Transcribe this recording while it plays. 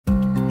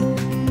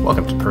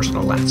Welcome to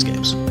Personal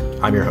Landscapes.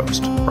 I'm your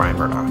host, Brian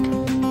Murdoch.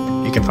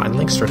 You can find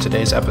links for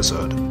today's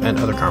episode and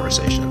other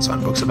conversations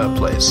on Books About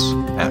Place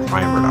at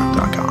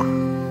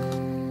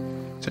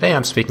brianmurdoch.com. Today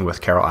I'm speaking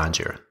with Carole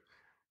Angier.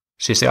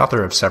 She's the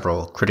author of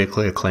several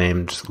critically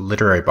acclaimed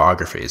literary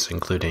biographies,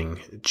 including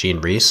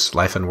Jean Rhys,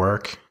 Life and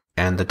Work,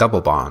 and The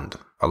Double Bond,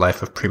 A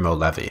Life of Primo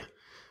Levi.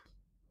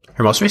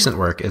 Her most recent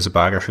work is a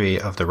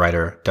biography of the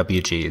writer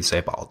W.G.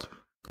 Sebald.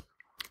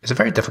 He's a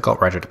very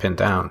difficult writer to pin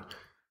down.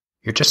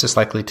 You're just as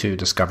likely to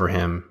discover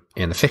him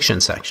in the fiction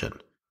section,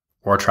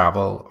 or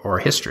travel, or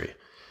history.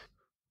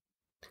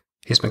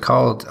 He's been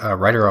called a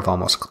writer of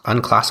almost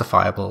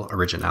unclassifiable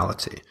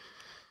originality.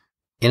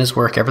 In his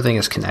work, everything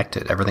is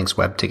connected, everything's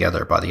webbed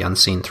together by the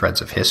unseen threads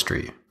of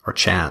history, or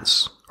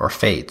chance, or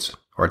fate,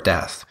 or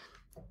death.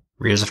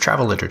 Readers of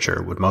travel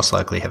literature would most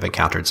likely have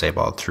encountered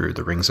Sebald through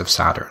The Rings of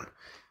Saturn.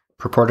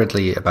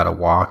 Purportedly about a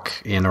walk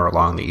in or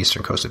along the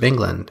eastern coast of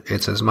England,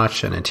 it's as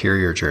much an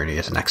interior journey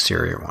as an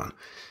exterior one.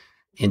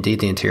 Indeed,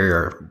 the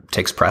interior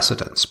takes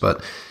precedence,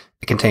 but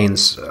it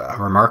contains a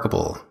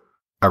remarkable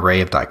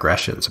array of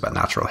digressions about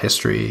natural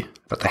history,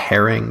 about the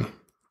herring,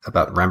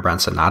 about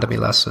Rembrandt's anatomy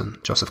lesson,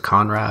 Joseph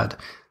Conrad,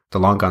 the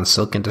long-gone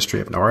silk industry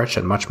of Norwich,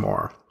 and much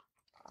more.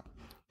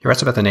 He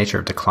writes about the nature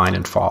of decline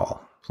and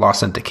fall,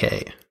 loss and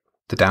decay,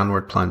 the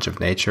downward plunge of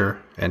nature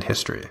and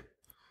history.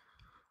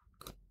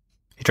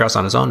 He draws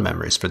on his own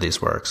memories for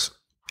these works,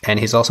 and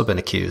he's also been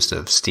accused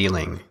of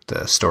stealing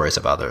the stories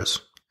of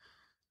others.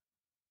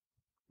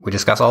 We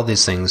discuss all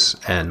these things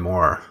and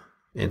more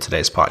in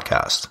today's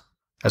podcast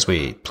as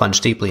we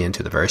plunge deeply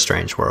into the very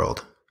strange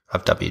world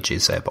of W.G.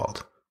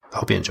 Sebald. I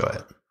hope you enjoy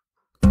it.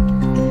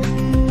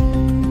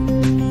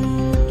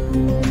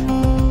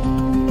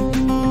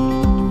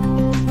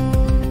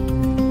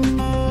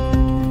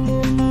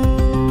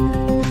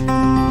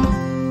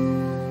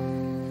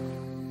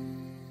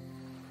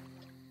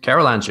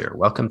 Carole Angier,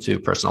 welcome to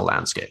Personal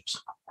Landscapes.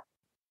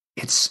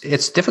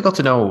 It's difficult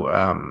to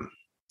know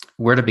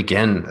where to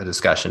begin a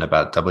discussion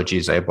about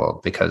W.G.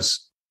 Sebald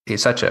because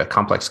he's such a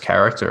complex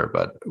character.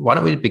 But why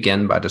don't we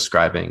begin by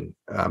describing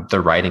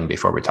the writing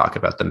before we talk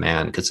about the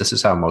man? Because this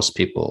is how most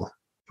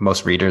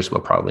readers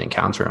will probably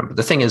encounter him. But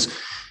the thing is,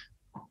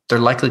 they're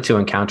likely to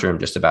encounter him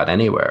just about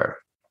anywhere.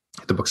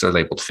 The books are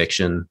labeled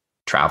fiction,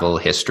 travel,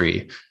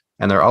 history,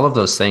 and they're all of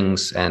those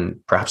things and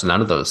perhaps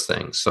none of those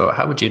things. So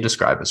how would you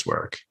describe his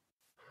work?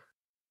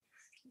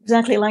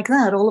 Exactly like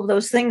that, all of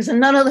those things and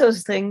none of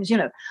those things,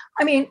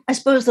 I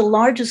suppose the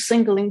largest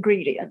single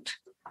ingredient,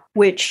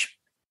 which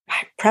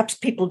perhaps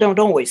people don't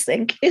always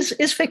think, is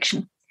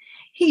fiction.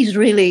 He's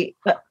really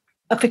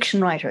a fiction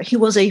writer. He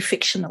was a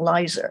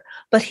fictionalizer,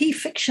 but he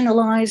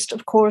fictionalized,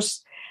 of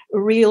course,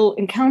 real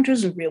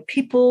encounters and real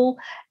people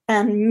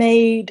and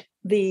made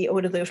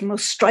one of the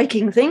most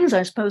striking things,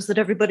 I suppose, that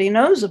everybody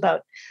knows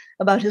about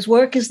his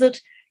work is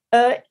that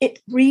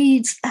it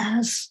reads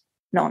as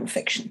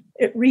nonfiction.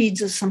 It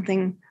reads as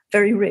something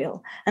very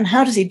real. And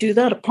how does he do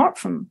that apart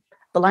from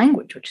the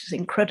language, which is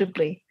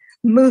incredibly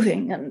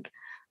moving and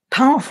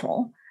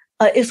powerful,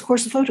 is, of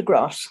course, the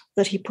photographs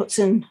that he puts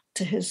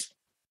into his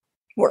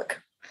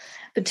work,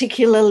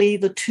 particularly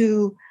the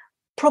two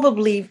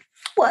probably,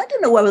 I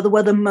don't know whether they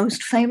were the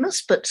most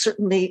famous, but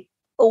certainly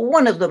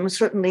one of them,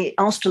 certainly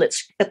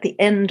Austerlitz at the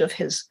end of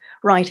his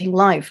writing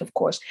life, of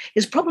course,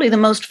 is probably the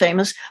most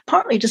famous,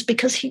 partly just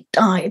because he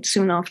died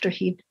soon after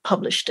he'd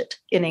published it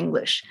in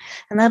English.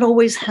 And that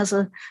always has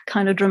a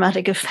kind of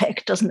dramatic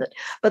effect, doesn't it?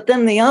 But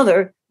then the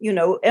other,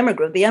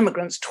 the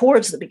emigrants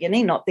towards the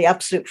beginning, not the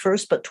absolute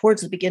first, but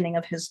towards the beginning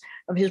of his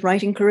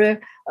writing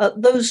career,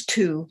 those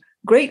two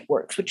great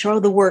works, which are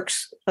the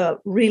works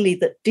really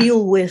that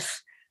deal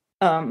with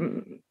I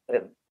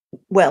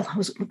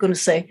was going to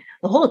say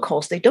the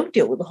Holocaust. They don't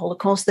deal with the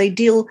Holocaust.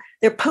 They're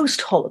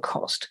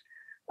post-Holocaust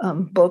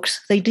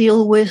books. They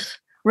deal with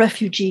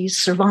refugees,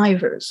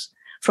 survivors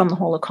from the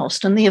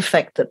Holocaust and the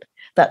effect that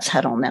that's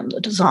had on them, the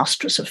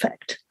disastrous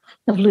effect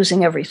of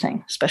losing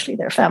everything, especially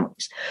their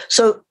families.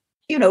 So,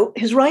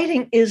 his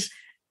writing is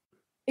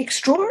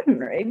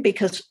extraordinary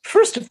because,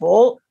 first of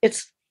all,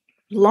 it's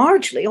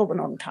largely, although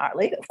not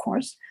entirely, of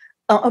course,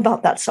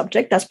 about that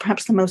subject. That's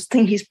perhaps the most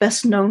thing he's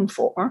best known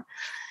for,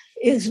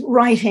 is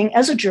writing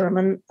as a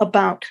German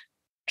about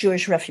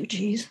Jewish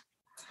refugees.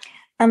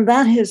 And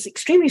that is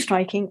extremely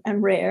striking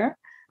and rare,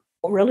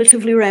 or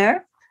relatively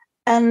rare,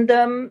 and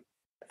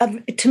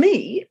to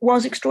me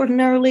was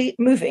extraordinarily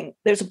moving.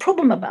 There's a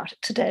problem about it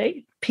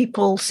today.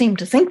 People seem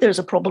to think there's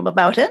a problem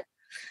about it,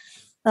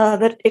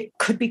 that it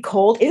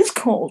is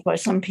called by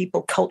some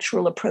people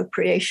cultural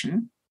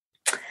appropriation.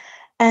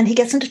 And he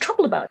gets into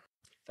trouble about it.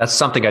 That's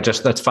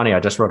that's funny. I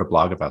just wrote a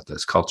blog about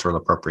this, cultural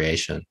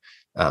appropriation.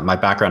 My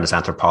background is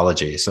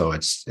anthropology, so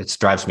it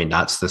drives me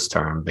nuts, this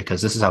term,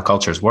 because this is how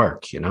cultures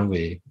work.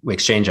 We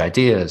exchange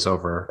ideas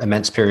over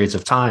immense periods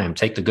of time,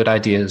 take the good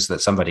ideas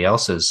that somebody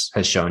else has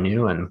shown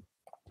you and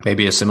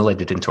maybe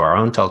assimilate it into our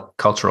own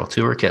cultural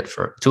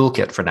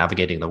toolkit for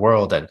navigating the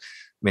world. And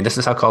this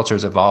is how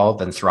cultures evolve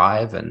and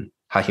thrive and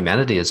how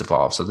humanity has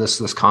evolved. So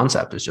this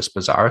concept is just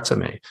bizarre to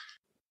me.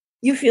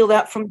 You feel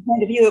that from the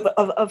point of view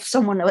of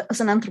someone as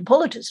an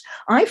anthropologist.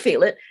 I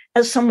feel it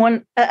as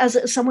someone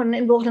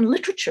involved in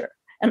literature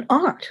and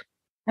art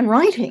and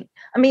writing.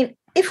 I mean,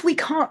 if we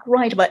can't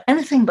write about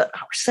anything but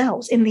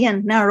ourselves, in the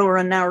end, narrower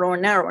and narrower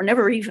and narrower,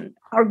 never even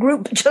our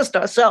group, just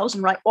ourselves,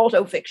 and write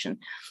autofiction,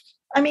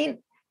 I mean,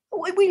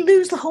 we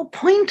lose the whole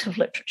point of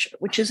literature,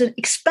 which is an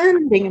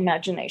expanding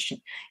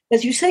imagination,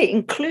 as you say,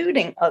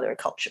 including other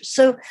cultures.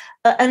 So,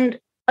 and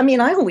I mean,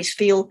 I always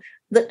feel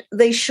that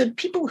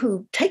people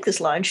who take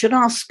this line should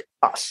ask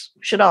us,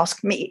 should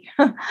ask me.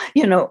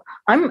 You know,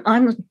 I'm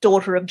a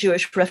daughter of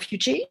Jewish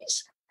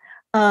refugees.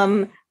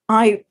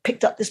 I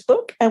picked up this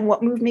book, and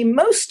what moved me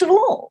most of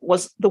all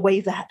was the way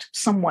that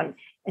someone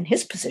in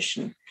his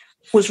position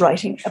was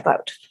writing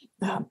about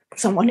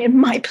someone in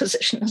my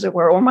position, as it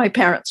were, or my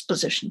parents'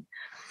 position.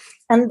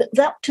 And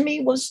that to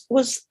me was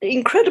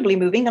incredibly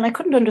moving, and I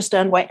couldn't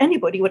understand why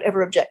anybody would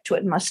ever object to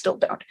it, and I still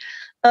don't.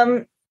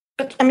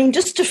 But I mean,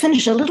 just to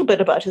finish a little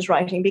bit about his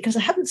writing, because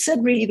I haven't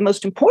said really the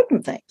most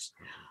important things,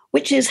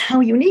 which is how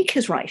unique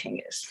his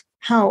writing is.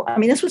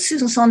 That's what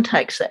Susan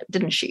Sontag said,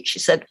 didn't she? She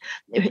said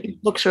his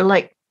books are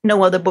like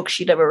no other book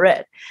she'd ever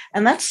read.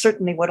 And that's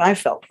certainly what I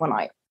felt when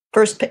I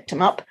first picked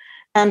him up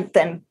and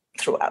then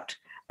throughout.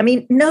 I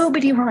mean,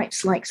 nobody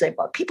writes like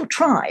Sebald. People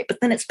try, but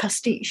then it's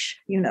pastiche,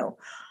 you know.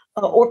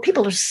 Or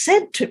people are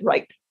said to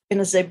write in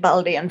a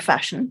Sebaldian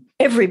fashion.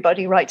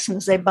 Everybody writes in a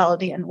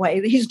Sebaldian way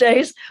these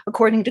days,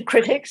 according to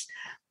critics,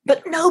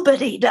 but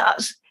nobody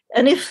does.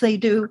 And if they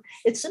do,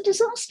 it's a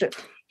disaster.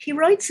 He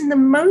writes in the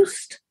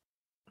most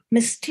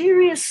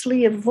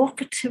mysteriously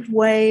evocative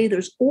way.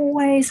 There's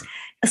always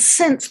a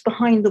sense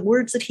behind the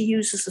words that he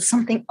uses of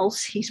something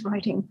else he's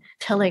writing,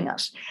 telling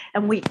us.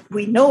 And we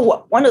know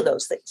what one of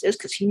those things is,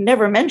 because he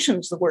never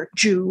mentions the word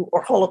Jew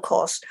or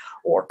Holocaust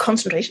or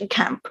concentration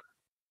camp.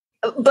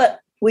 But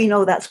we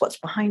know that's what's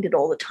behind it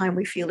all the time.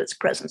 We feel its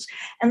presence.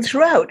 And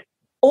throughout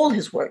all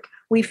his work,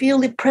 we feel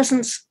the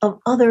presence of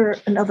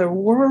another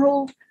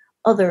world,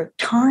 other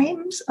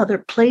times, other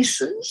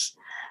places,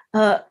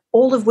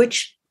 all of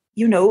which,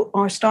 you know,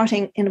 are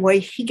starting in a way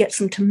he gets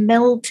them to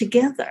meld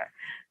together.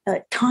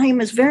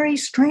 Time is very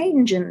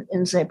strange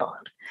in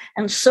Sebald.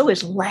 And so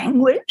is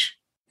language.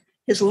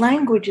 His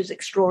language is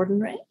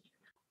extraordinary.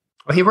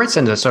 Well, he writes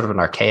in a sort of an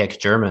archaic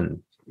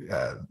German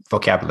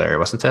vocabulary,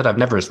 wasn't it? I've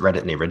never read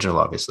it in the original,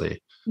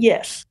 obviously.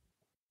 Yes.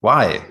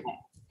 Why?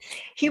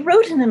 He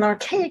wrote in an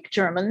archaic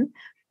German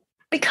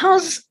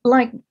because,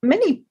 like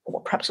many,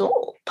 or perhaps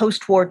all,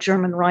 post-war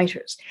German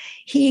writers,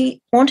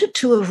 he wanted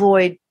to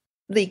avoid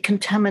the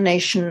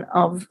contamination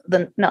of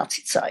the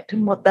Nazi Zeit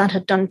and what that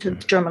had done to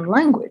the German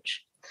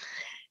language.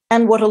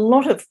 And what a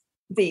lot of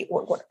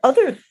what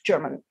other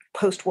German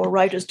post-war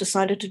writers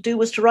decided to do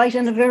was to write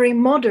in a very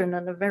modern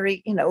and a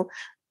very, you know,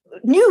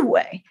 new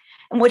way.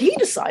 And what he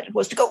decided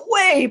was to go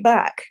way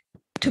back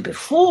to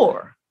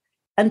before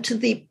and to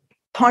the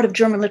part of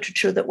German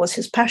literature that was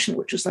his passion,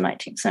 which was the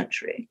 19th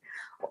century,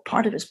 or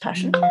part of his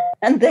passion.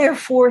 And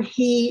therefore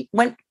he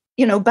went,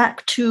 you know,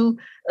 back to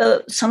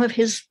some of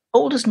his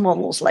oldest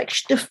models like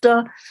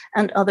Stifter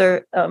and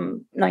other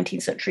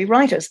 19th century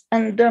writers.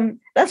 And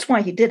that's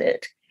why he did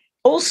it.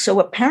 Also,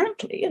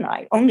 apparently, and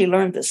I only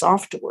learned this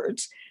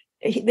afterwards,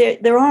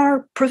 there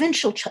are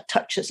provincial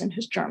touches in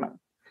his German.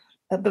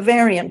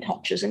 Bavarian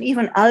touches and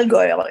even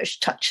Allgäuerisch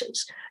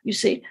touches, you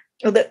see,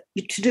 that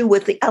to do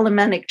with the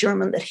Alemannic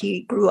German that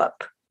he grew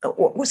up,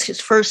 or was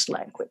his first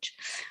language.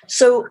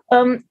 So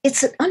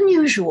it's an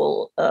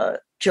unusual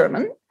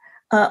German,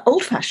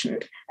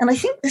 old-fashioned, and I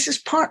think this is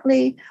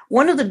partly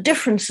one of the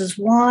differences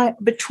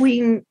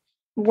between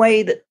the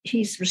way that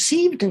he's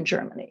received in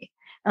Germany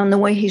and the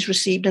way he's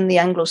received in the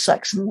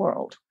Anglo-Saxon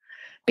world.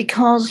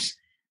 Because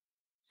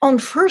on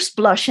first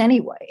blush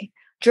anyway,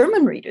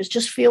 German readers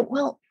just feel,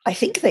 well, I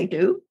think they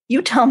do.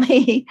 You tell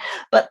me.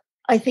 But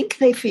I think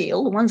they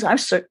feel, the ones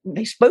I've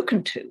certainly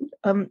spoken to,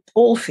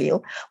 all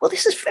feel, well,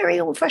 this is very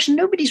old-fashioned.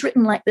 Nobody's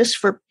written like this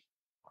for,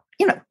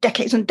 you know,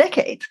 decades and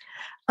decades,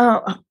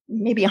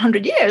 maybe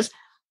 100 years.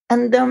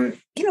 And,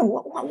 you know,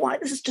 why?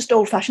 This is just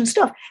old-fashioned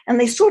stuff. And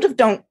they sort of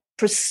don't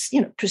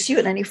pursue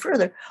it any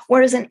further.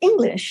 Whereas in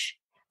English,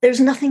 there's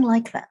nothing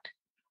like that.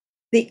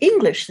 The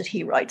English that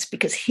he writes,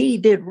 because he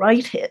did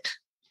write it,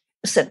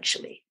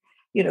 essentially,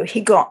 you know,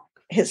 he got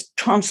his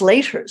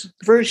translator's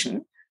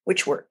version,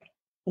 which were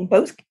in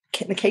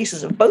the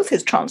cases of both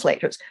his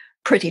translators,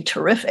 pretty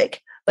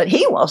terrific, but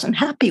he wasn't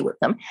happy with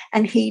them.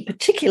 And he,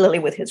 particularly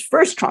with his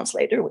first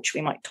translator, which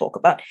we might talk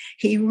about,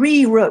 he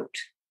rewrote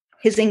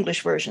his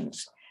English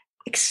versions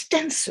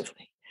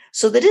extensively,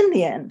 so that in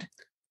the end,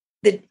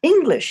 the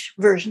English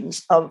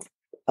versions of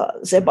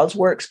Sebald's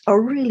works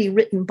are really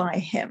written by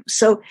him.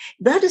 So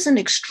that is an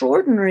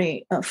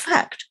extraordinary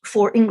fact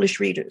for English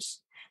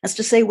readers, as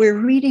to say we're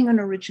reading an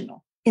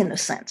original in a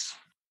sense.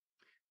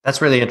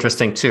 That's really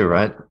interesting too,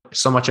 right?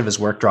 So much of his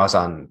work draws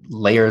on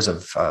layers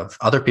of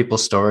other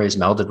people's stories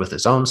melded with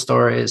his own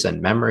stories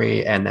and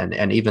memory.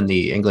 And even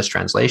the English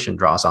translation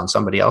draws on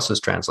somebody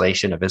else's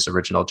translation of his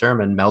original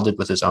German melded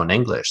with his own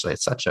English. So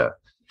it's such a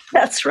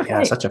That's right.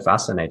 Yeah, such a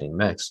fascinating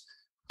mix.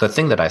 the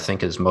thing that I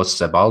think is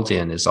most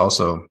Sebaldian is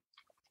also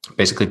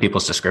basically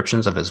people's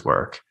descriptions of his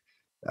work.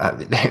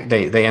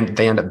 They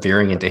end up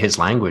veering into his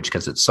language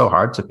because it's so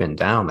hard to pin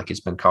down. Like,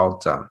 he's been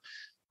called a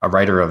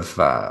writer of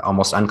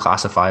almost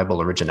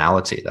unclassifiable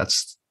originality.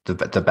 That's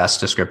the best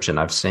description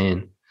I've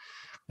seen.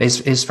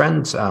 His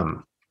friend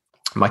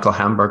Michael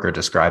Hamburger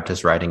described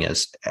his writing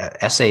as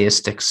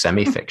essayistic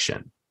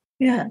semi-fiction.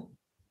 Yeah.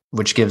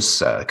 Which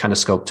gives kind of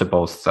scope to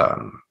both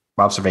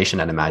observation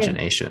and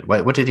imagination.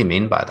 Yeah. What did he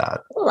mean by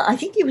that? Well, I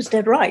think he was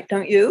dead right,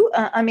 don't you?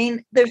 I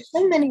mean, there's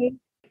so many.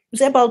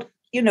 Sebald,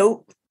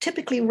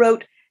 typically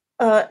wrote,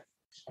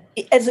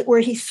 as it were,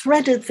 he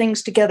threaded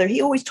things together.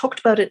 He always talked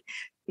about it,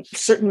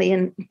 certainly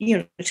in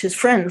his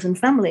friends and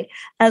family,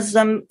 as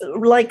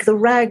like the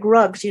rag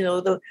rugs,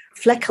 the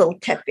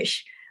Fleckelteppich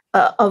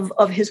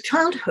of his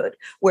childhood,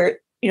 where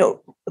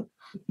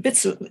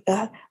bits of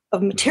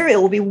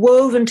material will be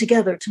woven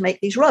together to make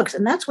these rugs.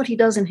 And that's what he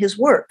does in his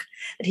work,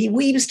 that he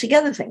weaves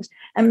together things.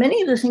 And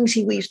many of the things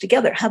he weaves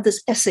together have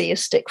this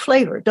essayistic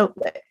flavor, don't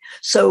they?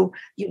 So,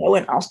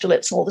 in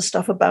Austerlitz, all the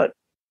stuff about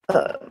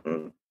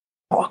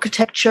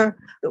architecture,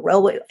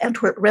 the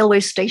Antwerp railway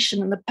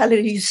station and the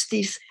Palais de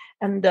Justice,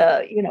 and,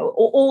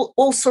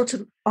 all sorts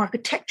of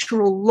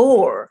architectural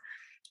lore.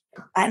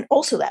 And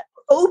also that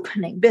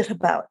opening bit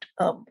about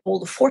all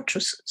the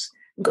fortresses.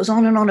 It goes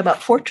on and on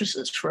about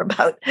fortresses for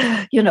about,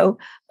 10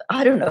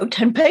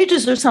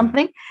 pages or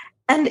something.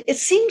 And it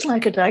seems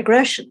like a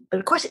digression, but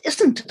of course it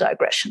isn't a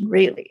digression,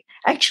 really.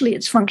 Actually,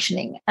 it's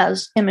functioning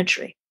as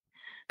imagery.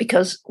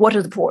 Because what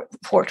are the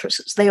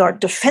fortresses? They are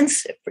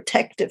defensive,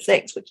 protective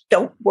things which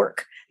don't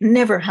work,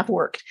 never have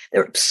worked.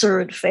 They're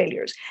absurd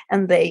failures.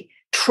 And they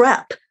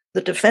trap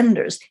the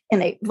defenders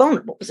in a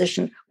vulnerable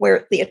position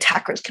where the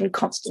attackers can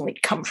constantly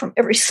come from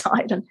every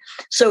side.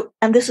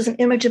 And this is an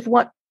image of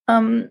what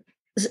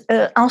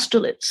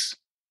Austerlitz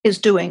is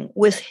doing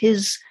with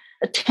his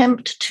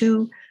attempt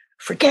to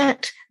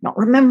forget, not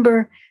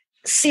remember,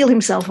 seal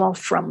himself off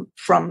from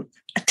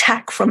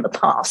attack from the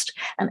past.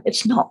 And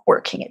it's not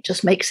working. It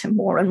just makes him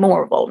more and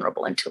more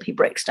vulnerable until he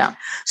breaks down.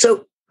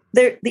 So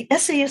the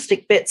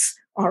essayistic bits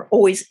are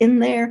always in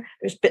there.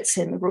 There's bits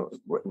in the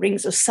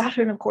Rings of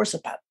Saturn, of course,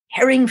 about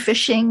herring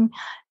fishing.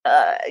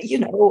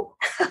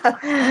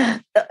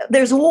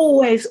 There's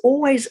always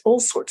all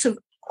sorts of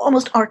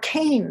almost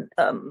arcane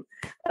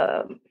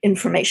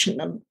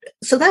information. And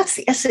so that's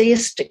the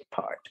essayistic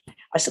part,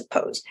 I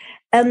suppose.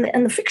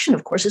 And the fiction,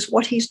 of course, is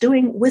what he's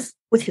doing with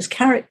his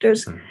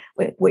characters,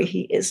 where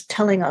he is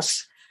telling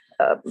us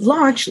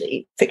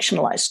largely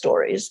fictionalized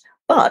stories,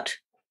 but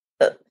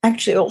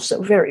actually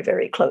also very,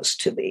 very close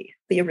to the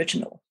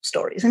original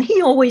stories. And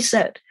he always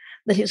said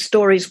that his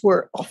stories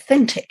were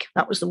authentic.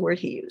 That was the word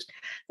he used.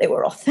 They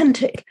were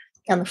authentic,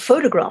 and the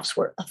photographs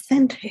were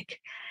authentic.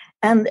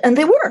 And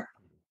they were.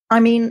 I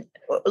mean,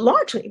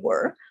 largely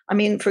were. I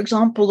mean, for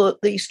example,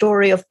 the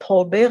story of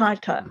Paul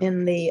Bereiter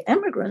in The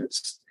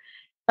Emigrants,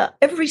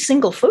 every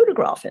single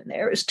photograph in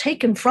there is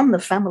taken from the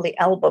family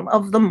album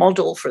of the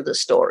model for the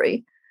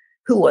story,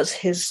 who was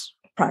his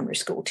primary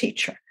school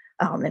teacher,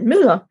 Armin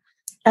Müller.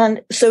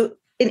 And so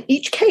in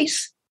each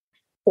case,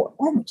 or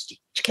almost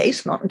each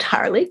case, not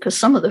entirely, because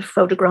some of the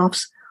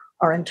photographs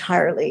are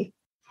entirely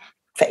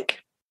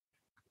fake.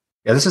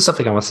 Yeah, this is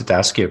something I wanted to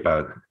ask you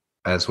about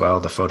as well,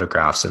 the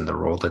photographs and the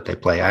role that they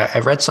play. I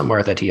read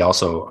somewhere that he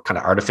also kind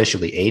of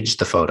artificially aged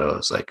the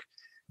photos. Like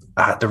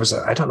there was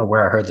I don't know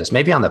where I heard this,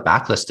 maybe on the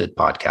Backlisted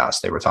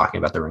podcast, they were talking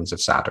about the Rings of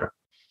Saturn.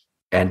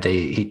 And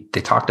they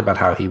talked about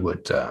how he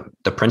would,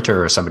 the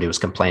printer or somebody was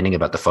complaining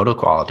about the photo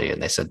quality.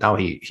 And they said, no,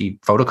 he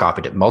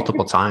photocopied it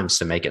multiple times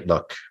to make it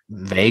look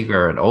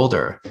vaguer and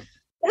older.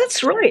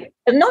 That's right.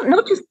 And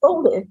not just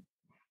older,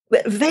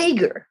 but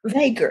vaguer,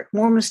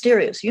 more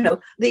mysterious.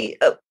 The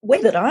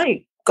way that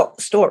I got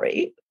the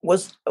story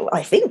was,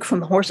 I think, from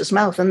the horse's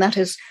mouth. And that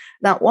is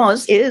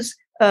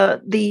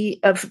the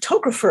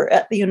photographer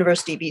at the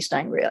University of East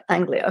Anglia,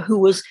 who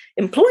was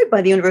employed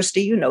by the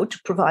university, to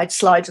provide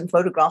slides and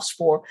photographs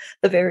for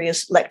the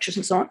various lectures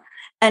and so on.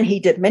 And he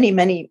did many,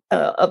 many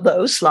of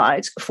those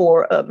slides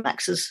for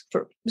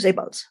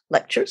Sebald's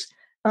lectures.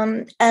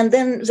 And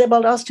then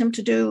Sebald asked him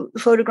to do the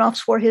photographs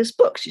for his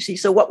books, you see.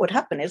 So what would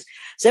happen is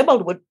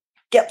Sebald would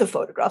get the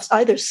photographs,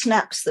 either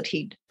snaps that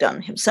he'd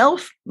done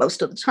himself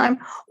most of the time,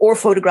 or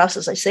photographs,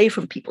 as I say,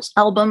 from people's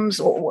albums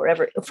or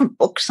wherever, from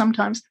books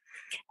sometimes.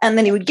 And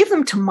then he would give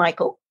them to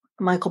Michael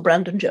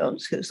Brandon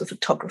Jones, who's the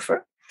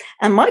photographer,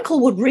 and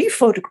Michael would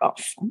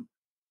rephotograph them.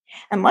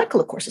 And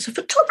Michael, of course, is a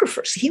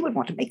photographer, so he would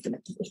want to make them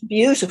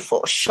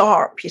beautiful,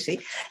 sharp, you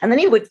see. And then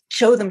he would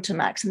show them to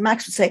Max, and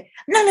Max would say,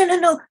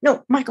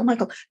 no, Michael,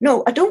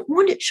 no, I don't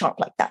want it sharp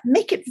like that.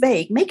 Make it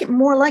vague, make it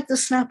more like the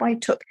snap I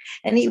took.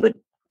 And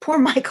poor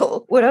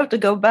Michael would have to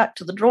go back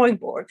to the drawing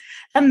board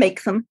and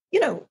make them,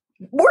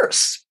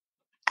 worse,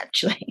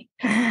 actually.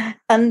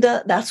 And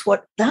that's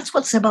what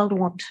Sebald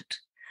wanted.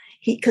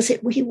 He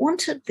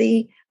wanted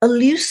the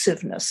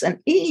elusiveness and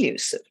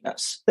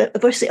elusiveness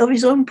of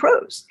his own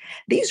prose.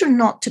 These are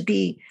not to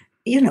be,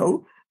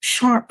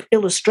 sharp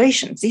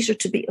illustrations. These are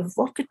to be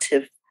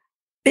evocative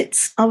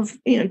bits of,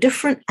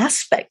 different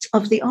aspects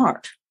of the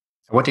art.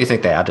 What do you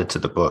think they added to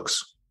the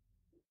books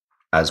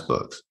as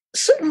books?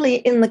 Certainly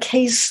in the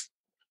case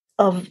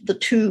of the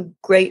two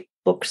great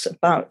books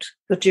about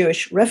the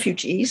Jewish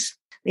refugees,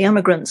 the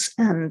emigrants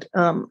and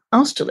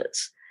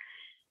Austerlitz,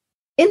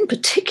 in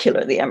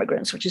particular the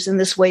emigrants, which is in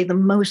this way the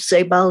most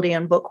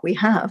Sebaldian book we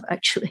have,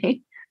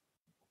 actually,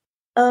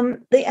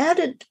 they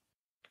added,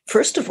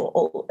 first of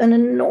all, an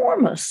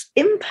enormous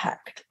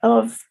impact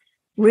of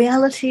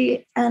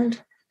reality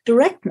and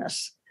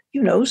directness,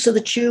 so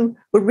that you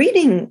were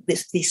reading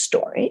these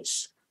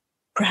stories.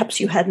 Perhaps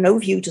you had no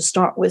view to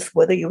start with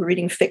whether you were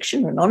reading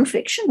fiction or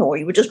nonfiction, or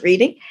you were just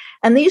reading.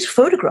 And these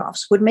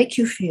photographs would make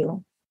you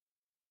feel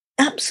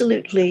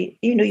absolutely,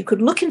 you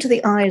could look into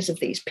the eyes of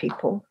these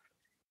people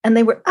and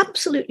they were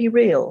absolutely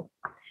real.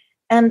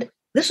 And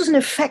this was an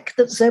effect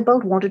that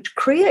Sebald wanted to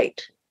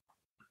create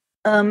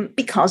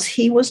because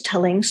he was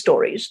telling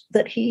stories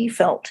that he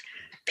felt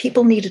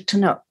people needed to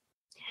know.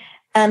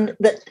 And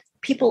that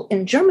people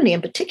in Germany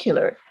in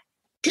particular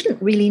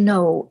didn't really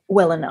know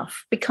well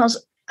enough,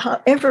 because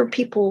however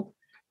people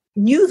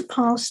knew the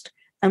past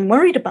and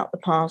worried about the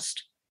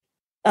past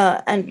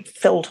and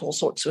felt all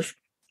sorts of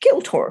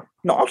guilt or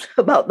not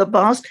about the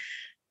past,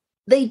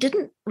 they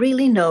didn't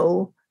really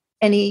know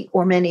any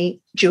or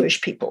many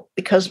Jewish people,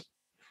 because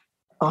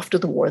after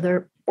the war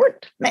there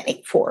weren't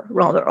many, for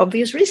rather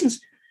obvious reasons.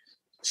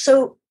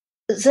 So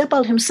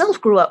Sebald himself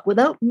grew up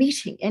without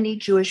meeting any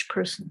Jewish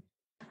person.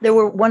 There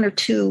were one or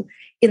two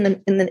in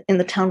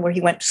the town where he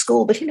went to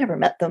school, but he never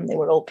met them. They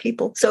were old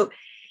people. So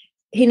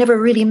he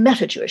never really met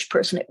a Jewish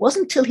person. It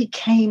wasn't until he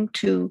came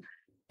to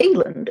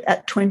England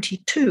at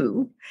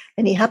 22,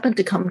 and he happened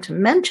to come to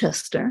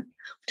Manchester,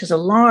 which is a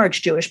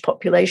large Jewish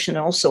population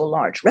and also a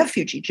large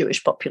refugee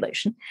Jewish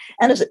population.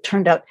 And as it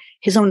turned out,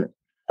 his own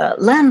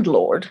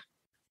landlord,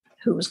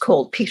 who was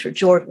called Peter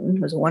Jordan,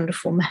 who was a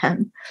wonderful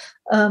man,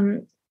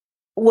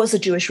 was a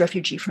Jewish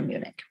refugee from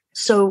Munich.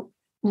 So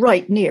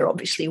right near,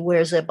 obviously,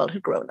 where Sebald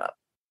had grown up.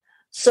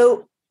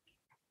 So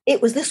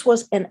this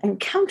was an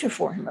encounter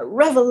for him, a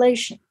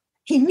revelation.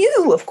 He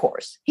knew, of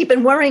course, he'd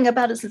been worrying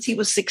about it since he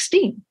was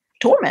 16,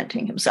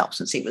 tormenting himself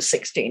since he was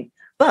 16.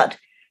 But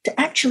to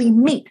actually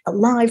meet a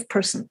live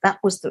person, that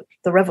was the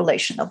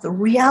revelation of the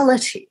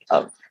reality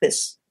of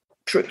this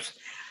truth.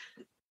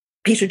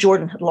 Peter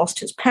Jordan had lost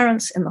his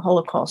parents in the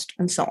Holocaust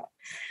and so on.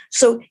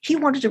 So he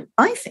wanted to,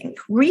 I think,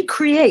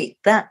 recreate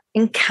that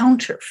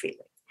encounter feeling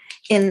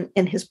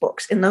in his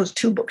books, in those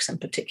two books in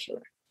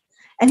particular.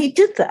 And he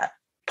did that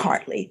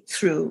partly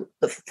through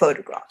the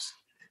photographs.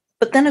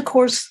 But then, of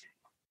course,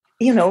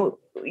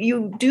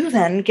 you do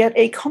then get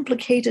a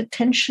complicated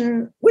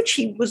tension, which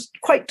he was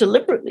quite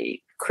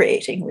deliberately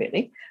creating,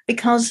 really,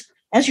 because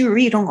as you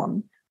read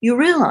on, you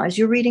realize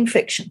you're reading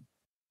fiction.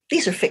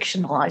 These are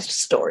fictionalized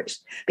stories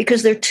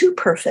because they're too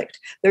perfect.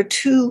 They're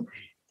too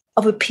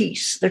of a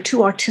piece. They're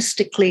too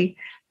artistically,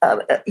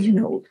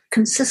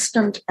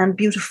 consistent and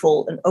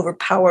beautiful and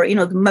overpower,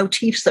 the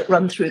motifs that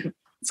run through them.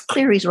 It's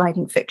clear he's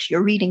writing fiction.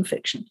 You're reading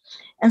fiction.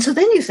 And so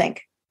then you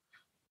think,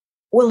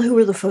 well, who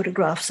are the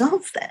photographs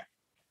of then?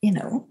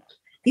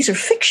 These are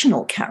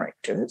fictional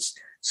characters.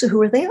 So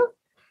who are they of?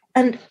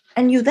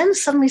 And you then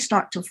suddenly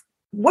start to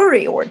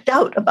worry or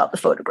doubt about the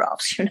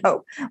photographs,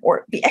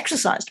 or be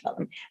exercised about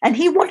them. And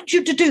he wanted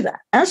you to do that.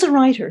 As a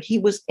writer, he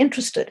was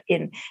interested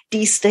in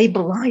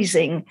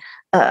destabilizing,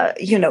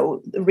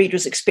 the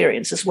reader's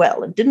experience as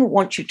well, and didn't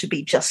want you to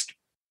be just,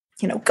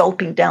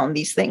 gulping down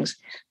these things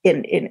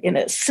in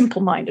a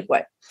simple-minded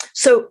way.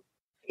 So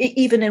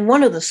even in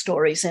one of the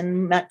stories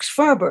in Max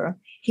Ferber,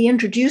 he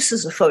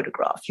introduces a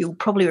photograph. You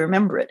probably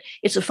remember it.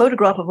 It's a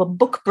photograph of a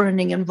book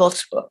burning in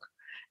Wolfsburg.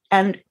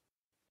 And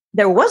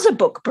there was a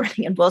book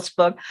burning in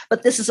Wolfsburg,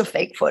 but this is a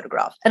fake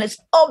photograph, and it's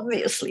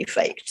obviously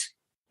faked.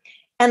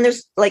 And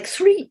there's like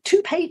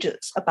 2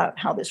 pages about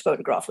how this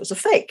photograph was a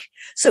fake.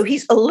 So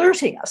he's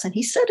alerting us, and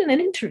he said in an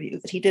interview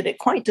that he did it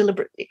quite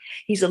deliberately.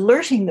 He's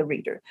alerting the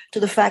reader to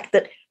the fact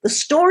that the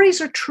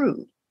stories are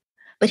true,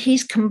 but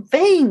he's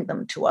conveying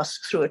them to us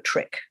through a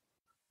trick.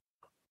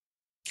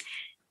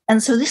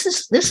 And so this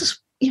is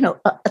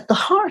at the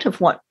heart of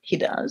what he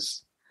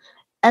does.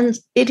 And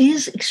it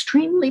is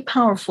extremely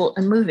powerful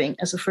and moving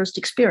as a first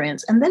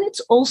experience. And then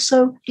it's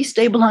also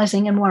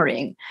destabilizing and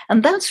worrying.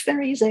 And that's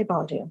very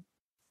Sebaldian.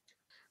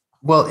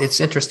 Well, it's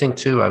interesting,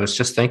 too. I was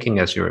just thinking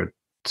as you were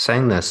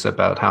saying this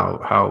about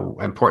how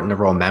important a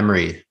role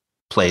memory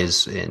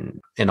plays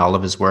in all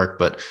of his work.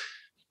 But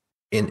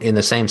in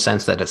the same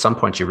sense that at some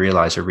point you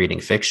realize you're reading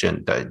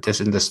fiction,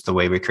 isn't this the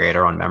way we create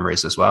our own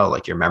memories as well?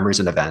 Like your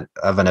memories of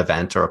an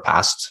event or a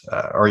past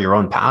or your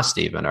own past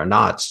even are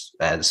not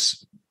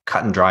as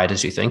cut and dried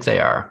as you think they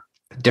are.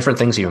 Different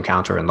things you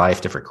encounter in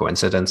life, different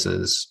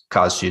coincidences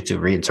cause you to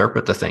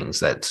reinterpret the things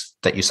that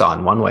you saw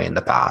in one way in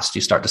the past.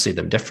 You start to see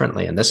them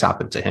differently. And this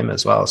happened to him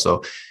as well.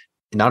 So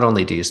not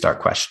only do you start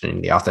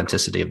questioning the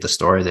authenticity of the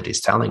story that he's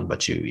telling,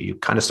 but you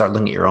kind of start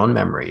looking at your own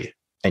memory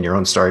and your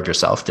own story of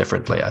yourself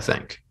differently, I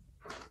think.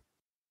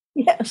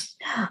 Yes,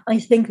 I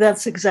think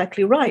that's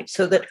exactly right.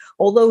 So that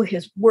although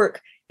his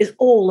work is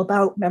all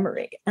about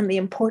memory and the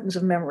importance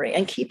of memory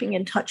and keeping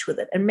in touch with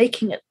it and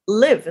making it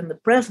live in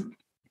the present.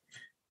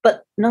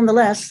 But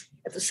nonetheless,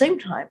 at the same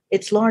time,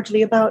 it's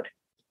largely about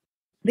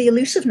the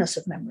elusiveness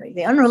of memory,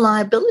 the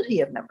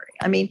unreliability of memory.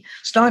 I mean,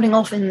 starting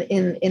off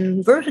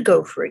in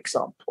Vertigo, for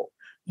example,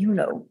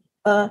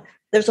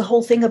 there's a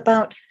whole thing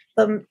about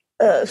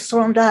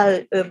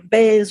Sorandal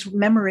Bay's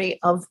memory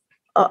of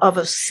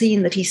a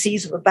scene that he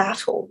sees of a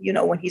battle,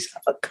 when he's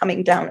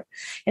coming down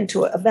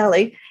into a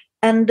valley.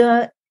 And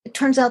it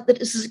turns out that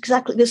this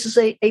is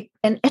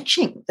an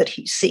etching that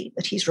he's seen,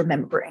 that he's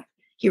remembering,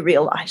 he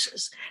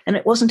realizes. And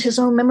it wasn't his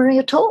own memory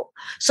at all.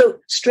 So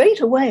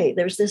straight away,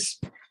 there's this,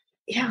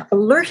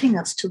 alerting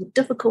us to the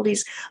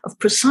difficulties of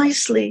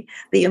precisely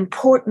the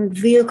important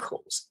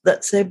vehicles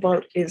that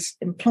Sebald is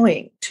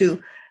employing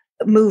to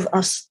move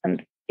us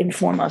and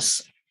inform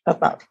us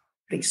about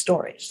these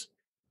stories.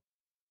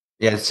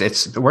 Yeah,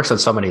 it works on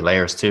so many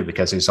layers too,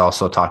 because he's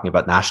also talking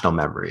about national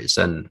memories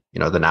and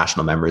the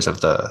national memories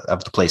of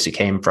the place he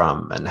came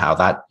from and how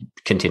that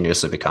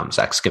continuously becomes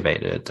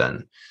excavated,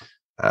 and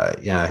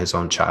his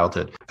own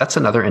childhood. That's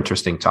another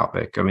interesting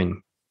topic. I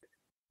mean,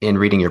 in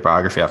reading your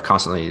biography, I've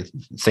constantly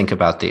think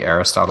about the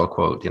Aristotle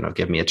quote,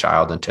 give me a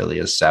child until he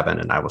is 7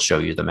 and I will show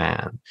you the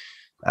man.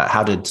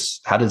 How did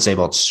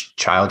Sebald's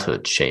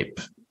childhood shape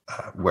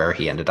where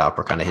he ended up,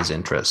 or kind of his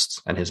interests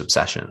and his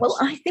obsessions? Well,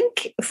 I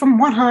think from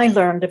what I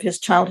learned of his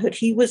childhood,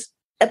 he was,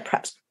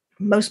 perhaps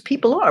most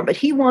people are, but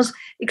he was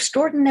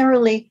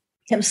extraordinarily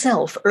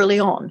himself early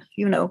on,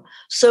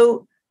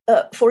 So,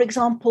 for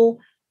example,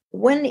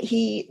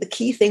 the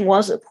key thing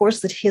was, of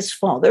course, that his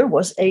father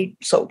was a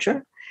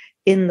soldier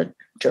in the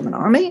German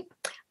army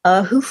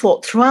who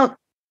fought throughout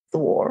the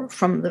war,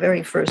 from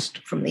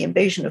the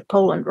invasion of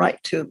Poland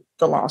right to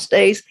the last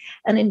days.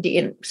 And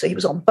indeed, so he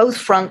was on both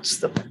fronts,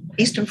 the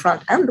Eastern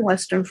Front and the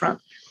Western Front.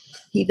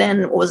 He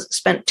then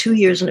spent 2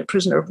 years in a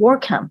prisoner of war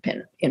camp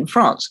in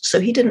France.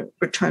 So he didn't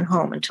return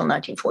home until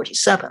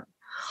 1947,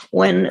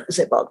 when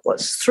Sebald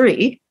was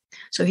 3.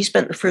 So he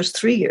spent the first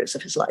 3 years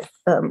of his life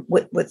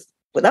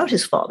without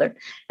his father.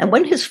 And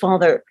when his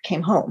father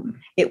came home,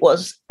 it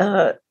was,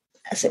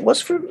 as it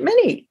was for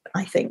many,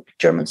 I think,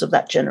 Germans of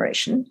that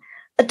generation,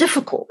 a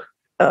difficult,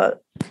 a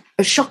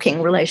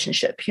shocking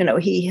relationship.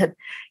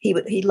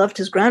 He loved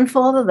his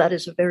grandfather. That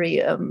is a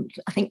very,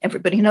 I think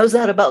everybody knows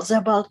that about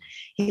Sebald.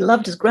 He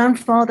loved his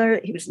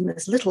grandfather. He was in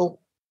this little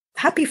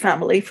happy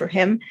family for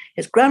him,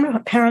 his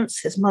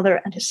grandparents, his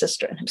mother, and his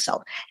sister, and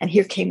himself. And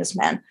here came this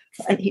man,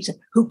 and he said,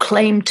 who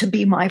claimed to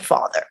be my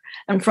father.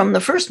 And from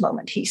the first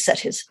moment, he set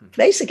his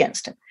face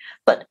against him.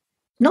 But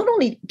not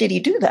only did he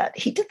do that,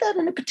 he did that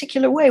in a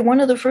particular way. One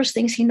of the first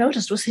things he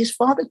noticed was his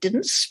father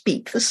didn't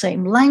speak the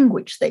same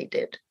language they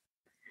did.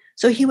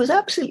 So he was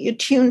absolutely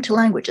attuned to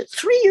language. At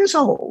 3 years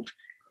old,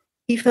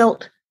 he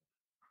felt,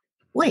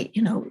 wait,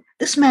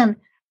 this man,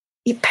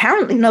 he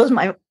apparently knows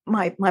my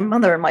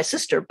mother and my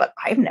sister, but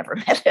I've never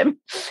met him.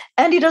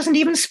 And he doesn't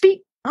even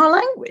speak our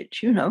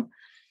language,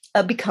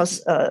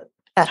 because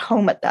at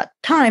home at that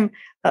time,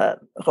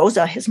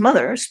 Rosa, his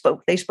mother,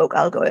 spoke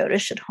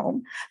Allgäuerisch at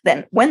home.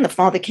 Then when the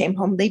father came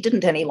home, they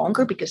didn't any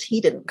longer, because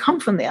he didn't come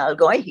from the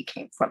Allgäu. He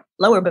came from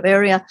Lower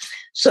Bavaria.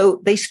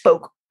 So they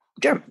spoke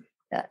German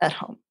at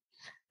home.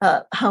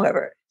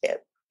 However,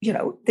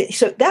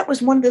 so that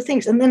was one of the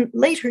things. And then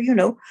later,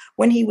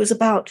 when he was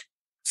about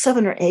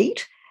 7 or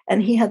 8,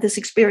 and he had this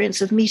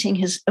experience of meeting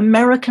his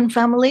American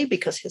family,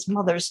 because his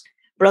mother's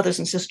brothers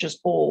and sisters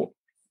all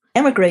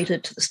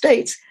emigrated to the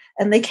States,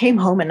 and they came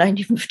home in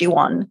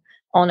 1951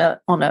 on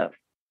a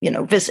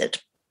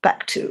visit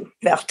back to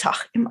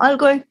Wertach im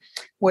Allgäu,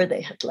 where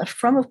they had left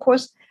from, of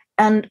course.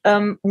 And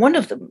one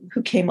of them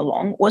who came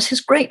along was his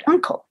great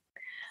uncle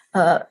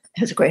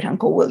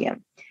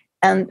William.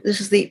 And this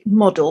is the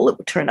model, it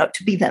would turn out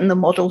to be then the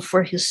model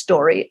for his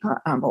story,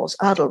 Amos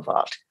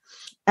Adelwart.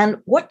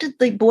 And what did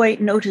the boy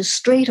notice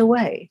straight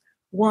away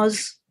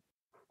was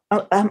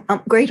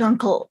great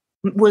uncle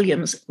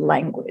William's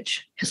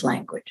language, his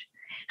language.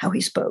 How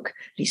he spoke.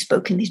 He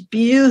spoke in these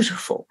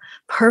beautiful,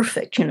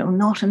 perfect,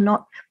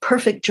 not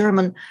perfect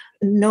German,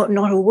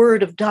 not a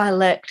word of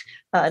dialect,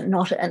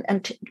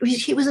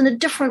 he was in a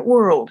different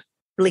world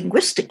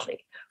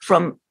linguistically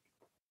from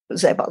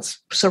Sebald's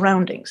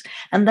surroundings.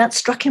 And that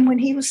struck him when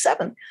he was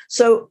 7.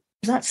 So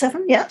is that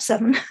 7? Yeah,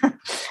 7.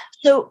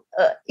 So,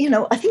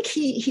 I think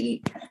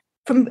he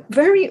from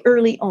very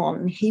early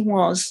on, he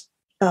was,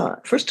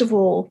 first of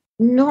all,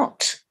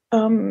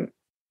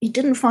 he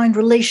didn't find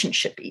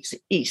relationship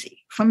easy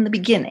from the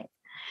beginning.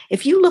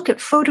 If you look at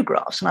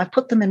photographs, and I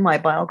put them in my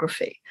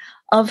biography,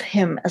 of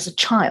him as a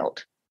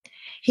child,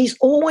 he's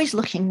always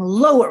looking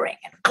lowering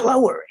and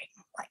glowering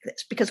like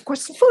this, because, of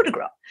course, it's a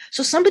photograph.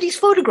 So somebody's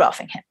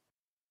photographing him,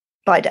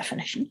 by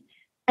definition,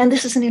 and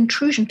this is an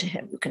intrusion to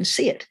him. You can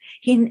see it.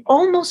 He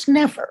almost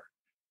never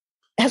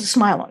has a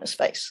smile on his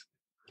face,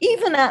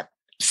 even at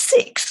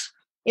 6,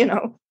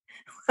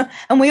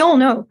 And we all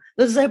know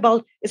that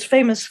Sebald is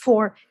famous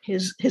for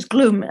his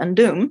gloom and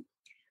doom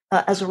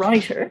as a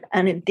writer,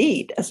 and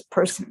indeed as a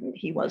person,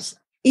 he was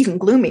even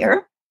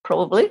gloomier,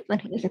 probably, than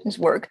he is in his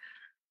work.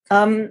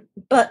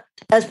 But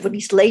at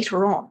least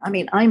later on, I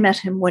mean, I met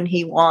him when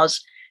he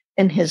was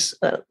in his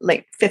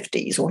late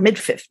 50s or mid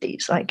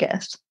 50s, I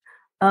guess.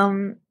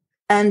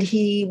 And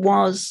he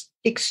was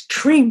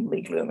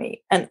extremely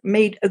gloomy and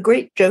made a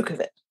great joke of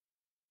it.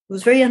 It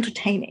was very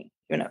entertaining,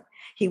 you know.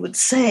 He would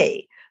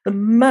say the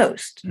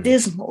most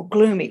dismal,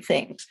 gloomy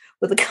things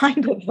with a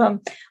kind of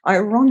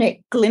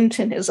ironic glint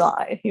in his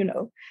eye, you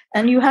know,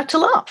 and you had to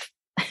laugh.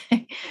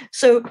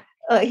 So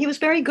he was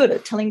very good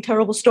at telling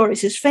terrible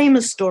stories. His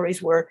famous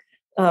stories were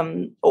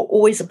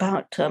always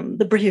about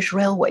the British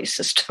railway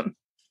system,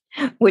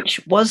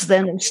 which was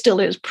then and still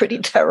is pretty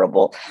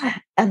terrible.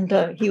 And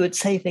he would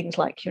say things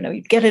like, you know,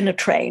 you'd get in a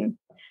train,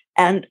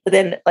 and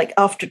then, like,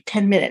 after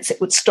 10 minutes, it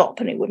would stop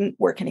and it wouldn't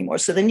work anymore.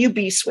 So then you'd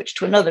be switched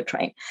to another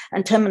train.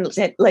 And 10 minutes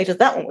later,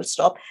 that one would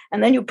stop.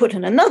 And then you put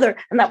in another,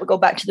 and that would go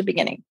back to the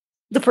beginning,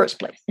 the first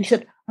place. And he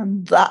said,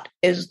 and that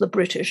is the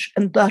British,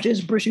 and that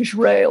is British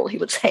Rail, he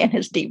would say in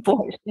his deep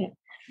voice. Yeah.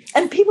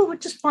 And people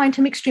would just find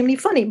him extremely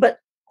funny. But,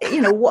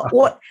 you know,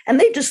 what? And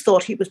they just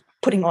thought he was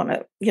putting on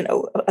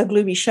a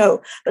gloomy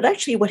show. But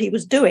actually what he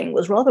was doing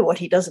was rather what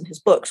he does in his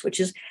books, which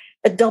is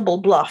a double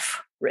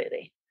bluff,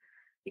 really.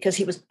 Because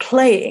he was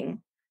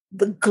playing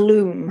the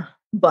gloom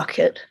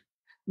bucket,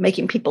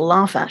 making people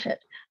laugh at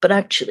it. But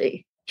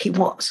actually, he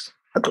was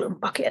a gloom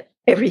bucket,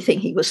 everything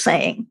he was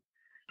saying.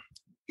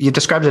 You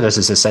described it as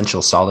his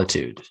essential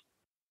solitude.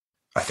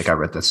 I think I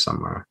read this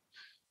somewhere.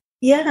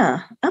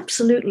 Yeah,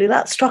 absolutely.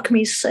 That struck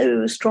me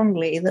so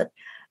strongly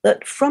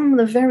that from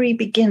the very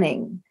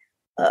beginning,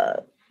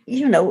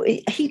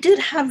 he did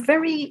have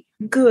very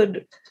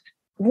good,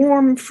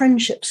 warm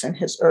friendships in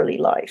his early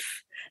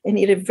life. And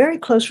he had a very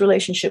close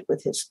relationship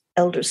with his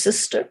elder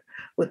sister,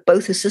 with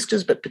both his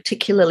sisters, but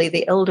particularly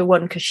the elder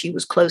one, because she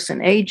was close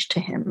in age to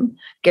him.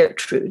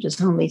 Gertrude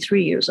is only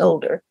 3 years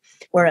older,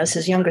 whereas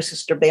his younger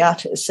sister,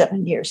 Beata, is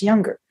 7 years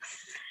younger.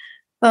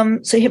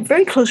 So he had a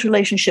very close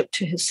relationship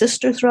to his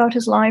sister throughout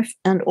his life,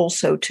 and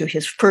also to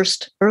his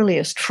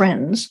earliest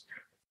friends,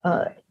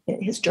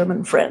 his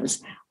German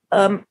friends.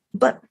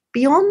 But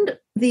beyond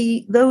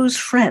those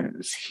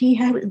friends,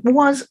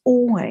 was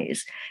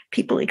always,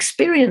 people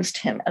experienced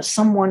him as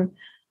someone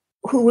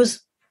who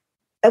was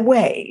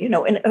away, you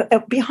know,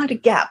 behind a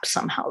gap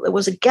somehow. There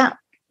was a gap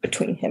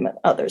between him and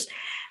others.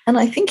 And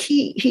I think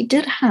he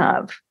did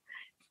have,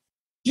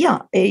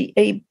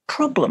 a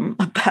problem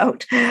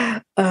about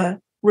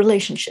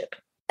relationship,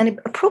 and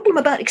a problem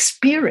about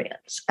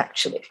experience,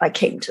 actually, I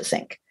came to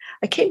think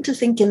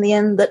in the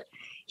end that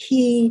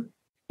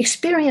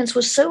experience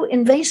was so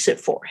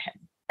invasive for him,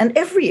 and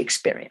every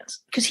experience,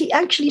 because he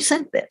actually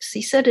said this.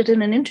 He said it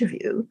in an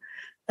interview,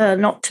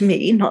 not to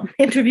me, not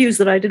interviews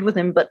that I did with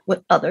him, but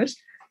with others.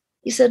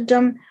 He said,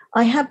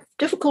 I have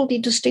difficulty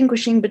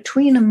distinguishing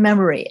between a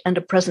memory and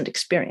a present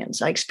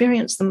experience. I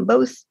experience them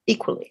both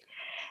equally.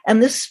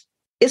 And this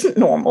isn't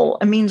normal.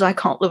 It means I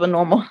can't live a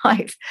normal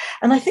life.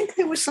 And I think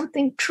there was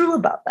something true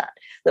about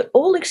that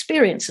all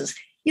experiences,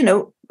 you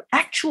know,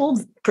 actual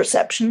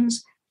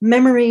perceptions,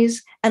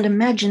 memories, and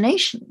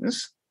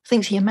imaginations,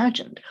 things he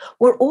imagined,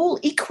 were all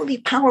equally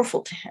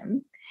powerful to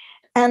him.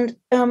 And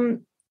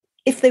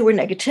if they were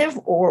negative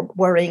or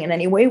worrying in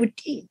any way, would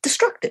be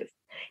destructive.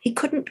 He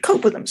couldn't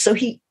cope with them. So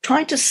he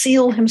tried to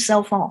seal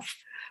himself off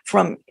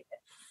from,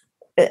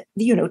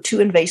 too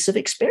invasive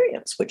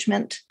experience, which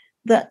meant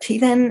that he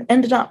then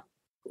ended up,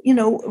 you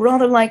know,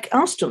 rather like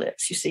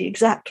Austerlitz, you see,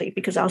 exactly,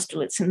 because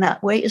Austerlitz in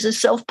that way is a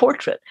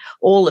self-portrait.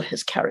 All of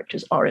his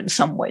characters are in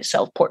some way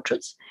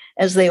self-portraits,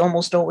 as they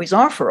almost always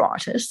are for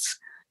artists.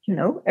 You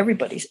know,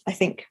 everybody, I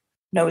think,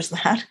 knows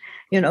that.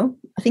 You know,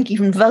 I think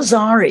even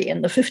Vasari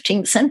in the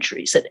 15th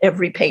century said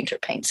every painter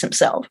paints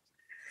himself.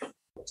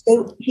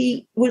 So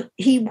he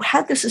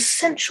had this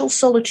essential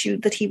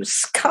solitude that he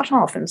was cut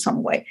off in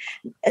some way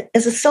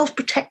as a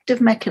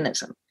self-protective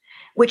mechanism,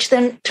 which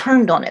then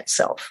turned on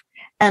itself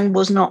and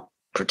was not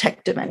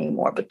protective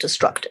anymore, but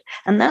destructive.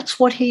 And that's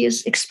what he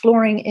is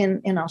exploring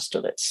in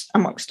Austerlitz,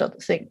 amongst other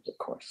things, of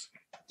course.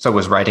 So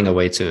was writing a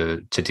way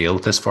to deal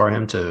with this for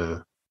him,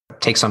 to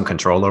take some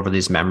control over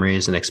these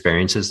memories and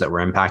experiences that were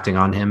impacting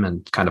on him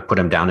and kind of put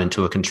him down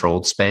into a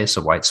controlled space,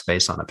 a white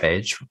space on a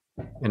page,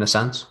 in a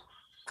sense?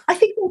 I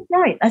think that's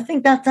right. I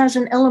think that there's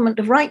an element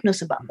of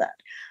rightness about that.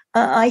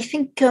 I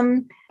think,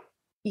 about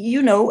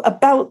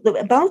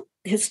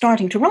his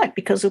starting to write,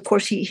 because, of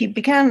course, he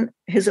began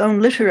his own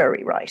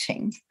literary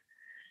writing,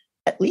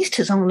 at least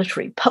his own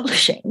literary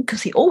publishing,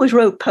 because he always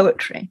wrote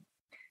poetry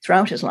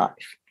throughout his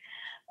life.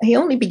 He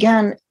only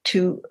began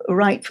to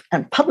write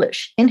and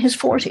publish in his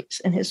 40s,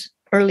 in his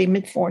early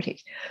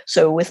mid-40s.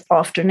 So with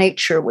After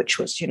Nature, which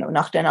was,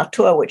 Nach der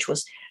Natur, which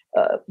was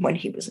when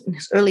he was in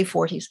his early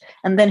 40s,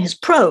 and then his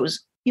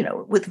prose,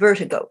 with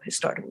Vertigo. He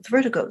started with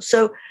Vertigo.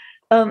 So,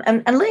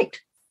 and late,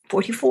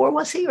 44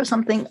 was he, or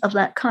something of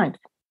that kind.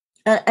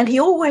 And he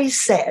always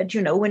said,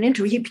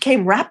 he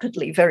became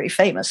rapidly very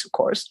famous, of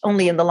course,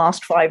 only in the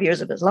last 5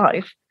 years of his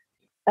life.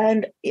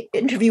 And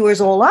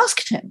interviewers all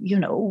asked him,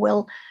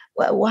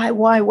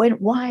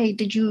 why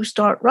did you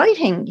start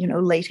writing,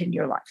 late in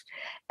your life?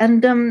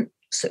 And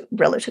so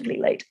relatively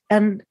late.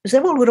 And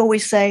Sebald would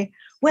always say,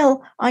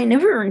 well, I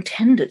never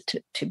intended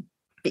to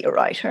be a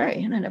writer.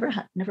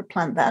 Never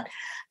planned that.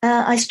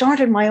 I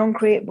started my own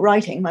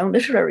writing, my own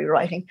literary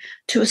writing,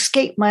 to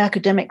escape my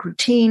academic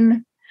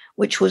routine,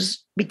 which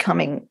was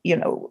becoming,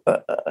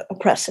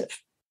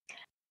 oppressive.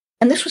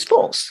 And this was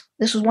false.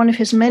 This was one of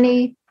his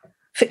many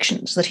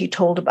fictions that he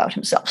told about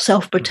himself,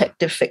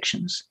 self-protective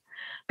fictions,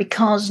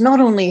 because not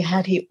only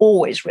had he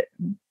always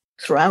written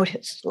throughout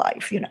his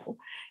life,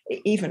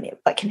 even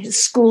like in his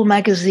school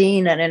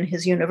magazine and in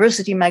his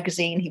university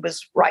magazine, he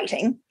was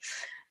writing.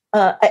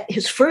 At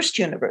his first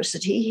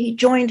university,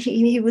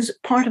 he was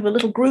part of a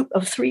little group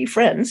of 3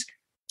 friends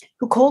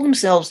who called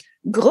themselves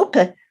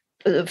Gruppe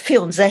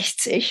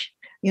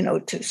 64,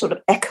 to sort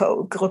of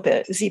echo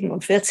Gruppe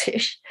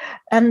 47.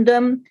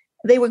 And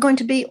they were going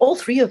to be, all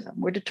 3 of them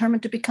were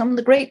determined to become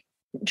the great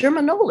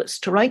German novelists,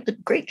 to write the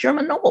great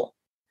German novel.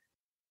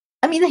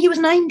 I mean, he was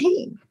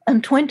 19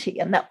 and 20,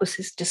 and that was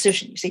his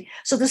decision, you see.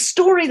 So the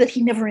story that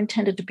he never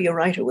intended to be a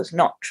writer was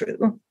not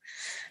true.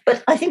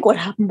 But I think what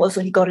happened was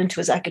that he got into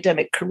his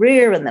academic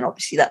career, and then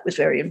obviously that was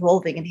very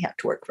involving, and he had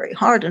to work very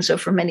hard. And so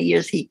for many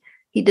years, he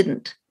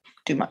didn't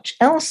do much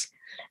else.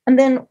 And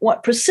then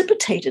what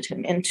precipitated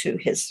him into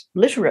his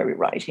literary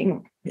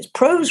writing, his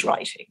prose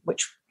writing,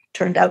 which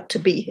turned out to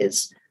be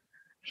his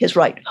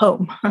right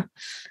home,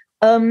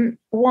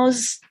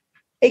 was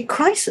a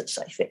crisis,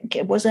 I think.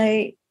 It was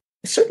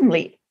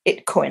certainly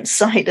it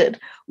coincided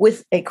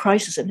with a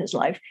crisis in his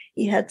life.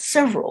 He had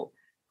several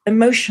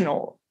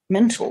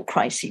mental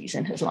crises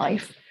in his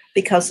life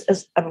because,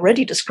 as I've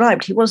already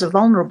described, he was a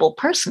vulnerable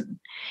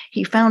person.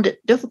 He found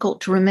it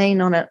difficult to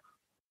remain on an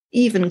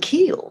even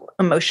keel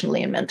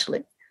emotionally and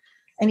mentally.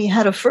 And he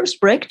had a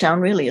first breakdown,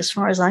 really, as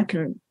far as I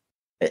can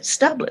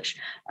establish,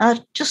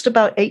 just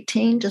about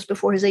 18, just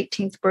before his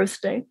 18th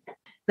birthday.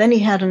 Then he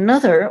had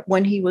another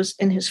when he was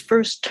in his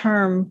first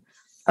term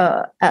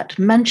at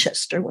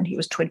Manchester when he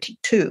was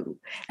 22.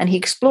 And he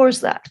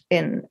explores that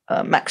in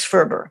Max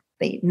Ferber.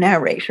 The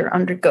narrator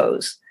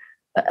undergoes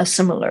a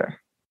similar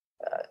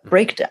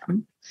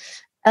breakdown.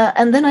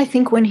 And then I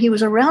think when he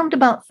was around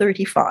about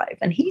 35,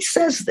 and he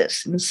says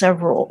this in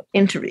several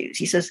interviews,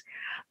 he says,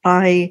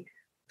 I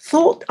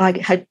thought I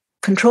had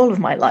control of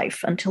my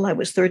life until I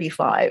was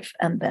 35,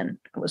 and then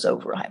it was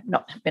over. I have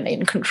not been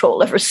in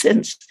control ever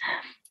since.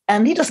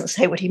 And he doesn't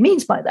say what he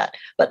means by that,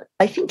 but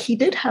I think he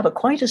did have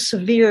quite a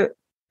severe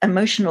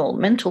emotional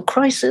mental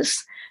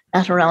crisis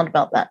at around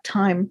about that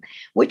time,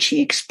 which he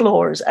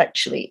explores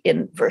actually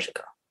in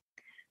Vertigo.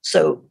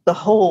 So the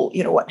whole,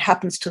 what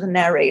happens to the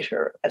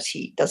narrator as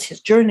he does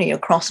his journey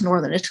across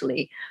northern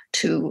Italy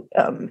to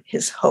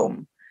his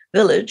home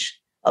village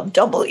of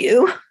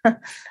W,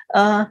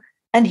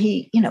 and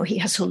he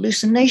has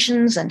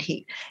hallucinations, and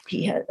he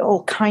had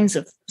all kinds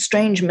of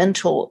strange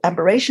mental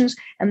aberrations,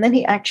 and then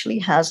he actually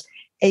has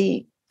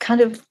a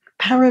kind of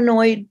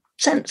paranoid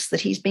sense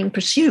that he's being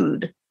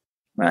pursued,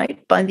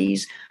 right, by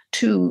these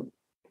 2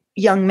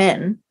 young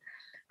men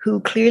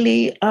who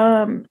clearly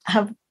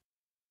have.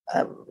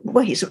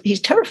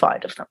 He's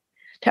terrified of them,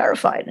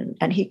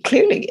 and he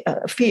clearly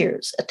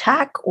fears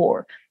attack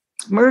or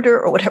murder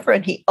or whatever,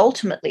 and he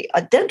ultimately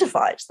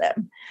identifies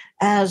them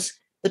as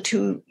the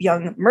 2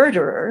 young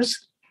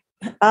murderers,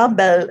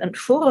 Abel and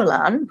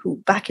Furlan, who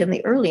back in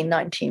the early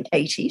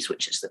 1980s,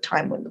 which is the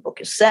time when the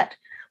book is set,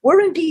 were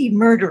indeed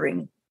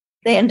murdering.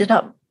 They ended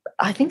up,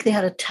 I think they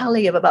had a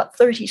tally of about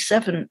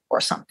 37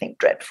 or something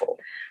dreadful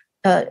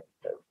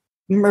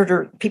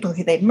people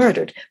who they'd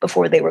murdered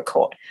before they were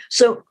caught.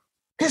 So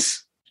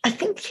I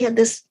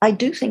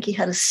do think he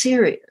had a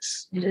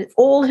serious,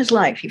 all his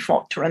life he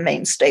fought to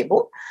remain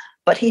stable,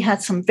 but he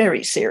had some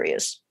very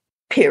serious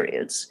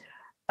periods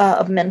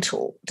of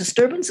mental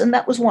disturbance, and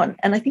that was one.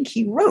 And I think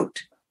he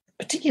wrote,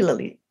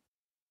 particularly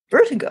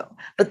Vertigo,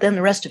 but then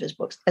the rest of his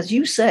books, as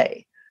you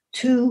say,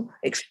 to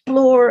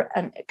explore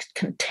and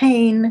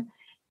contain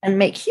and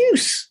make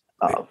use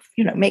of,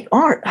 make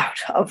art out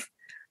of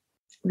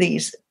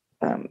these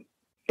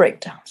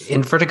breakdowns.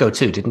 In Vertigo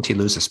too, didn't he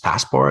lose his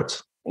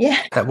passport?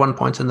 Yeah. At one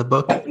point in the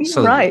book.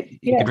 So right.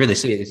 You could really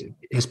see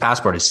his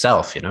passport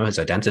itself, his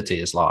identity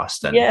is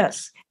lost. And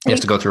yes. He has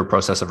to go through a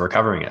process of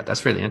recovering it.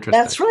 That's really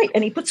interesting. That's right.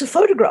 And he puts a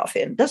photograph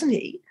in, doesn't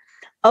he?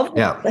 Of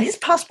his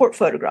passport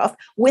photograph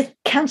with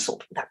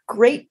cancelled, with that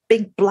great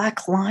big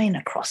black line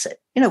across it,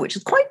 which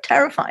is quite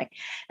terrifying.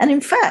 And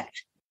in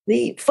fact,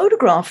 the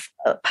photograph,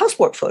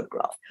 passport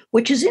photograph,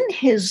 which is in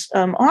his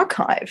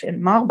archive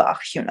in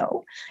Marbach,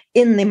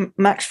 in the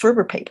Max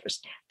Ferber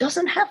papers,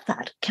 doesn't have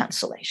that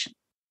cancellation.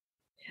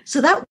 So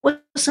that was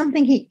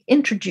something he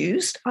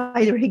introduced.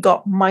 Either he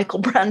got Michael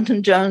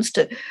Brandon Jones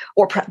to,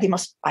 or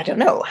perhaps I don't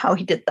know how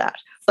he did that.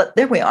 But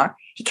there we are.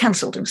 He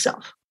cancelled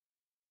himself.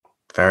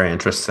 Very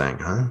interesting,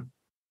 huh?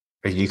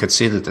 You could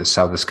see that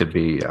how this could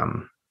be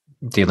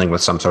dealing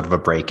with some sort of a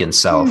break in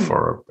self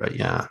or,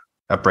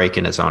 a break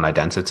in his own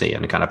identity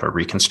and kind of a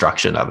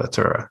reconstruction of it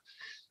or,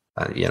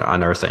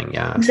 unearthing.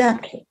 Yeah,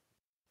 exactly.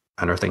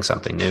 Unearthing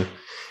something new.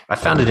 I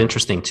found it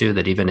interesting, too,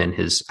 that even in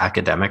his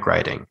academic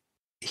writing,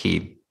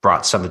 he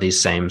brought some of these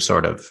same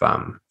sort of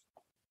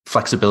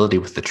flexibility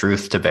with the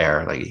truth to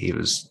bear. Like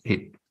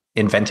he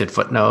invented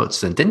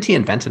footnotes, and didn't he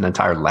invent an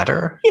entire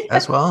letter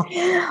as well?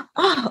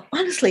 Oh,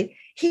 honestly,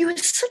 he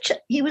was such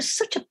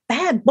a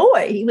bad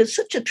boy. He was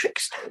such a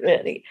trickster,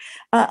 really.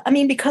 I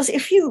mean, because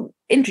if you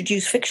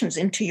introduce fictions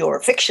into your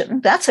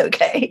fiction, that's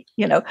okay,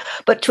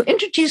 But to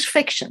introduce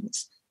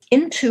fictions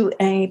into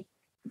a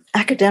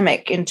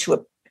academic,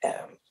 into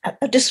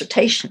a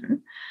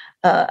dissertation,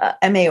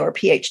 MA or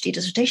PhD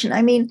dissertation,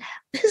 I mean,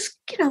 this is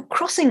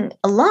crossing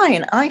a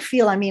line. I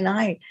feel. I mean,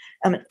 I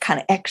am kind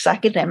of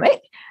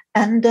ex-academic,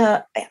 and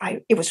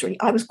I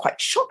was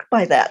quite shocked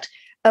by that.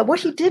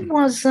 What he did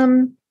was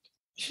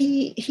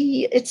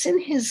it's in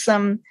his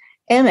MA,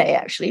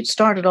 actually. It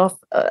started off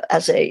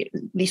as a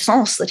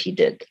licence that he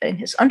did in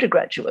his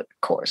undergraduate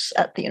course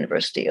at the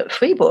University of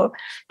Fribourg,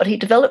 but he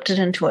developed it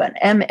into an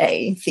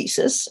MA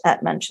thesis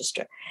at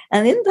Manchester.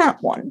 And in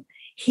that one,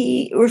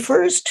 he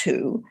refers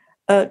to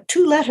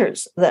 2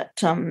 letters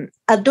that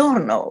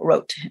Adorno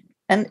wrote to him.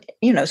 And,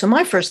 so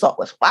my first thought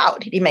was, wow,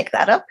 did he make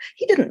that up?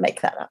 He didn't make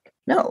that up.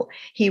 No,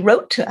 he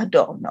wrote to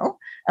Adorno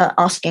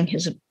asking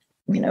his,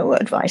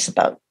 advice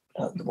about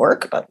the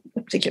work, about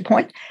a particular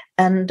point.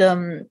 And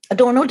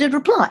Adorno did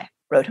reply,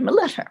 wrote him a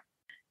letter.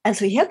 And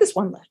so he had this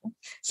one letter.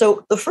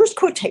 So the first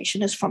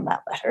quotation is from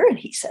that letter, and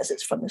he says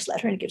it's from this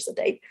letter, and he gives the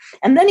date.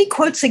 And then he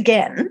quotes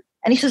again,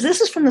 and he says,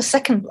 this is from the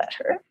second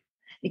letter.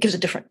 He gives a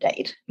different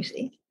date, you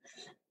see.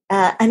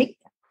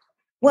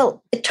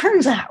 It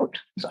turns out,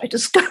 as I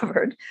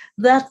discovered,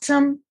 that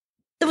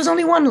there was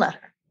only one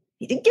letter.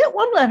 He did get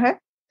one letter.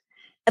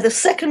 And the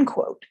second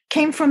quote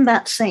came from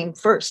that same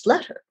first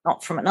letter,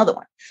 not from another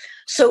one.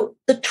 So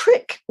the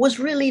trick was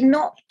really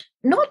not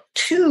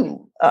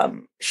too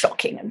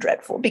shocking and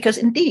dreadful, because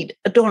indeed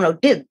Adorno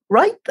did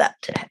write that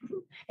to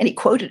him, and he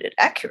quoted it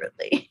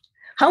accurately.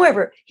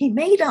 However, he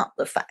made up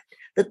the fact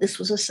that this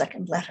was a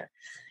second letter.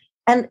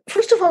 And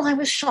first of all, I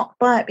was shocked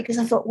by it, because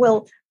I thought,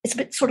 well, it's a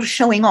bit sort of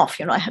showing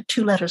off. I had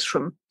 2 letters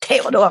from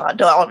Theodor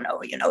Adorno.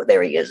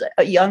 There he is,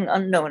 a young,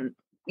 unknown,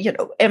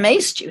 MA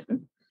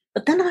student.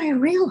 But then I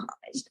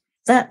realized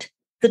that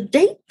the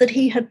date that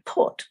he had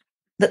put,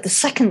 that the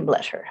second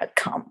letter had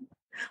come,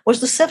 was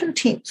the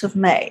 17th of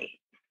May.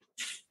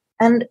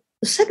 And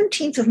the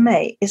 17th of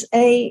May is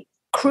a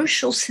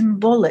crucial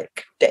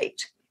symbolic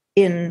date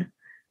in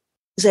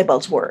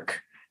Sebald's work,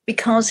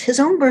 because his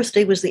own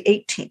birthday was the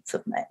 18th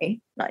of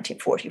May,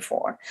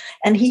 1944.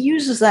 And he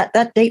uses that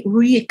date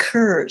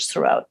reoccurs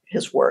throughout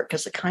his work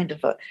as a kind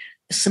of a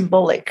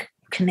symbolic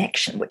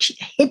connection, which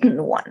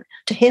hidden one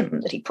to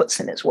him that he puts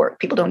in his work.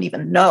 People don't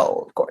even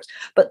know, of course.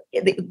 But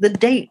the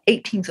date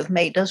 18th of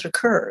May does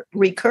recur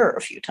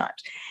a few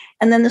times.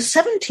 And then the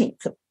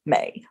 17th of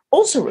May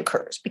also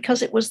recurs,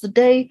 because it was the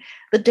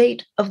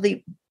date of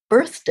the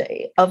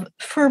birthday of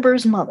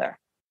Ferber's mother,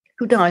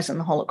 who dies in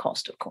the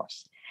Holocaust, of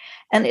course.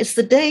 And it's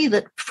the day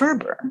that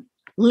Ferber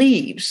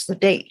leaves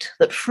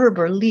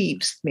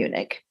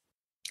Munich.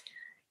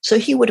 So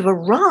he would have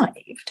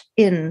arrived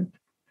in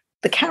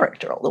the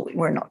character, although we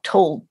were not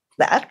told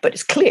that, but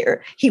it's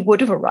clear he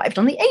would have arrived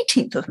on the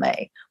 18th of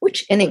May,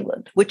 which in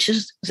England, which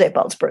is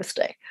Sebald's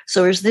birthday.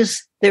 So there's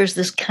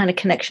this kind of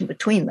connection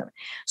between them.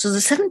 So the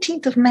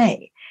 17th of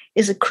May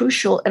is a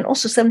crucial, and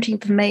also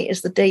 17th of May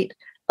is the date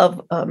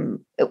of,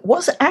 it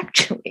was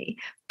actually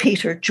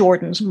Peter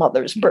Jordan's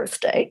mother's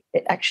birthday.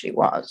 It actually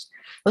was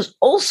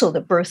also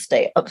the birth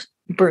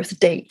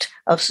date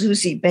of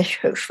Susi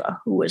Bechhofer,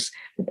 who was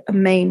a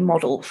main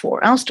model for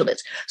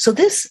Austerlitz. So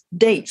this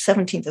date,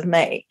 17th of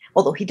May,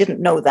 although he didn't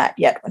know that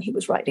yet when he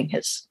was writing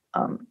his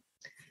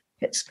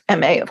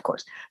MA, of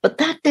course, but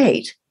that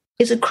date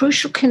is a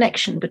crucial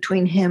connection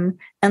between him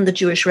and the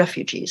Jewish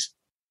refugees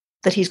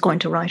that he's going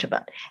to write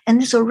about.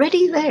 And it's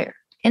already there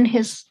in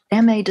his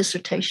MA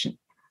dissertation.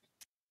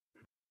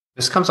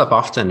 This comes up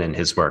often in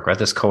his work, right?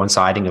 This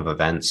coinciding of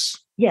events.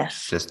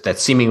 Yes. Just that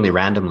seemingly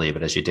randomly,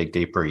 but as you dig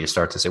deeper, you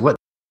start to say, what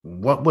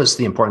was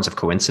the importance of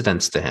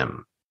coincidence to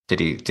him? Did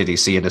he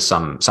see it as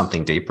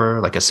something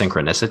deeper, like a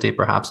synchronicity,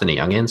 perhaps, in a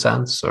Jungian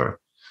sense, or?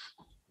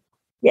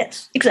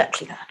 Yes,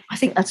 exactly that. I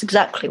think that's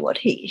exactly what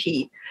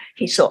he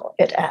saw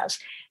it as.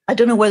 I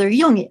don't know whether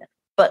Jungian,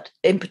 but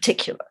in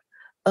particular,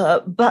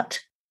 but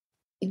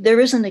there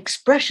is an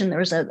expression.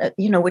 There is a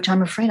which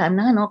I'm afraid I'm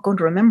now not going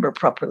to remember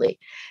properly.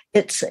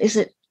 Is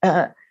it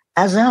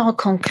hasard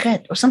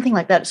concret or something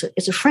like that?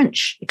 It's a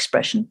French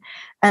expression,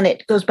 and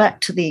it goes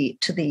back to the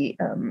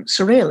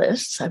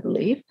Surrealists, I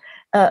believe,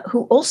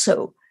 who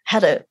also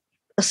had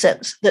a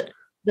sense that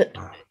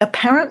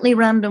apparently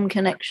random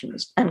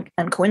connections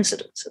and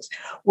coincidences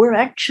were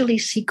actually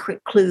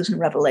secret clues and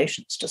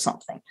revelations to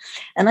something.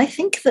 And I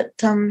think that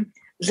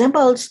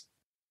Sebald's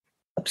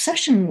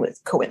obsession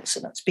with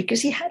coincidence,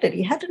 because he had it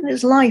in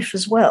his life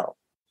as well.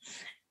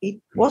 It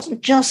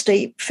wasn't just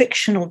a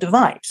fictional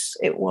device.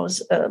 It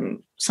was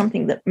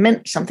something that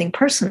meant something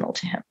personal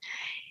to him.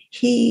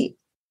 He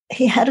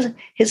had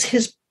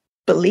his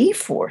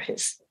belief, or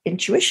his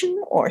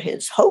intuition, or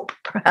his hope,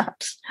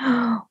 perhaps,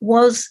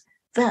 was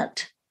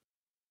that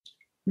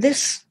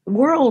this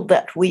world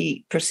that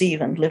we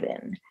perceive and live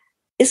in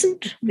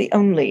isn't the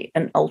only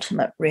and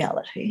ultimate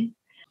reality.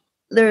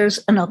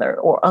 There's another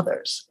or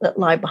others that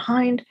lie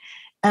behind.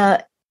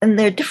 And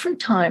there are different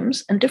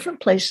times and different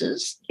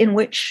places in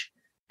which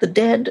the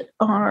dead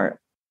are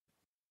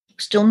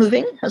still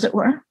moving, as it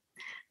were.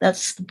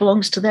 That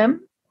belongs to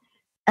them.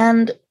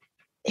 And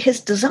his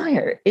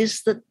desire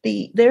is that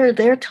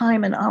their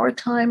time and our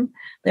time,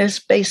 their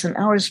space and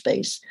our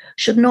space,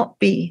 should not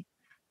be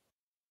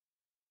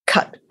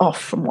cut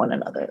off from one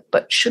another,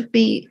 but should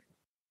be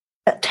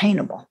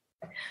attainable.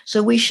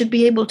 So we should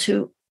be able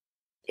to,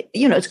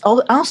 it's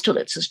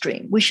Austerlitz's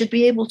dream. We should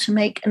be able to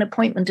make an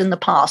appointment in the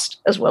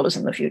past as well as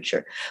in the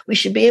future. We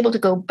should be able to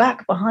go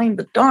back behind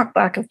the dark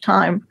back of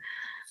time,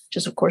 which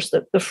is, of course,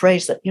 the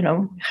phrase that,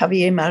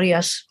 Javier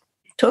Marias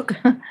took,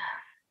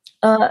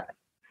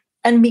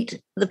 and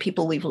meet the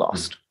people we've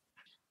lost.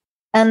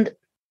 And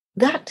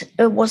that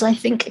was, I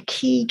think, a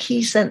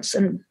key sense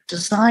and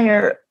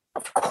desire.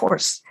 Of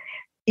course,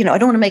 I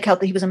don't want to make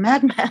out that he was a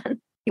madman.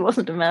 He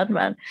wasn't a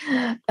madman.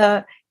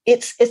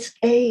 It's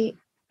a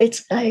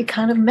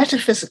kind of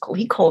metaphysical,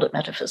 he called it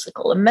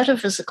metaphysical, a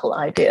metaphysical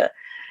idea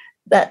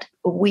that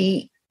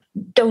we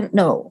don't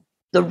know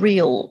the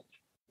real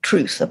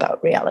truth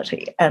about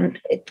reality. And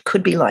it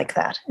could be like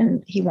that.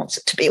 And he wants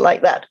it to be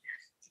like that.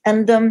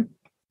 And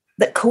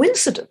that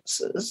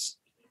coincidences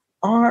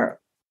are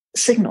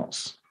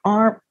signals,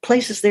 are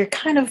places, they're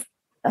kind of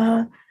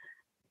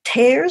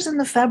tears in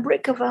the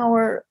fabric of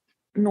our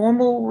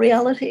normal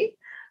reality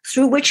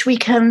through which we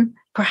can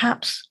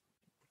perhaps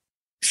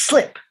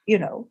slip,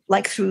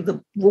 like through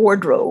the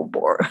wardrobe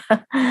or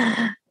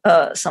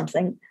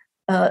something,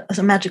 as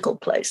a magical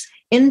place,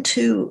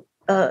 into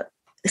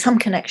some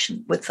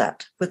connection with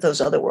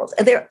those other worlds.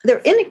 And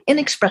they're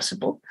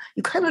inexpressible.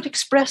 You cannot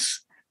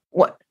express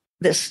what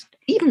this,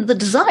 even the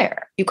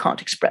desire, you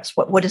can't express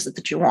what is it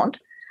that you want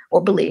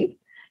or believe.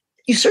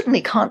 You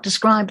certainly can't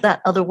describe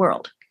that other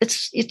world.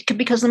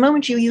 Because the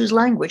moment you use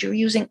language, you're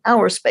using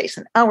our space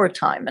and our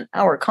time and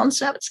our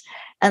concepts,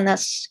 and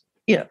that's,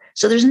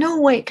 so there's no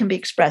way it can be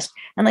expressed.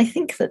 And I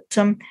think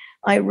that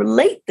I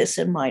relate this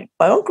in my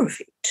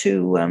biography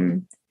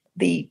to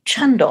the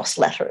Chandos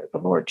letter, the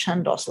Lord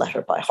Chandos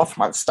letter by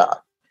Hofmannsthal,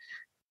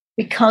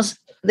 because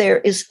there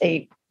is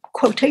a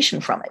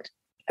quotation from it.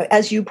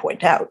 As you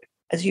point out,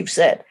 as you've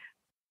said,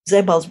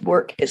 Sebald's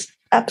work is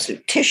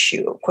absolute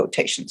tissue of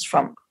quotations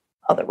from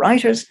other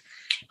writers.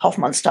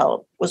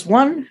 Hofmannsthal was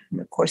one,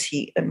 and of course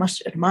he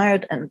must have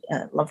admired and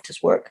loved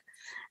his work.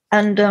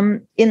 And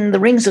in The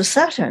Rings of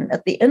Saturn,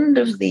 at the end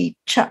of the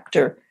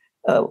chapter,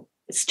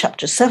 it's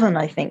chapter 7,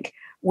 I think,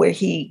 where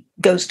he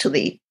goes to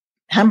the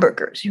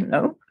hamburgers,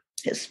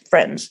 his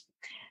friends,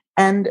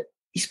 and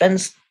he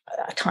spends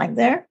time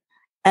there,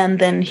 and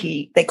then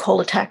they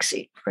call a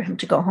taxi for him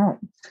to go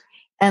home.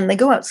 And they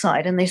go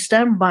outside and they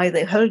stand by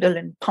the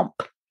Hölderlin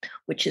pump,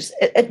 which is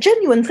a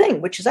genuine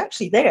thing, which is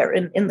actually there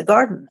in the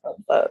garden.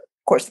 Of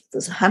course,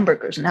 there's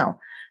hamburgers now,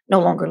 no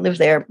longer live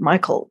there.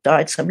 Michael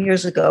died some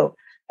years ago,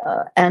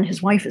 and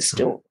his wife is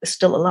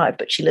still alive,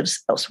 but she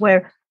lives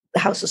elsewhere. The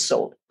house is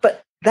sold.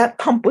 But that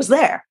pump was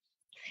there.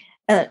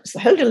 And it's the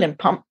Hölderlin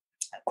pump.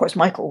 Of course,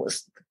 Michael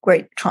was the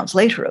great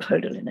translator of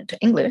Hölderlin into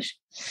English.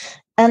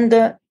 And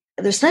they're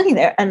standing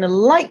there, and the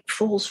light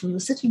falls from the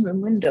sitting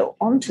room window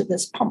onto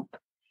this pump,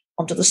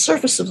 onto the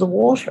surface of the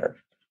water.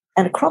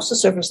 And across the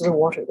surface of the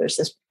water, there's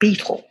this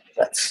beetle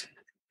that's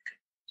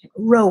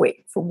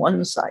rowing from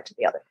one side to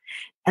the other.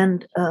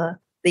 And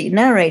the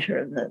narrator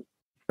in the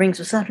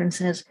Rings of Saturn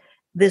says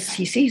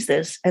he sees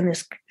this, and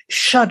this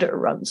shudder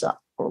runs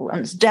up or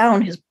runs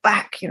down his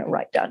back,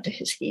 right down to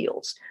his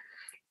heels.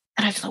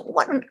 And I thought,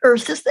 what on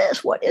earth is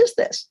this? What is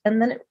this?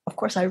 And then, of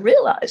course, I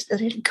realized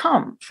that it had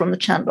come from the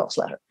Chandos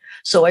letter.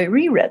 So I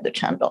reread the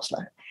Chandos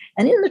letter.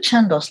 And in the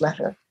Chandos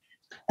letter,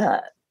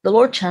 the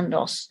Lord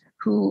Chandos,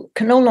 who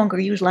can no longer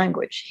use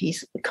language,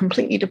 he's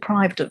completely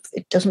deprived of,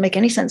 it doesn't make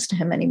any sense to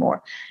him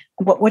anymore.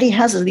 What he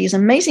has are these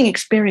amazing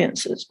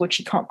experiences, which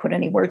he can't put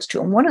any words to.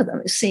 And one of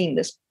them is seeing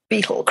this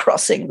beetle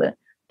crossing the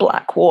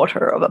black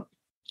water of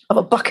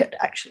a bucket,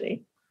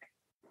 actually.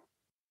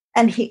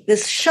 And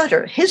his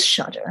shudder, he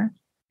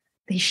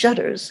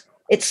shudders,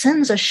 it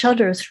sends a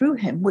shudder through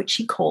him, which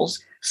he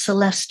calls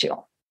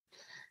celestial.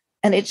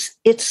 And it's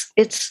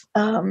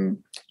a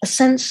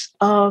sense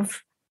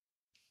of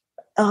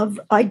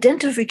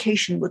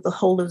identification with the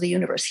whole of the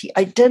universe.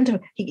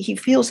 He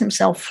feels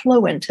himself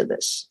flow into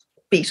this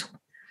beetle.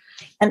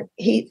 And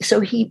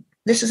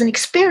this is an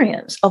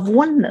experience of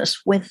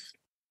oneness with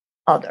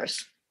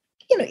others,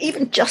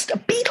 even just a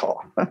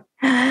beetle.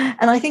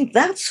 And I think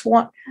that's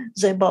what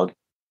Sebald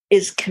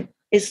is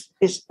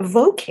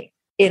evoking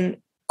in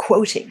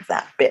quoting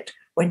that bit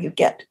when you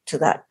get to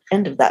that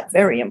end of that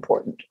very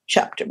important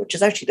chapter, which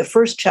is actually the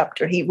first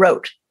chapter he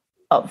wrote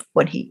of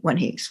when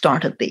he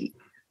started the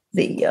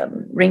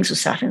Rings of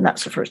Saturn.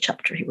 That's the first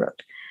chapter he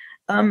wrote,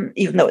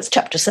 even though it's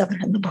chapter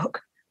 7 in the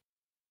book.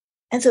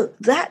 And so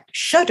that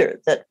shudder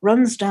that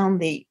runs down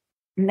the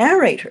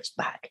narrator's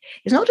back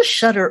is not a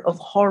shudder of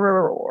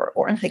horror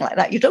or anything like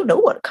that. You don't know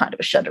what kind of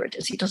a shudder it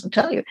is. He doesn't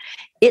tell you.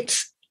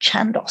 It's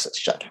Chandos's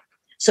shudder.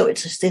 So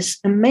it's this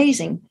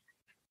amazing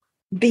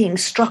being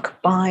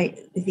struck by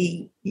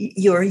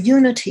your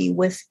unity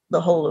with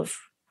the whole of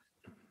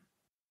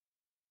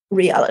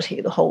reality,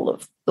 the whole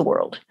of the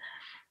world.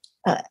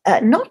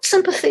 Not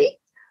sympathy,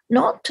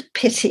 not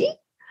pity,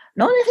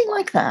 not anything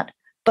like that,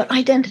 but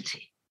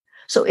identity.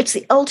 So it's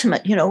the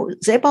ultimate,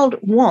 Sebald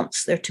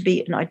wants there to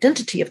be an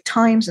identity of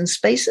times and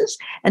spaces,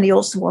 and he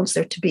also wants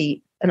there to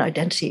be an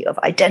identity of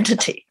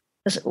identity,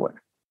 as it were.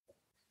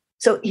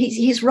 So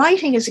his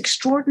writing is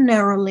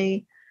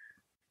extraordinarily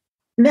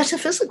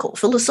metaphysical,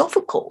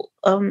 philosophical,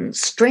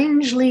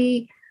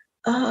 strangely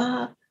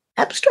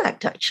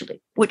abstract,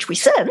 actually, which we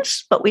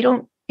sense, but we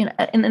don't,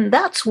 and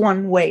that's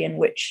one way in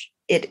which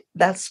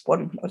that's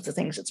one of the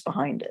things that's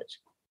behind it.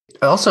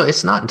 Also,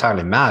 it's not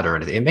entirely mad or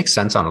anything. It makes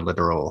sense on a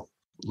literal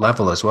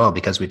level as well,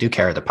 because we do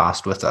carry the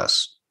past with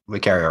us. We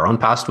carry our own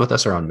past with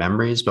us, our own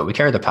memories, but we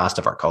carry the past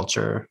of our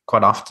culture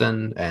quite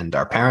often, and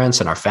our parents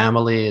and our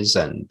families,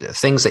 and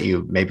things that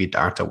you maybe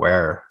aren't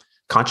aware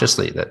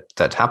consciously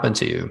that happen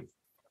to you.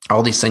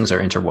 All these things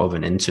are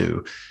interwoven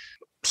into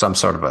some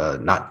sort of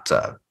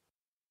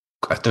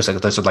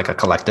there's like a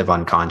collective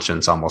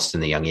unconscious, almost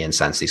in the Jungian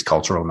sense, these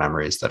cultural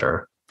memories that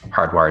are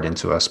hardwired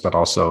into us, but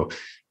also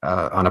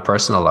on a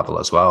personal level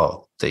as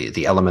well,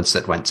 the elements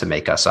that went to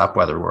make us up,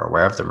 whether we're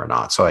aware of them or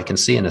not. So I can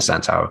see, in a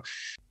sense, how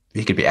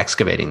he could be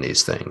excavating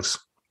these things.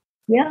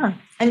 Yeah,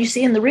 and you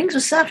see in the Rings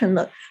of Saturn,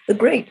 the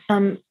great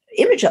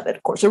image of it,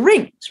 of course, are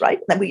rings, right?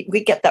 And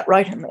we get that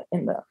right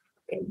in the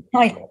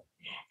title.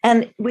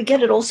 And we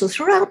get it also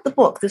throughout the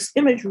book. This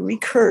image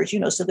recurs,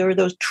 so there are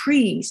those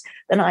trees,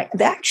 and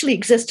they actually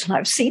exist, and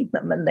I've seen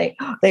them, and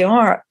they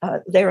are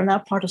now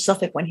part of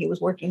Suffolk when he was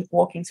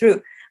walking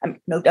through.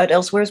 No doubt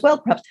elsewhere as well,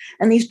 perhaps.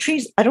 And these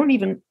trees, I don't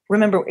even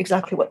remember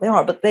exactly what they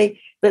are, but the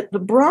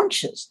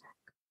branches,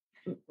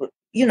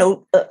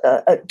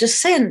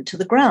 descend to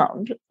the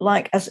ground,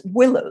 like as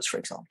willows, for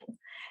example,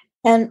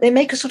 and they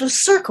make a sort of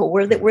circle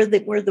where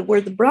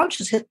the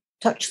branches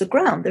touch the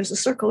ground. There's a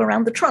circle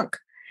around the trunk.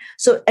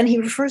 So, and he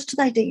refers to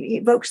that, he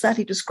evokes that,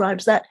 he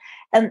describes that.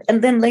 And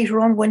then later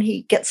on, when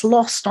he gets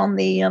lost on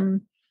the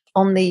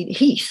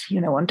heath,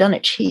 on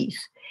Dunwich Heath,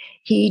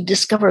 he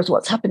discovers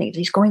what's happening.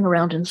 He's going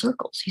around in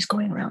circles.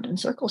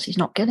 He's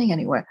not getting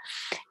anywhere.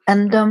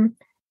 And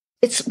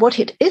it's what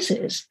it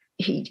is,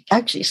 he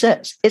actually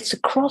says, it's a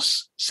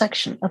cross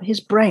section of his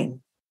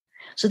brain.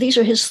 So these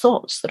are his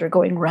thoughts that are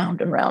going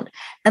round and round.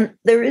 And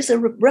there is a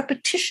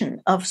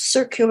repetition of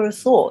circular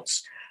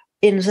thoughts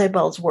in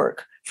Sebald's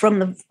work,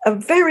 from a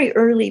very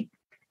early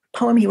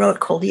poem he wrote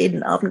called the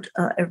Jeden Abend,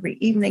 every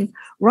evening,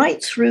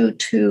 right through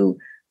to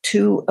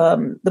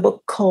the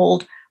book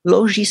called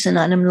Logis in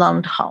einem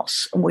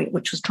Landhaus,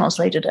 which was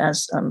translated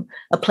as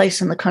A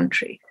Place in the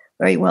Country,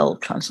 very well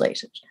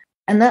translated.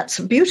 And that's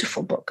a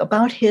beautiful book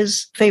about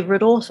his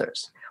favorite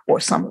authors, or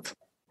some of them.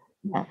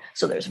 Yeah.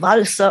 So there's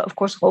Walser, of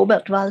course,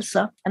 Robert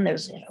Walser, and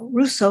there's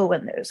Rousseau,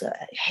 and there's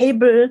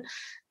Hebel,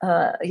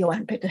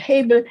 Johann Peter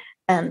Hebel,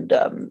 and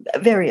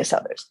various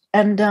others.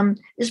 And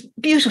it's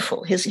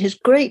beautiful. His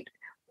great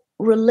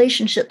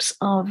relationships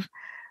of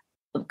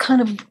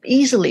kind of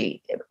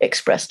easily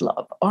expressed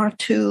love are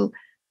to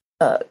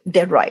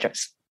dead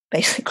writers,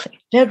 basically,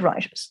 dead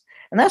writers.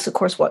 And that's, of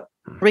course, what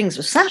Rings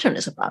of Saturn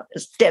is about,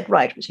 is dead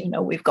writers.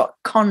 We've got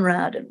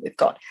Conrad, and we've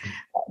got,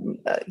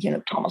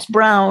 Thomas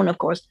Brown, of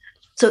course.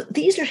 So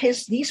these are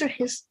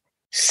his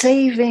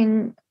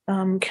saving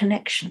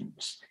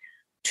connections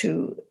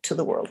to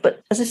the world.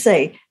 But as I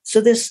say, so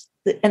this,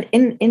 and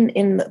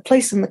in the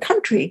Place in the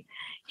Country,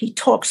 he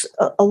talks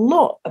a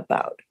lot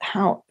about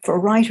how, for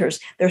writers,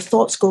 their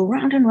thoughts go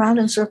round and round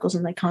in circles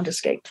and they can't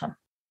escape them.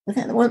 I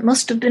think that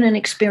must have been an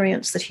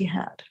experience that he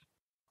had.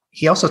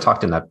 He also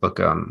talked in that book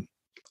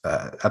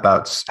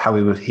about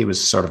how he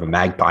was sort of a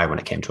magpie when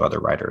it came to other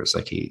writers.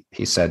 Like he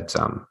said,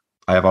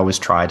 I have always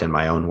tried in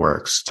my own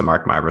works to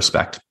mark my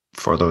respect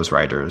for those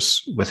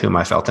writers with whom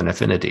I felt an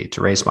affinity,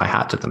 to raise my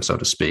hat to them, so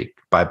to speak,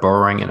 by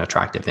borrowing an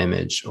attractive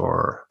image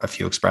or a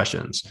few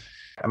expressions.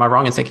 Am I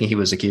wrong in thinking he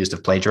was accused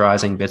of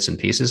plagiarizing bits and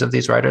pieces of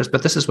these writers?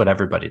 But this is what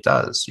everybody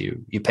does.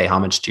 You pay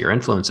homage to your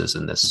influences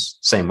in this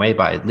same way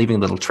by leaving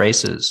little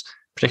traces,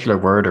 particular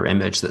word or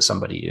image that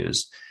somebody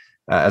used,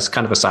 as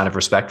kind of a sign of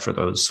respect for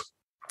those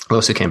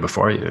who came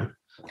before you.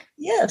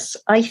 Yes,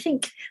 I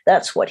think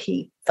that's what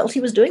he felt he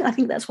was doing. I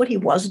think that's what he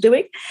was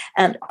doing.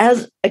 And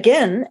as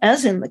in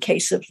the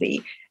case of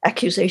the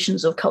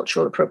accusations of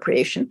cultural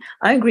appropriation,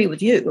 I agree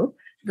with you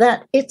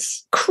that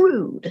it's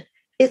crude.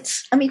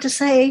 To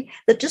say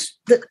that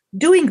that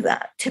doing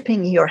that,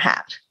 tipping your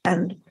hat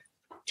and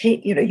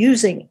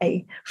using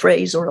a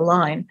phrase or a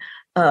line,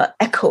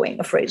 echoing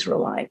a phrase or a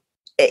line,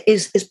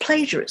 is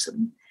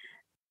plagiarism.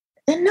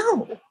 And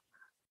no.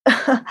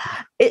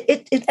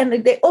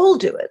 And they all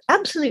do it.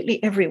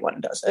 Absolutely everyone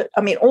does it.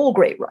 I mean, all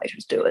great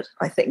writers do it,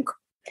 I think.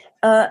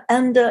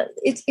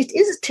 It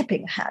is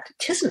tipping a hat.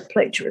 It isn't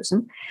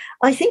plagiarism.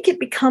 I think it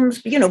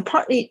becomes,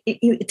 partly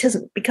it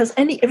isn't, because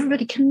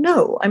everybody can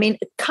know. I mean,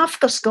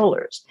 Kafka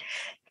scholars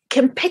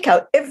can pick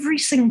out every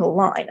single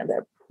line, and there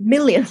are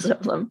millions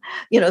of them,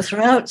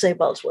 throughout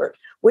Sebald's work,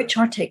 which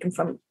are taken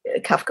from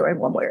Kafka in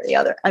one way or the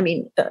other. I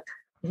mean,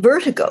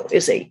 Vertigo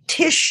is a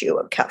tissue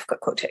of Kafka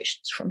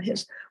quotations from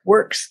his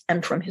works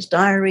and from his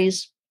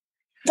diaries.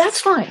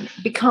 That's fine,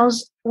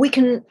 because we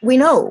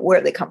know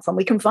where they come from.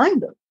 We can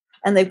find them,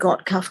 and they've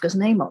got Kafka's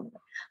name on them.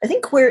 I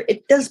think where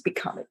it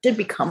did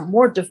become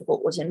more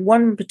difficult was in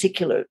one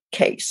particular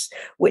case,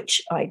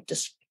 which I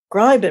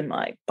describe in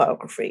my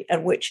biography,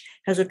 and which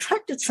has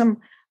attracted some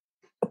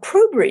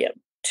opprobrium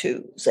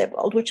to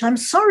Sebald, which I'm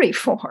sorry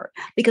for,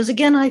 because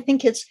again, I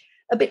think it's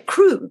a bit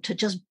crude to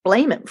just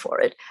blame him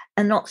for it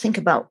and not think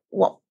about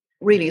what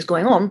really is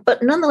going on.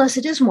 But nonetheless,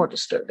 it is more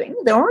disturbing.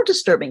 There are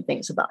disturbing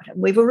things about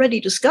him. We've already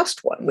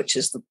discussed one, which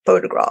is the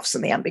photographs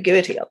and the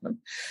ambiguity of them.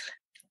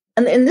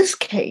 And in this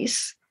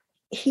case,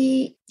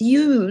 Peter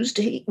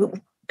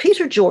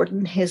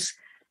Jordan, his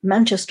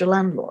Manchester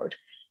landlord,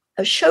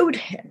 showed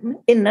him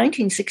in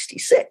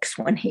 1966,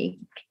 when he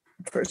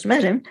first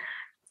met him,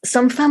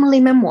 some family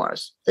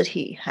memoirs that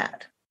he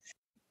had.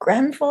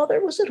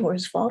 Grandfather, was it, or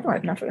his father?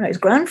 I've not forgotten. His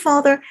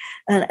grandfather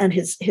and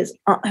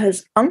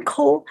his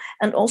uncle,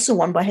 and also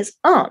one by his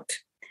aunt,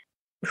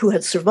 who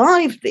had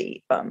survived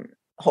the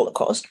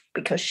Holocaust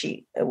because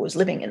she was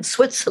living in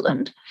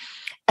Switzerland,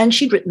 and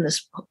she'd written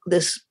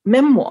this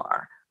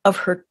memoir of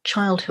her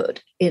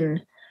childhood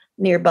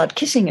near Bad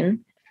Kissingen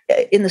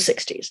in the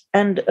 60s.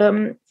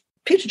 And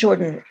Peter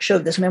Jordan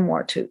showed this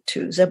memoir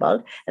to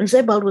Sebald, and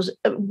Sebald was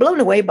blown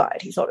away by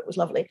it. He thought it was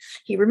lovely.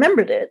 He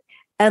remembered it.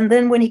 And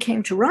then when he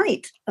came to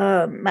write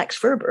Max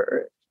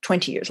Ferber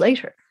 20 years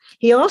later,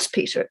 he asked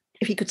Peter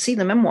if he could see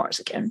the memoirs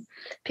again.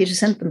 Peter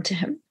sent them to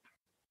him.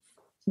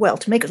 Well,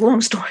 to make a long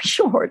story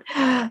short,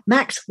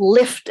 Max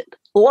lifted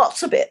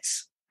lots of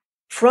bits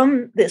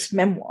from this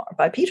memoir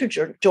by Peter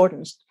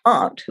Jordan's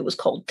aunt, who was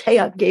called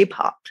Thea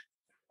Gebhardt,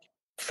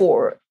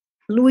 for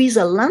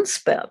Louisa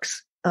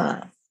Landsberg's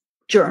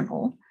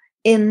journal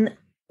in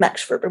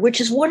Max Ferber, which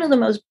is one of the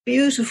most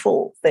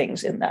beautiful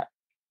things in that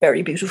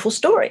very beautiful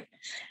story.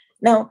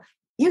 Now,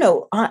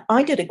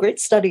 I did a great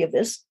study of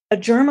this. A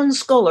German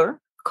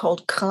scholar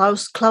called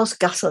Klaus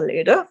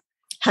Gasserleder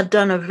had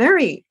done a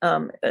very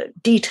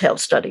detailed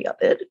study of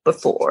it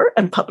before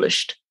and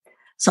published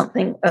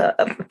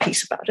a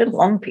piece about it, a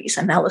long piece,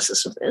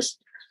 analysis of this.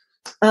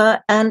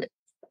 And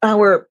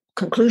our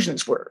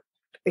conclusions were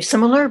very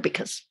similar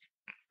because,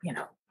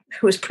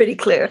 it was pretty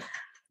clear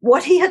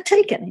what he had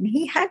taken. And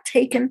he had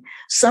taken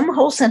some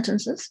whole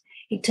sentences.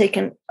 He'd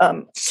taken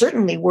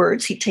certainly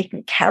words. He'd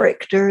taken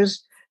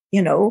characters,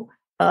 the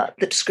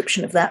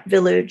description of that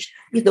village,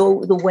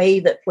 the way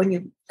that when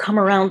you come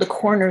around the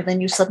corner,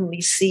 then you suddenly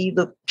see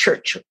the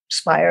church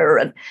spire,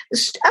 and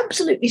it's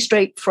absolutely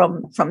straight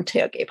from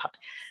Thea Gebhardt.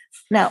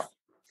 Now,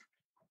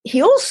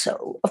 he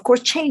also, of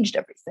course, changed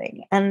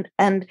everything,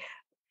 and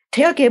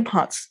Thea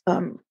Gebhardt's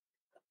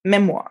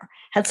memoir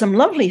had some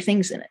lovely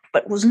things in it,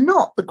 but was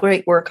not the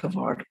great work of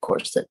art, of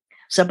course, that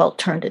Sebald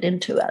turned it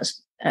into as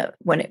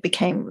when it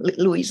became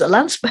Louisa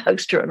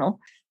Landsberg's journal.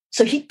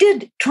 So he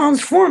did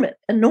transform it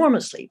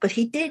enormously, but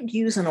he did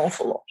use an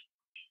awful lot.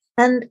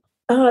 And,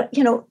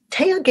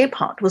 Thea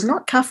Gebhardt was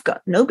not Kafka.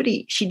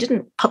 She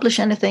didn't publish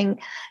anything.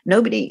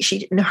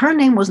 Her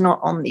name was not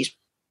on these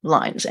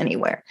lines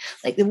anywhere.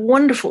 Like the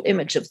wonderful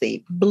image of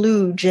the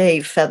blue jay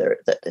feather,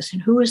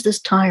 who is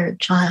this tired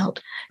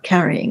child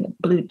carrying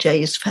a blue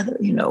jay's feather,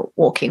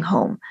 walking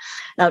home.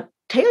 Now,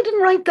 Thea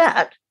didn't write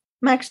that.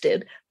 Max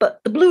did,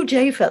 but the blue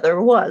jay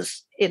feather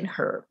was in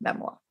her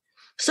memoir.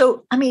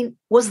 So,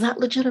 was that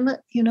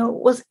legitimate?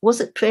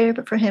 Was it fair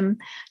for him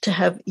to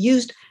have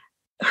used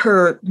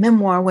her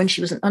memoir when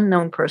she was an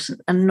unknown person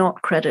and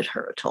not credit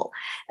her at all?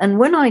 And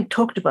when I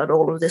talked about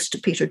all of this to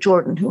Peter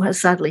Jordan, who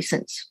has sadly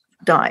since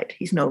died,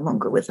 he's no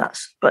longer with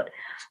us, but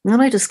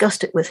when I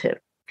discussed it with him,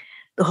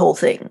 the whole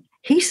thing,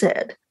 he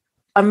said,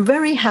 I'm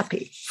very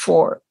happy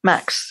for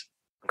Max,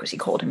 because he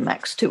called him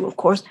Max too, of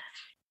course.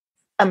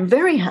 I'm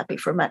very happy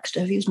for Max to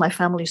have used my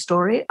family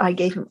story. I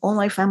gave him all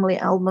my family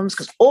albums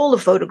because all the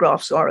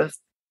photographs are of,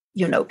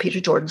 Peter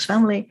Jordan's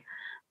family.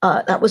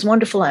 That was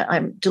wonderful.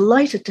 I'm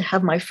delighted to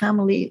have my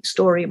family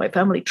story, my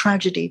family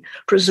tragedy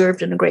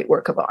preserved in a great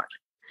work of art.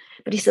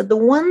 But he said, the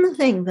one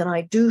thing that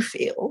I do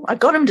feel, I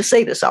got him to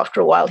say this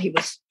after a while, he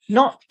was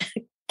not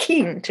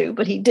keen to,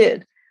 but he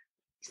did.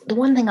 The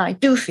one thing I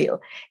do feel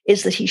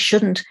is that he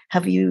shouldn't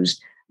have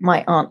used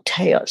my Aunt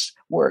Thea's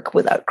work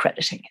without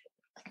crediting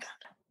it.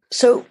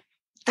 So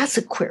that's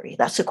a query.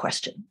 That's a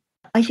question.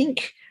 I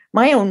think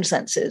my own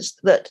sense is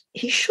that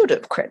he should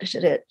have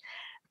credited it.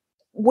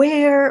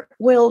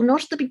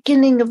 Not at the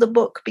beginning of the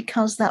book,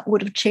 because that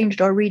would have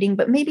changed our reading,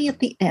 but maybe at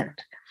the end.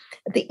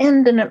 At the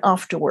end and an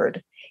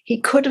afterward, he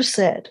could have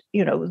said,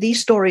 these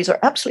stories are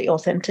absolutely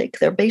authentic.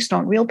 They're based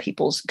on real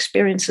people's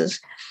experiences.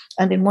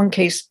 And in one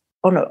case,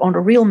 on a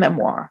real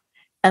memoir.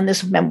 And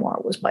this memoir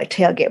was by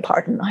Thea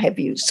Gebhardt, and I have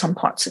used some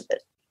parts of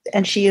it.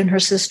 And she and her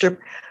sister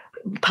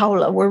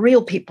Paula were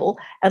real people,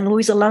 and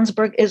Louisa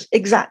Landsberg is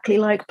exactly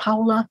like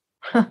Paula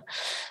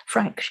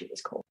Frank, she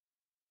was called.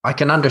 I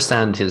can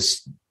understand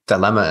his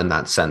dilemma in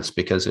that sense,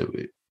 because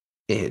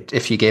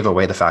if you gave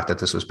away the fact that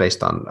this was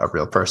based on a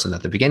real person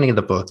at the beginning of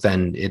the book,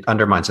 then it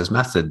undermines his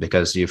method,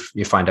 because you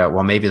find out,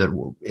 well, maybe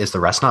is the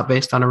rest not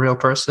based on a real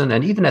person?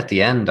 And even at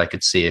the end, I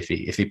could see if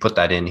he put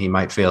that in, he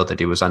might feel that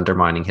he was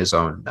undermining his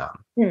own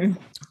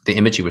the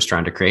image he was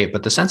trying to create.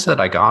 But the sense that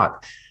I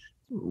got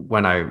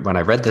when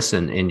I read this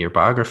in your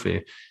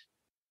biography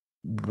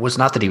was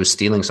not that he was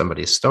stealing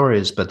somebody's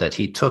stories, but that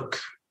he took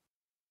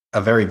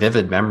a very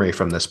vivid memory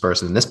from this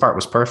person. This part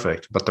was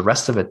perfect, but the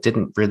rest of it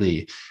didn't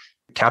really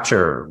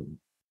capture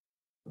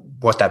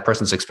what that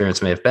person's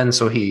experience may have been.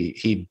 So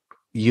he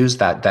used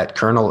that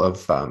kernel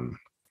of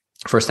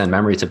firsthand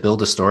memory to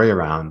build a story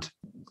around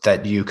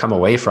that you come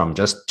away from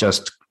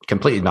just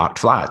completely knocked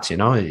flat. You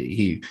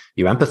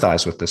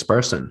empathize with this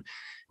person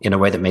in a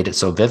way that made it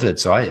so vivid.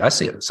 So I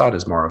saw it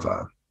as more of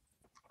a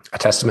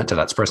testament to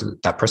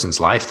that person's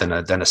life than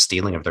a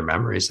stealing of their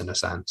memories, in a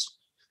sense.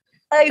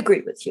 I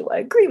agree with you.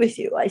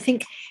 I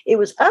think it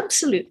was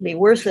absolutely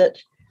worth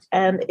it.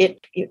 And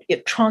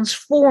it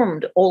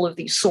transformed all of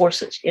these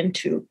sources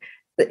into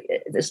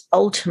this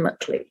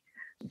ultimately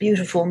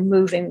beautiful,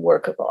 moving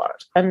work of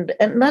art. And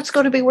that's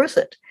got to be worth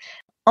it.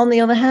 On the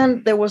other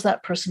hand, there was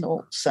that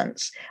personal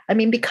sense. I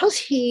mean, because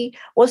he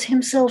was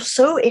himself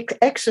so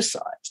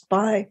exercised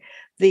by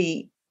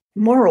the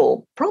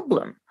moral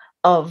problem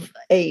of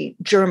a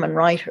German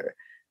writer,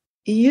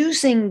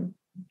 using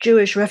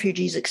Jewish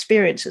refugees'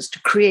 experiences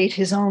to create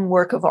his own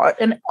work of art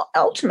and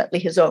ultimately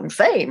his own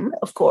fame,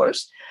 of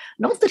course.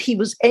 Not that he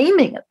was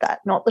aiming at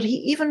that, not that he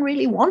even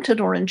really wanted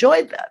or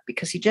enjoyed that,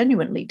 because he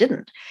genuinely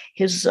didn't.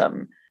 His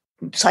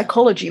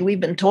psychology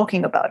we've been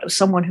talking about, of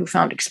someone who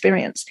found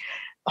experience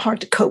hard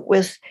to cope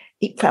with,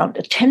 he found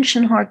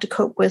attention hard to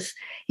cope with,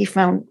 he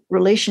found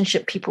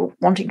relationship, people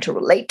wanting to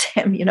relate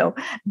to him,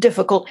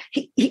 difficult.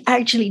 He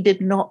actually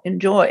did not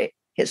enjoy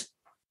his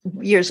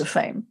years of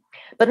fame.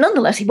 But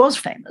nonetheless, he was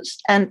famous,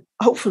 and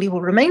hopefully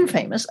will remain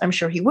famous. I'm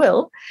sure he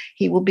will.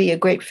 He will be a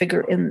great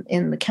figure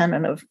in the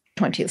canon of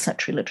 20th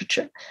century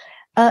literature.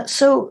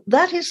 So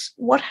that is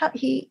what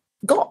he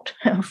got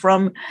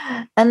from,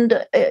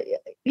 and,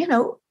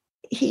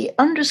 he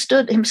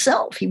understood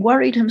himself. He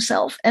worried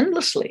himself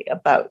endlessly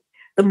about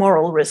the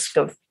moral risk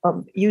of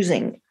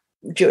using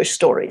Jewish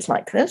stories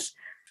like this.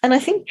 And I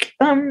think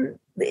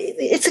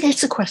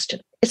it's a question.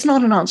 It's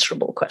not an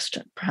answerable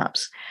question,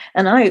 perhaps.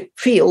 And I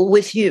feel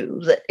with you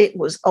that it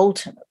was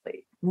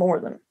ultimately more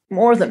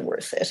than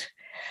worth it.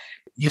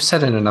 You've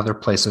said in another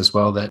place as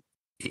well that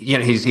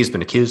he's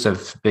been accused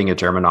of being a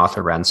German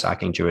author,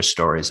 ransacking Jewish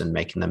stories and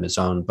making them his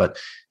own, but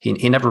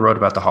he never wrote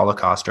about the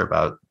Holocaust or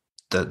about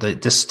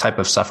this type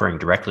of suffering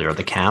directly, or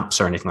the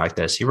camps or anything like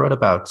this. He wrote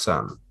about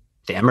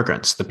the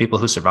emigrants, the people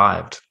who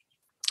survived,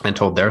 and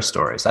told their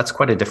stories. That's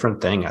quite a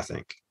different thing, I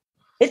think.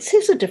 It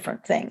is a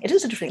different thing.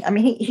 I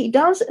mean, he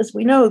does, as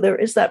we know, there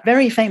is that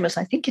very famous,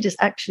 I think it is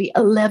actually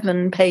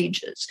 11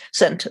 pages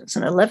sentence,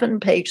 an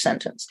 11-page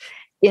sentence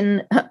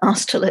in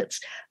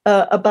Austerlitz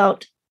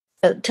about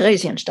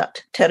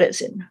Theresienstadt,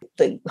 Theresien,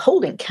 the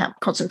holding camp,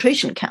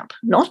 concentration camp,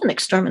 not an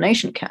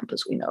extermination camp,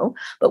 as we know,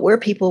 but where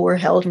people were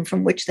held and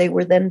from which they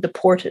were then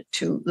deported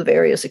to the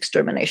various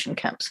extermination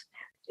camps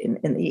in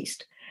the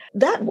East.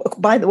 That,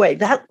 by the way,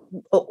 that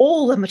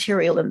all the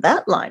material in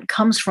that line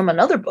comes from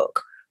another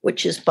book,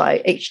 which is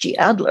by H.G.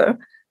 Adler,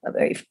 a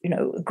very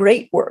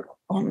great work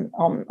on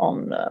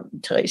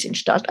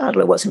Theresienstadt.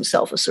 Adler was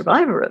himself a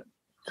survivor of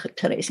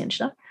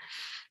Theresienstadt.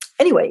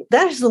 Anyway,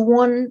 that is the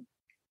one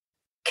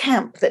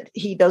camp that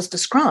he does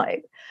describe,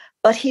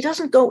 but he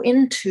doesn't go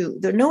into,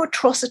 there are no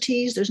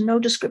atrocities, there's no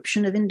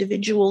description of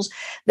individuals.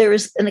 There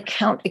is an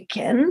account,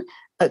 again,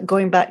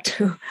 going back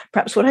to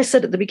perhaps what I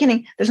said at the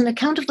beginning, there's an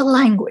account of the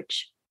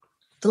language.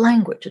 The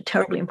language is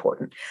terribly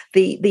important.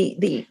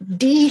 The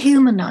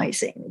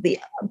dehumanizing, the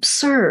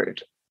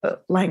absurd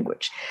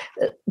language,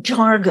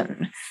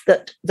 jargon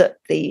that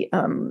the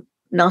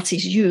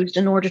Nazis used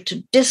in order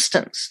to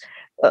distance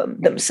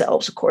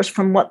themselves, of course,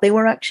 from what they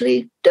were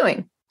actually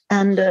doing,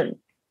 and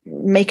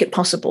make it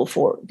possible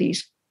for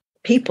these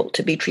people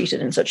to be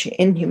treated in such an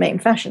inhumane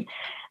fashion.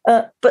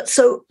 But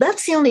so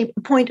that's the only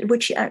point at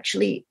which he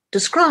actually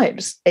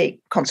describes a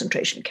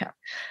concentration camp,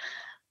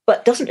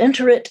 but doesn't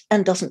enter it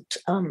and doesn't,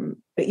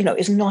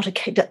 is not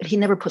he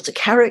never puts a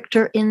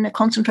character in a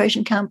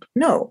concentration camp.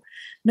 No,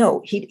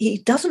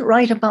 he doesn't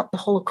write about the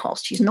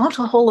Holocaust. He's not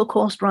a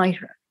Holocaust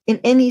writer in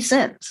any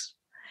sense.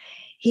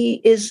 He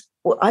is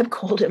what I've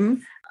called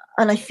him,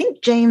 and I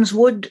think James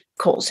Wood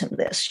calls him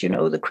this,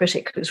 the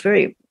critic who's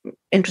very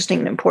interesting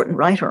and important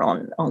writer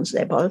on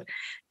Sebald.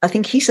 I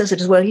think he says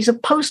it as well. He's a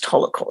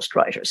post-Holocaust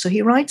writer. So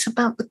he writes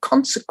about the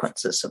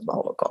consequences of the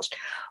Holocaust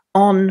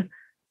on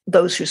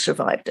those who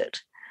survived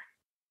it.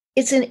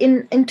 It's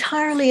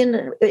entirely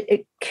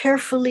a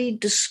carefully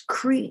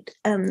discreet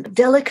and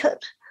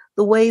delicate,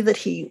 the way that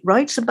he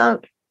writes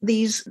about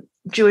these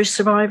Jewish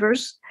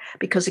survivors,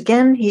 because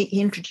again, he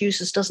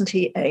introduces, doesn't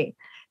he,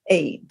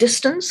 a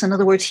distance. In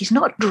other words, he's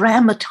not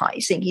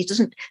dramatizing. He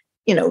doesn't,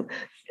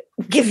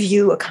 give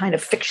you a kind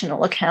of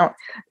fictional account,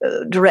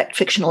 direct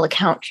fictional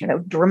account,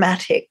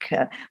 dramatic,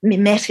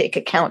 mimetic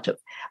account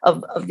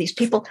of these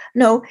people.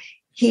 No,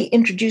 he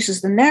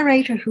introduces the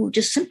narrator who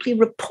just simply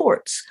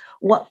reports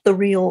what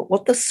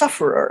the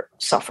sufferer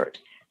suffered.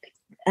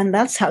 And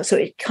that's how, so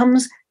it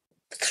comes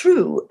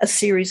through a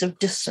series of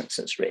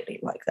distances, really,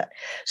 like that.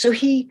 So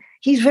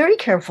he's very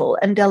careful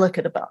and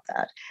delicate about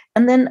that.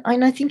 And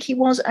I think he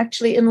was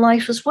actually in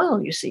life as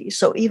well, you see.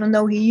 So even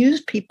though he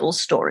used people's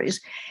stories,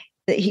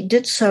 he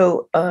did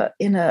so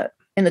in a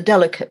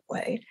delicate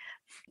way.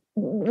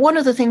 One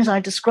of the things I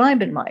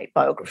describe in my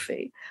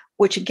biography,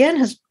 which again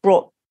has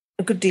brought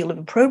a good deal of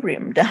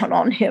opprobrium down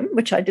on him,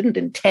 which I didn't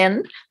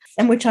intend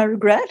and which I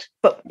regret,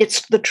 but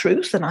it's the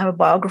truth, and I'm a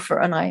biographer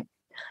and I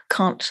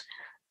can't,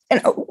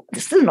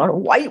 this is not a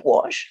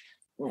whitewash.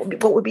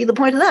 What would be the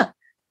point of that?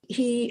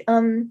 He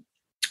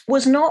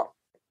was not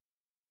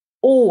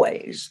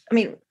always,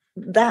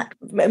 that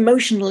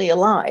emotionally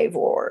alive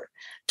or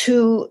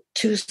to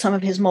some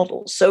of his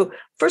models. So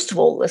first of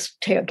all, let's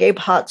take a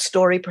Gebhardt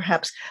story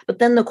perhaps, but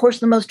then of course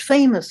the most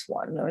famous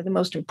one or the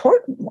most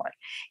important one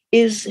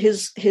is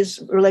his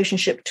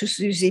relationship to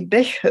Susie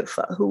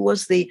Bechhofer, who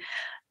was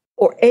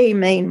a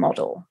main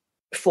model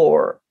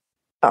for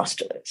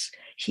Austerlitz.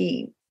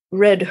 He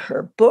read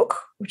her book,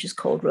 which is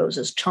called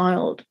Rosa's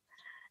Child,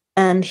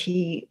 and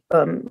he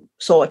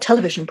saw a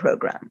television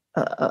program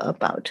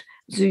about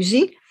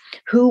Susie,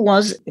 who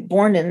was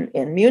born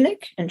in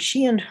Munich, and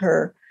she and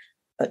her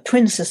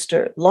twin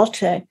sister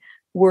Lotte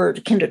were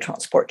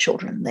Kindertransport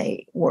children.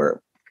 They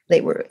were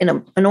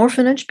in an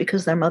orphanage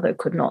because their mother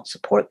could not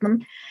support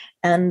them,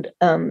 and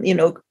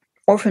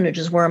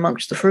orphanages were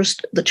amongst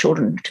the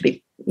children to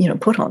be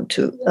put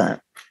onto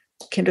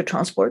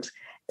Kindertransports.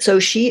 So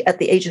she, at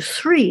the age of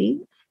 3,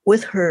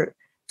 with her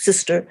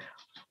sister,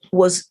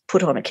 was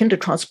put on a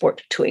Kindertransport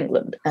to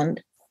England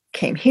and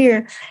came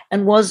here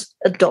and was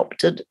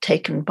adopted,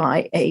 taken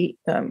by a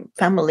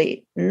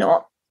family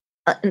not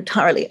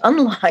entirely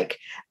unlike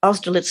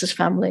Austerlitz's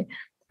family.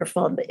 Her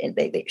father,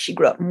 she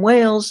grew up in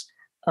Wales.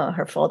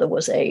 Her father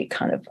was a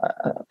kind of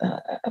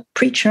a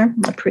preacher,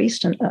 a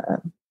priest, and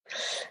a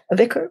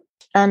vicar.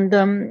 And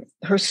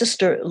her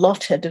sister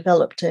Lotte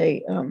developed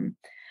a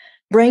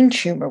brain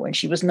tumor when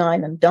she was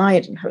 9 and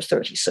died in her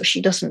 30s. So she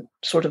doesn't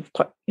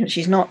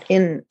she's not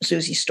in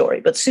Susie's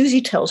story, but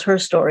Susie tells her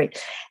story.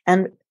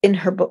 And in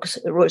her books,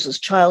 Rosa's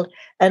Child,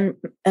 and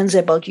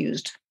Sebald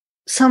used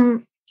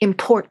some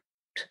important,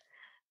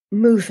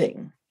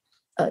 moving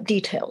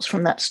details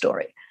from that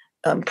story,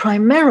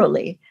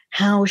 primarily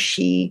how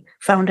she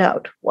found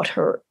out what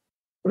her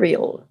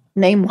real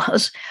name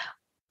was,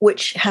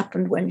 which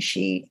happened when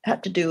she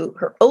had to do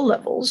her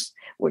O-levels,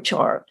 which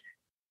are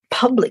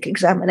public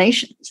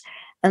examinations.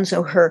 And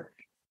so her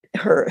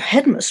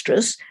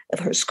headmistress of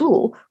her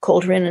school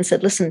called her in and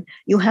said, listen,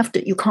 you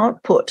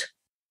can't put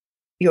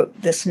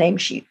this name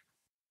she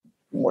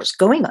was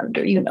going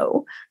under,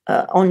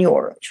 on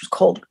which was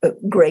called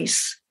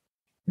Grace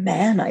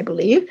Mann, I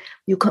believe.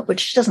 Which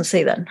she doesn't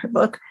say that in her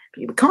book.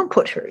 But you can't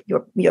put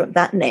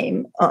that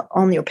name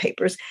on your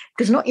papers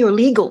because it's not your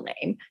legal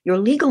name. Your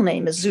legal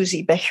name is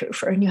Susie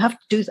Bechhofer, and you have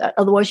to do that.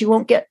 Otherwise you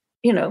won't get,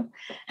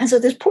 And so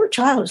this poor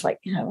child is like,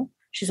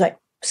 she's like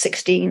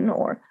 16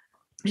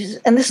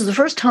 and this is the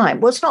first time.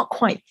 Well, it's not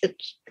quite.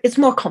 It's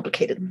more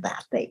complicated than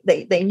that.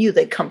 They knew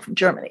they'd come from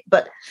Germany,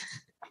 but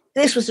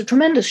this was a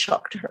tremendous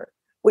shock to her,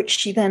 which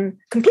she then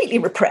completely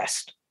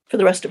repressed for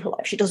the rest of her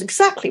life. She does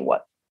exactly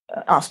what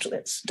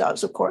Austerlitz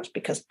does, of course,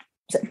 because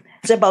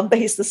Sebald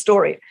based the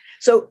story.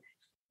 So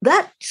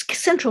that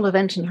central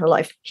event in her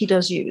life, he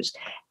does use,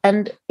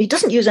 and he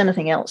doesn't use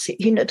anything else.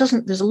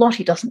 There's a lot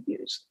he doesn't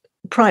use.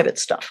 Private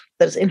stuff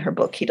that is in her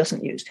book he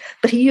doesn't use,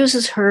 but he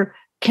uses her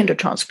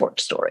Kindertransport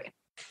story.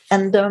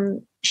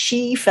 And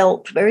she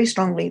felt very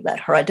strongly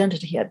that her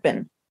identity had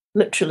been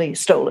literally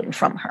stolen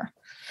from her.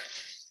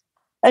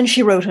 And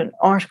she wrote an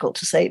article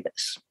to say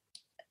this.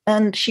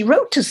 And she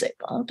wrote to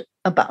Sebald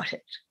about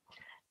it.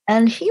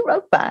 And he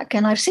wrote back,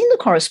 and I've seen the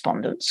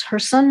correspondence. Her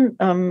son,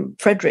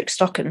 Frederick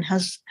Stocken,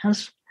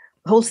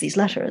 holds these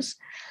letters.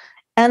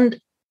 And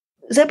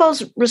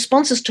Sebald's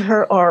responses to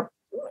her are,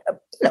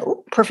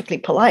 perfectly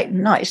polite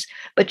and nice,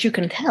 but you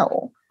can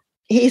tell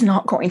he's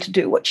not going to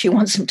do what she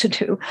wants him to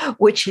do,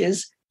 which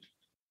is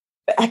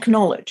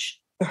acknowledge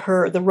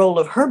the role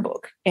of her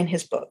book in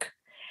his book.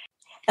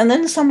 And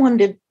then someone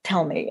did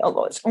tell me,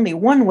 although it's only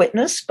one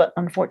witness, but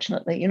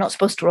unfortunately you're not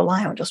supposed to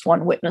rely on just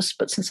one witness,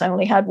 but since I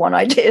only had one,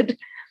 I did.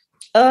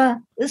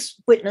 This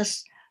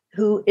witness,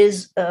 who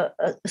is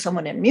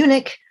someone in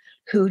Munich,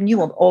 who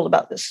knew all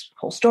about this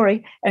whole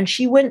story, and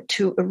she went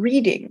to a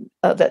reading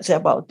that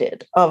Sebald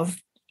did of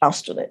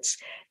Austerlitz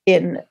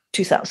in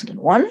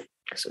 2001,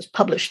 because it was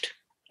published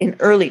in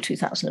early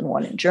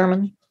 2001 in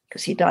German,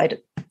 because he died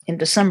in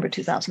December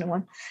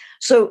 2001.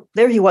 So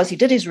there he was, he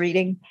did his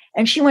reading,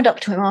 and she went up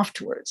to him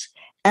afterwards.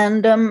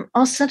 And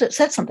I said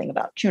something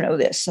about,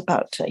 this,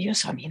 about,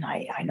 yes,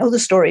 I know the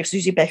story of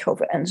Susie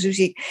Bechhofer, and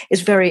Susie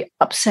is very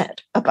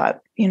upset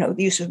about, the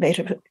use of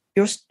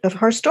of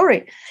her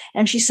story.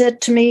 And she said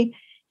to me,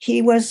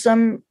 he was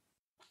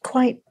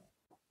quite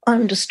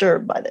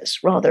undisturbed by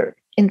this, rather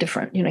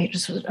indifferent. He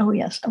just said, oh,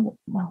 yes, oh,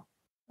 well,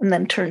 and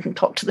then turned and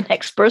talked to the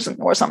next person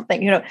or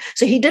something,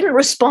 So he didn't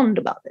respond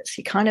about this.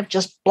 He kind of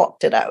just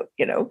blocked it out,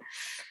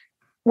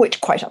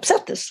 which quite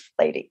upset this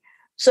lady.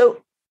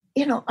 So,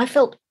 I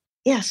felt,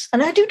 yes,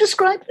 and I do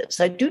describe this.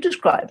 I do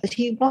describe that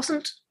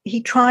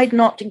he tried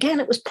not, again,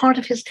 it was part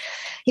of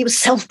he was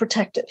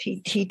self-protective.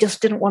 He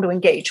just didn't want to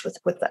engage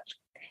with that.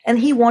 And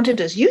he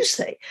wanted, as you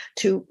say,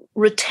 to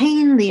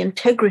retain the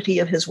integrity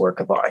of his work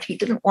of art. He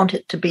didn't want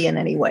it to be in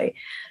any way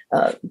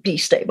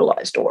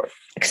destabilized, or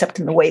except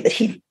in the way that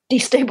he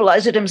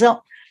destabilized it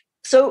himself.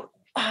 So,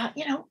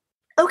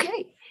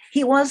 okay,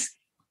 he was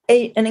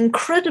an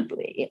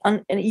incredibly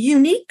and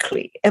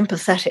uniquely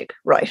empathetic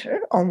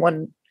writer on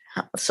one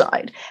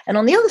side. And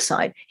on the other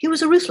side, he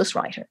was a ruthless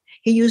writer.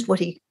 He used what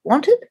he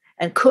wanted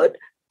and could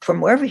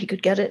from wherever he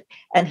could get it,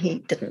 and he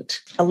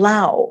didn't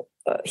allow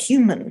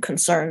human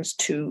concerns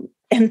to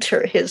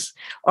enter his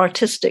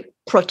artistic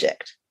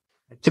project.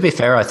 To be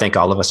fair, I think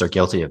all of us are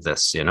guilty of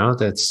this.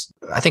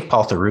 I think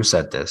Paul Theroux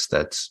said this,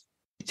 that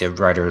the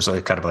writer is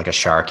kind of like a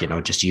shark,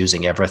 just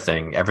using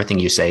everything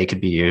you say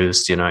could be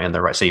used, in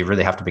the right. So you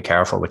really have to be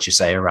careful what you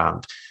say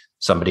around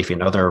somebody if you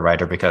know they're a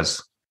writer,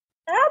 because.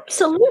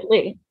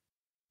 Absolutely.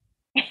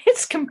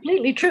 It's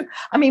completely true.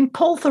 I mean,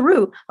 Paul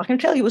Theroux, I can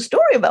tell you a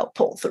story about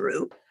Paul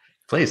Theroux.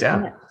 Please,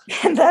 yeah.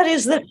 And that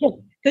is that,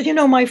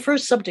 because, my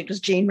first subject was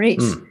Jean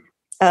Rhys,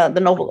 the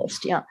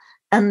novelist, yeah.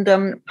 And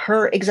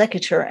her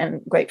executor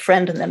and great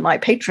friend, and then my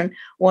patron,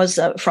 was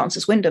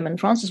Francis Wyndham. And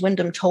Francis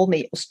Wyndham told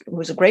me, who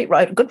was a great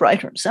writer, good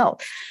writer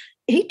himself,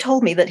 he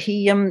told me that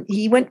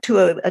he went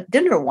to a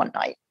dinner one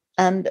night,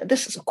 and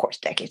this is, of course,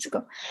 decades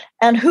ago,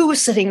 and who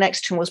was sitting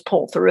next to him was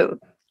Paul Theroux.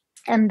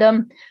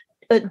 And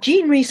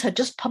Jean Rhys had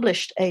just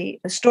published a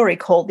story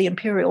called The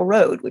Imperial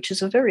Road, which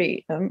is a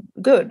very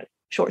good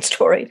short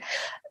story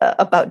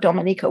about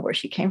Dominica, where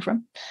she came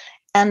from.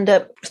 And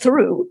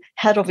Theroux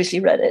had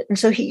obviously read it. And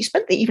so he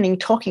spent the evening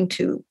talking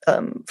to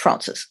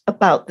Francis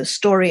about the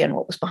story and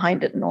what was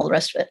behind it and all the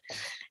rest of it.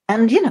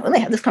 And, they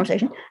had this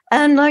conversation.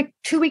 And like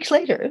 2 weeks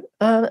later,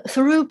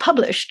 Theroux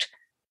published,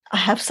 I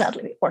have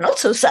sadly, or not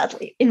so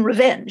sadly, in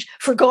revenge,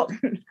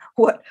 forgotten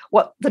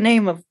what the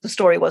name of the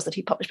story was that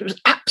he published. It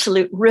was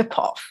absolute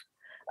ripoff.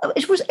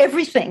 It was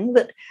everything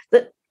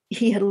that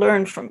he had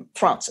learned from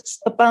Francis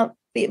about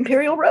the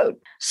Imperial Road.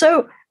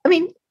 So, I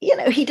mean,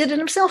 he did it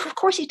himself. Of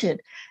course he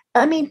did.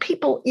 I mean,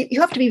 people,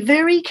 you have to be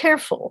very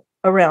careful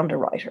around a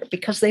writer,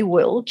 because they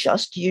will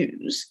just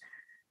use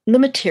the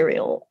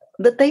material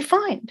that they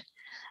find.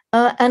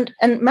 And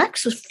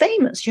Max was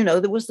famous.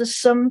 There was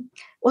this,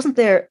 wasn't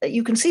there,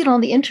 you can see it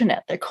on the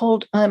internet. They're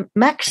called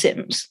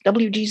Maxims,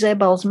 W.G.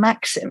 Sebald's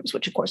Maxims,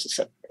 which of course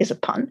is a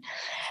pun.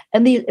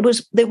 And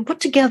they were put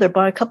together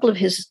by a couple of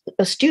his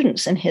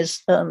students in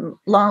his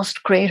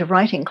last creative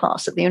writing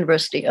class at the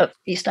University of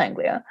East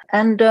Anglia.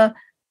 And a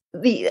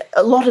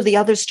lot of the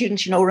other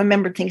students,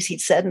 remembered things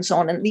he'd said and so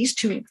on. And these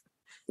two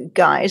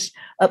guys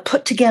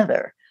put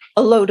together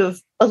a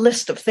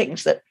list of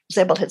things that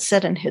Sebald had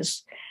said in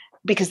his,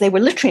 because they were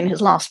literally in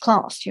his last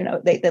class.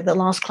 The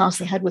last class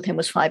they had with him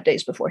was 5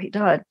 days before he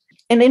died.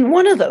 And in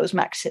one of those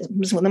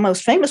maxims, the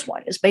most famous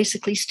one, is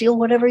basically steal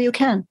whatever you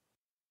can.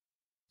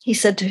 He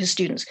said to his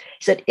students,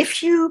 he said,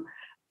 if you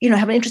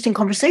have an interesting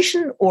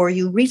conversation, or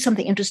you read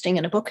something interesting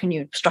in a book and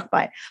you're struck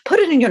by it, put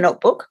it in your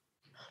notebook.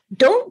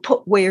 Don't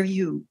put where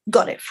you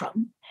got it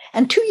from.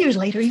 And 2 years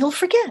later, you'll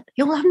forget.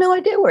 You'll have no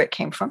idea where it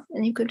came from,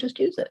 and you could just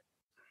use it.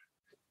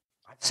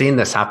 I've seen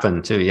this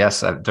happen too.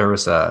 Yes, there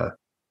was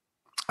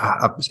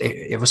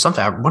it was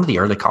something, one of the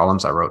early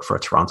columns I wrote for a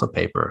Toronto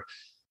paper.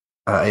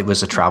 It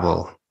was a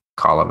travel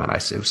column, and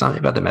it was something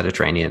about the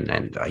Mediterranean,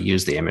 and I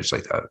used the image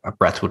like a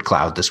breath would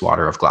cloud this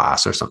water of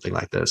glass or something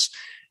like this.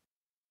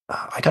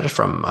 I got it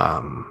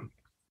from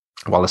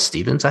Wallace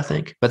Stevens, I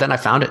think. But then I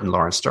found it in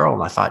Lawrence Sturrell,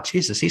 and I thought,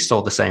 Jesus, he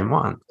stole the same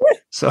one.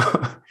 So,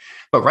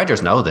 but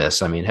writers know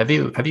this. I mean, have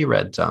you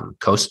read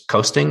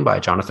Coasting by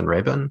Jonathan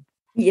Rabin?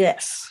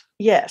 Yes.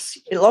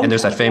 And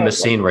there's that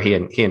famous scene where he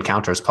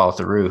encounters Paul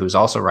Theroux, who's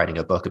also writing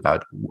a book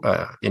about,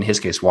 in his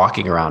case,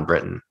 walking around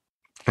Britain.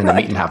 And they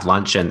meet and have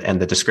lunch, and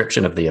the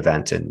description of the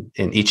event in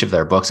each of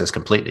their books is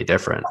completely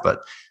different.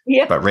 But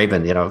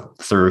Rabin,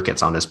 Theroux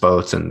gets on his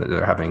boat, and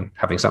they're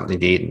having something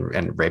to eat,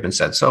 and Rabin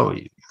said, "So,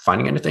 you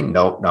finding anything?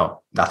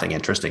 No, nothing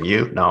interesting.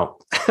 You? No."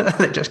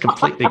 They're just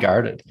completely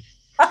guarded.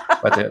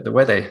 But the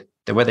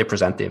way they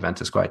present the event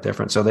is quite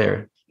different. So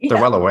they're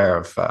well aware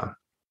of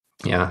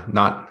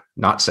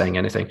not saying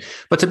anything.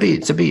 But to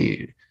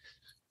be,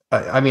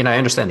 I mean, I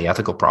understand the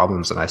ethical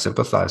problems, and I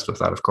sympathize with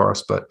that, of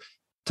course. But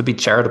to be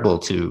charitable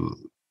to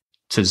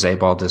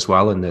Sebald as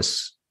well in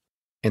this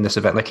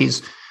event, like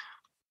he's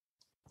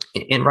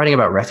in writing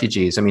about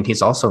refugees. I mean,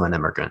 he's also an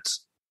immigrant,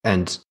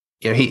 and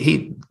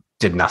he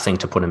did nothing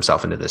to put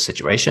himself into this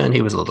situation.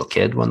 He was a little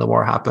kid when the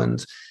war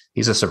happened.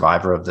 He's a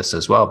survivor of this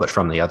as well, but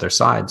from the other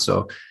side.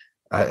 So,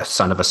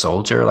 son of a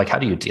soldier, like, how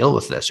do you deal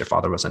with this? Your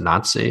father was a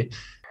Nazi.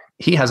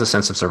 he has a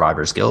sense of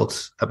survivor's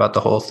guilt about the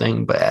whole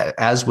thing, but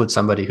as would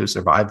somebody who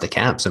survived the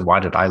camps. And why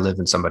did I live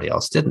and somebody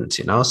else didn't?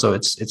 So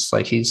it's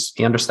like he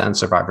understands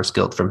survivor's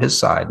guilt from his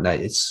side. And I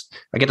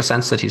get a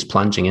sense that he's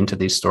plunging into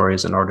these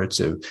stories in order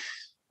to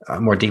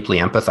more deeply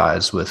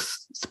empathize with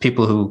the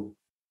people who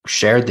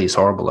shared these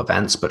horrible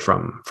events, but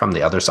from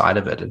the other side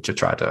of it, and to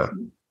try to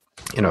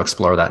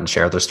explore that and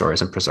share their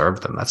stories and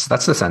preserve them.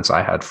 That's the sense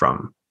I had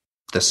from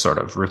this sort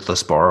of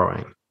ruthless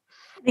borrowing.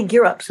 I think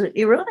you're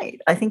absolutely right.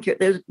 I think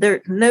there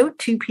are no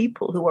two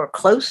people who are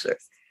closer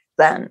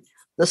than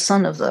the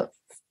son of the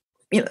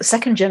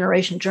second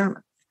generation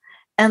German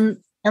and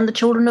the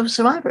children of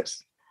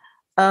survivors.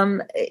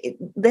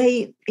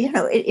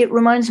 It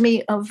reminds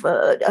me of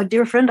a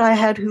dear friend I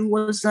had who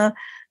was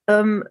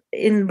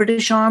in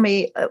British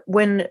Army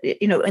when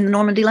in the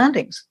Normandy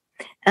landings,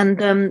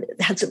 and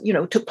had some,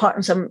 took part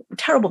in some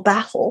terrible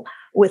battle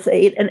with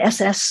an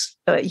SS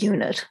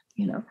unit,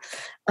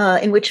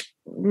 in which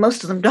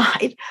most of them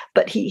died,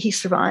 but he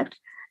survived.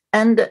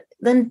 And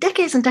then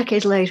decades and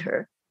decades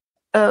later,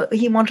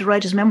 he wanted to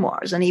write his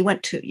memoirs, and he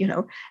went to,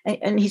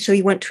 so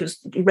he went to his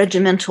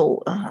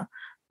regimental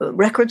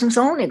records and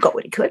so on. He got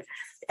what he could.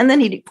 And then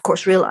he, of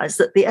course, realized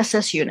that the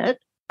SS unit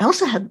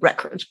also had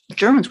records. The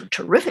Germans were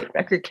terrific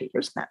record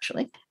keepers,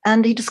 naturally.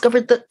 And he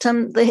discovered that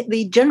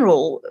the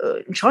general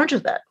in charge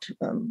of that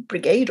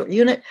brigade or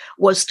unit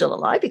was still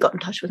alive. He got in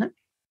touch with him.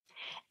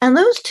 And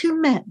those two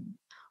men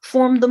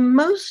formed the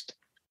most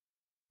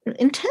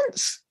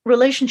intense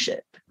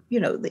relationship.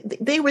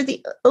 They were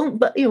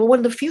one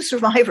of the few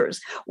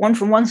survivors, one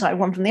from one side,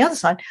 one from the other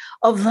side,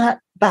 of that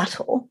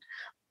battle,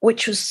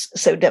 which was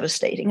so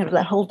devastating, of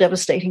that whole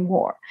devastating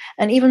war.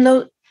 And even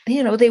though,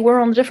 they were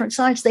on different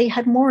sides, they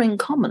had more in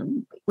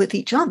common with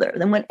each other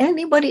than with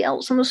anybody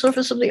else on the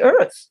surface of the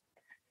earth.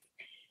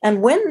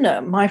 And when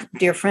my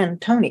dear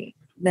friend Tony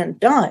then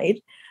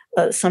died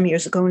some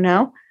years ago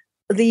now,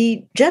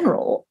 the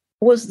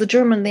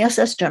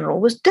SS general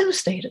was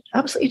devastated,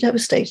 absolutely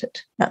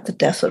devastated at the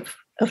death of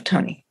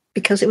Tony,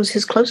 because it was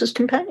his closest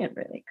companion,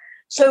 really.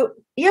 So,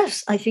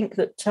 yes, I think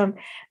that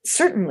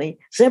certainly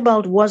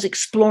Sebald was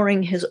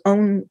exploring his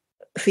own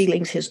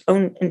feelings, his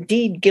own,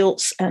 indeed,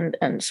 guilts and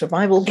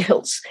survival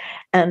guilts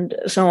and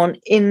so on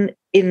in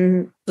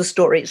the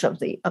stories of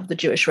the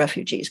Jewish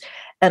refugees,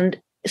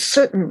 and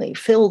certainly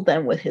filled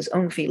them with his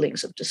own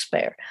feelings of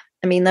despair.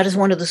 I mean, that is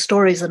one of the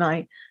stories that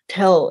I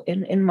tell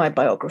in my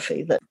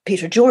biography, that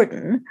Peter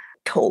Jordan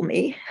told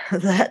me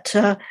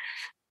that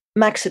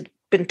Max had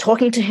been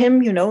talking to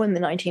him, in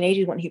the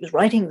 1980s when he was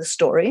writing the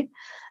story,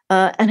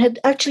 and had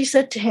actually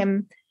said to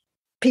him,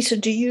 Peter,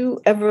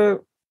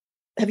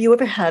 have you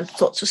ever had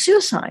thoughts of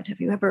suicide?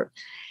 Have you ever?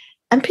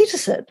 And Peter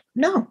said,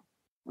 no,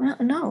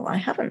 I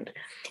haven't.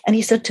 And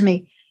he said to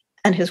me,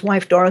 and his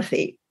wife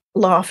Dorothy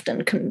laughed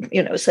and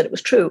said it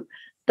was true,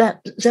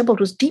 that Sebald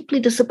was deeply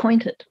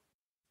disappointed.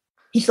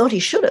 He thought he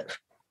should have,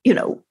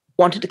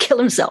 wanted to kill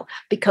himself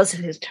because of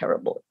his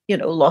terrible,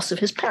 loss of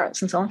his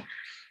parents and so on.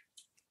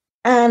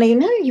 And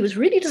he was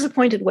really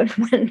disappointed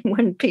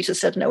when Peter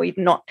said no, he'd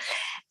not.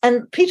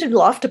 And Peter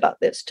laughed about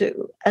this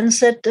too and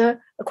said,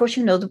 of course,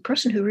 the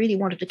person who really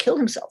wanted to kill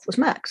himself was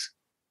Max.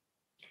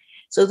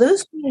 So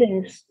those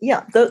feelings,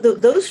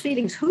 those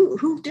feelings,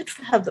 who did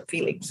have the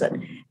feelings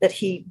that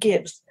he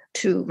gives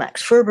to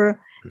Max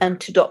Ferber and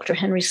to Dr.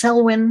 Henry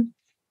Selwyn,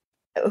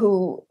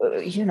 who,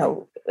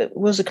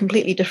 was a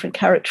completely different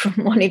character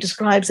from one he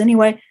describes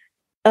anyway.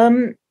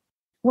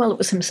 Well, it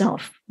was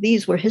himself.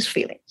 These were his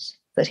feelings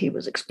that he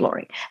was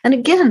exploring. And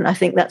again, I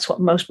think that's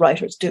what most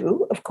writers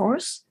do, of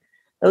course.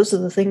 Those are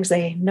the things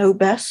they know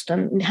best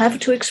and have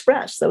to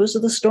express. Those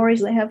are the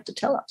stories they have to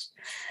tell us.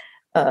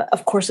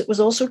 Of course, it was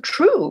also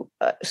true.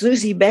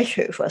 Susie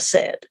Beckhofer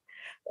said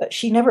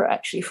she never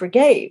actually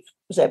forgave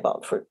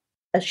Sebald for,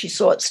 as she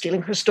saw it,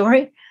 stealing her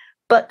story.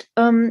 But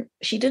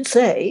she did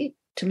say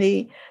to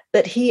me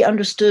that he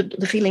understood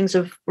the feelings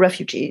of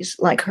refugees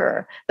like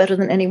her better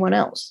than anyone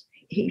else.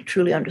 He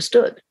truly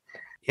understood.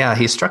 Yeah,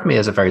 he struck me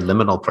as a very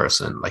liminal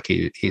person. Like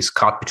he's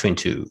caught between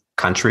two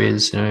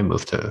countries. He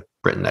moved to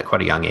Britain at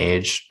quite a young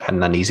age, had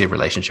an uneasy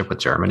relationship with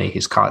Germany.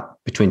 He's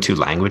caught between two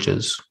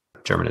languages,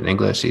 German and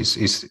English.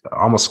 He's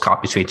almost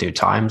caught between two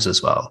times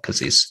as well, because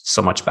he's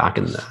so much back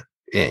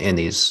in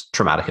these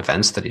traumatic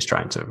events that he's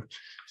trying to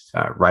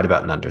write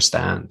about and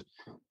understand.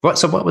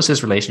 So what was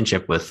his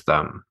relationship with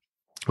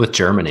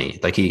Germany?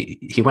 Like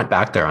he went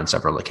back there on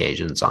several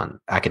occasions on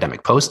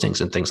academic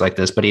postings and things like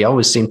this, but he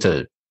always seemed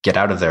to get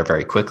out of there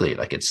very quickly.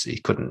 Like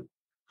he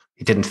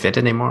didn't fit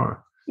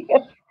anymore.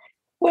 Yeah.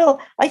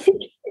 Well, I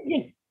think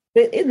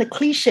in the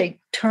cliche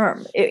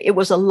term, it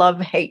was a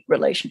love-hate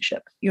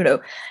relationship.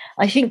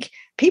 I think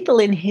people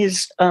in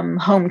his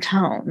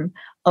hometown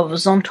of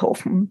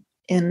Sonthofen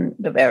in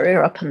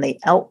Bavaria, up in the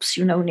Alps,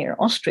 near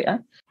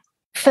Austria,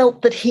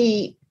 felt that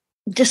he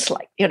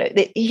disliked,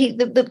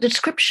 the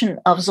description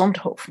of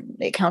Sonthofen,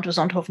 the account of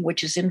Sonthofen,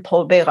 which is in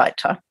Paul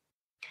Bereiter,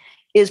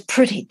 is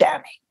pretty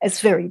damning.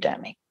 It's very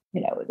damning.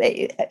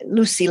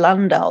 Lucy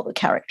Landau, the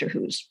character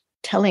who's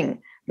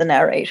telling the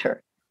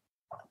narrator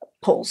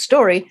Paul's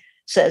story,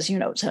 says,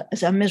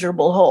 it's a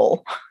miserable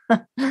hole.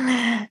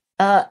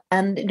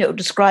 And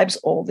describes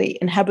all the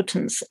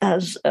inhabitants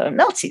as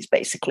Nazis,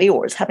 basically,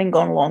 or as having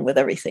gone along with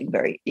everything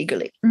very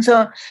eagerly. And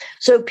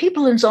so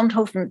people in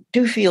Sonthofen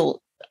do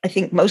feel, I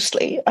think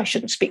mostly, I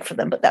shouldn't speak for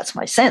them, but that's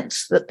my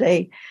sense, that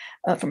they,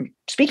 from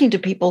speaking to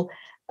people,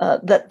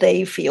 that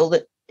they feel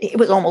that it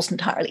was almost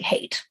entirely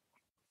hate.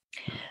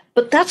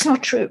 But that's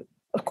not true,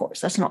 of course.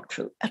 That's not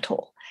true at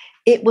all.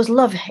 It was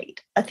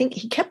love-hate. I think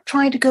he kept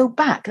trying to go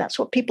back. That's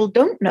what people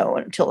don't know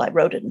until I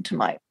wrote it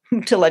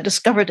until I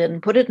discovered it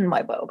and put it in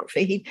my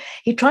biography.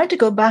 He tried to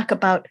go back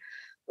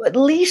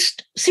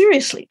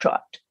seriously tried,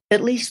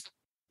 at least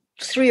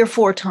 3 or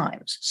 4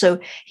 times. So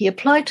he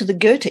applied to the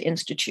Goethe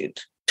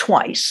Institute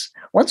twice,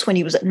 once when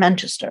he was at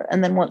Manchester,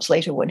 and then once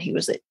later when he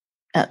was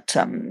at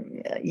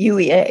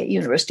UEA,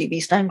 University of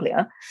East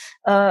Anglia.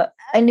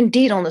 And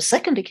indeed, on the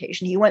second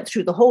occasion, he went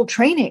through the whole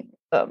training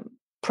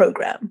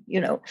program,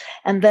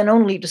 and then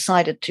only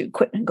decided to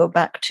quit and go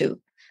back to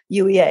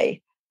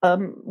UEA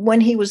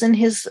when he was in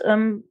his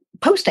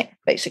posting,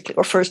 basically,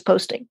 or first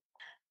posting,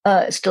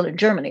 still in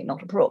Germany,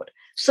 not abroad.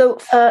 So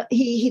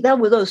that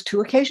were those 2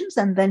 occasions.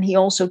 And then he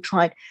also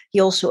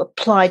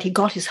applied, he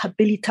got his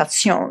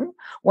habilitation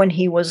when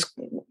he was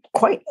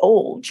quite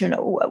old,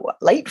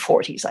 late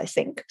 40s, I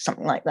think,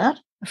 something like that.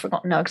 I've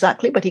forgotten now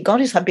exactly, but he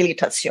got his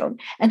habilitation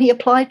and he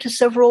applied to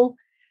several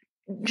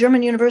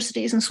German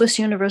universities and Swiss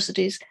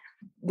universities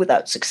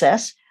without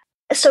success.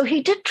 So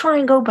he did try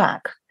and go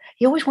back.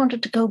 He always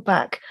wanted to go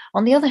back.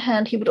 On the other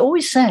hand, he would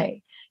always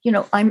say,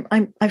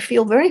 I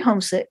feel very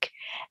homesick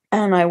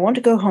and I want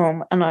to go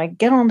home, and I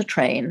get on the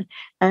train,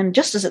 and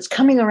just as it's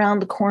coming around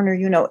the corner,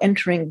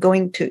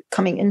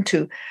 coming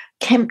into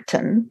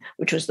Kempten,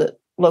 which was the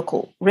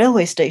local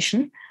railway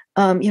station,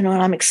 and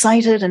I'm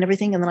excited and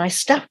everything, and then I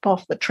step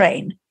off the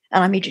train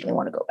and I immediately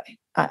want to go away.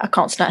 I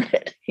can't stand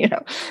it,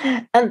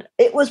 And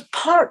it was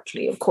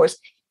partly, of course,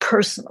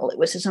 personal. It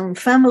was his own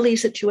family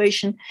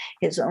situation,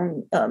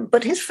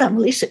 but his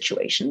family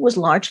situation was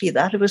largely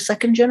that of a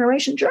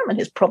second-generation German.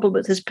 His problem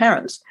with his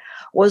parents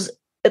was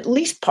at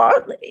least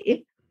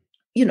partly,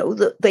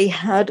 that they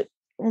had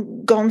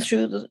gone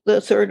through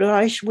the Third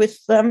Reich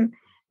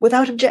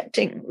without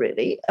objecting,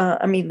 really.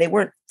 They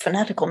weren't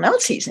fanatical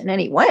Nazis in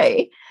any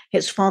way.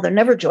 His father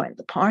never joined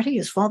the party.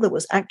 His father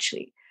was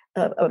actually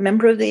a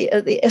member of the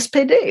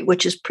SPD,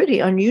 which is pretty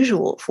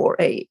unusual for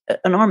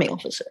an army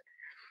officer.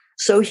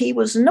 So he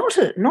was not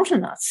a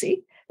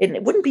Nazi. And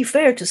it wouldn't be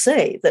fair to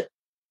say that,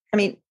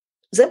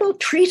 Sebald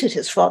treated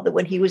his father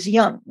when he was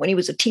young, when he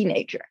was a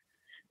teenager,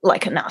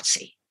 like a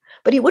Nazi.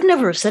 But he would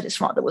never have said his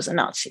father was a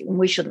Nazi, and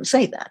we shouldn't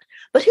say that.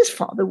 But his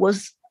father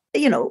was,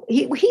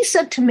 he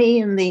said to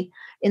me in the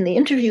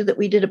interview that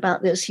we did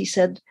about this, he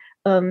said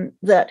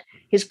that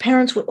his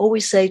parents would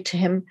always say to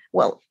him,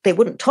 well, they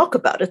wouldn't talk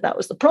about it, that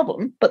was the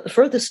problem, but the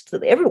furthest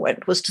that they ever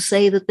went was to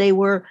say that they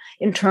were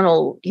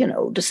internal,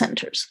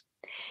 dissenters.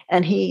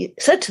 And he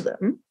said to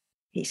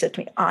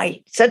me,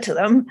 I said to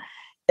them,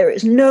 there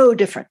is no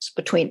difference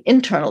between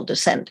internal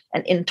dissent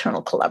and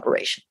internal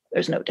collaboration.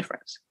 There's no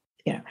difference.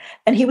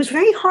 And he was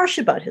very harsh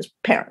about his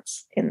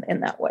parents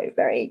in that way,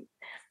 very,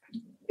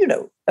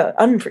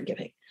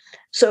 unforgiving.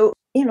 So,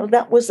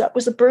 that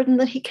was a burden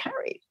that he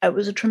carried. It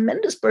was a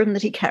tremendous burden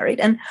that he carried.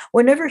 And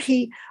whenever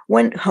he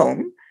went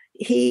home,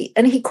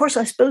 of course,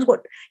 I suppose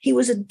he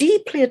was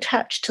deeply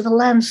attached to the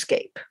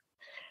landscape,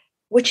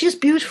 which is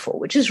beautiful,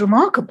 which is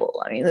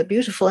remarkable. The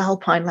beautiful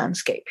alpine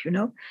landscape,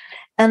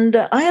 And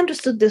I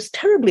understood this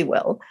terribly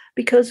well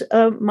because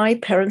my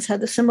parents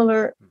had a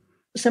similar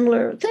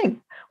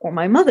thing. Or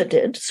my mother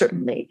did,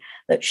 certainly,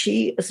 that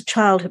she, as a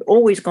child, had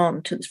always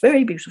gone to this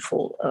very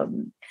beautiful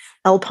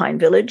alpine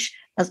village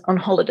on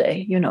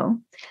holiday,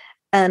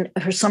 and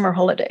her summer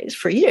holidays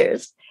for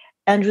years,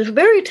 and was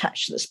very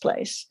attached to this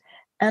place.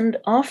 And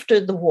after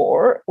the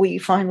war, we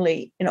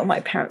finally, my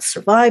parents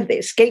survived. They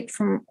escaped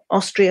from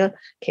Austria,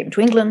 came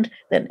to England,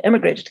 then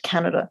emigrated to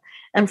Canada.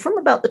 And from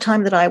about the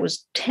time that I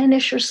was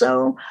 10-ish or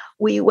so,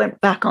 we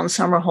went back on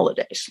summer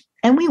holidays.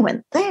 And we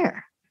went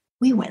there.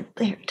 We went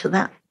there to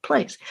that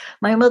place.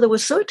 My mother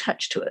was so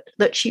attached to it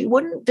that she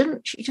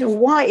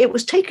why it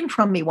was taken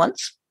from me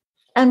once,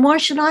 and why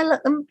should I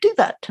let them do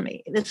that to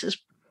me? This is,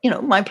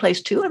 my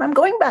place too, and I'm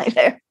going back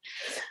there.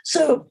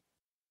 So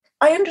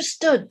I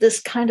understood this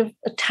kind of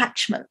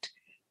attachment,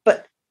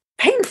 but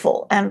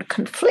painful and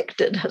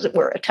conflicted, as it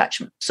were,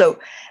 attachment. So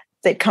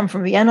they'd come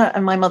from Vienna,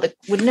 and my mother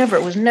was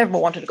never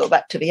wanted to go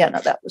back to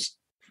Vienna. That was,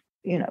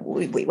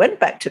 we went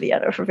back to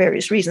Vienna for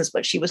various reasons,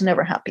 but she was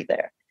never happy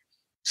there.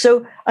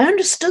 So I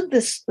understood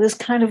this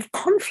kind of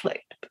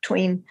conflict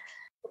between,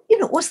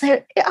 was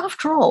there,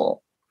 after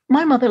all,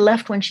 my mother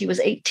left when she was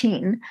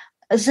 18,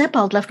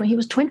 Sebald left when he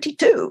was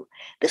 22.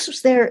 This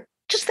was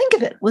just think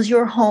of it, was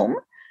your home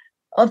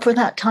for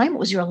that time. It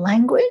was your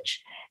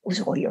language, it was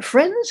all your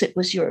friends, it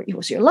was your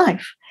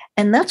life.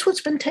 And that's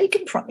what's been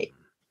taken from you.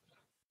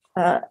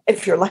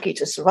 If you're lucky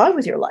to survive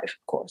with your life,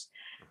 of course.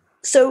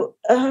 So,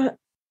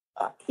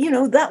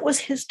 that was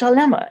his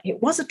dilemma.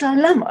 It was a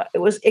dilemma. It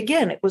was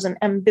an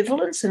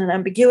ambivalence and an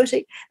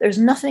ambiguity. There's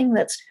nothing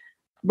that's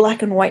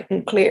black and white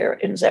and clear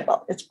in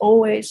Sebald. It's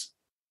always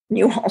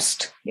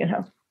nuanced, you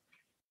know.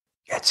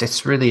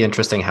 It's really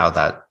interesting how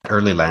that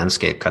early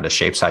landscape kind of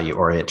shapes how you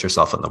orient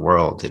yourself in the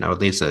world. You know, it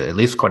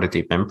leaves quite a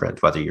deep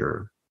imprint, whether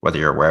you're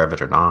aware of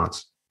it or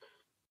not.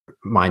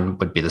 Mine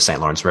would be the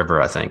St. Lawrence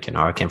River, I think. You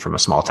know, I came from a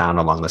small town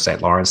along the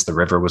St. Lawrence. The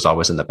river was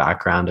always in the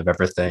background of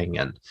everything,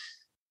 and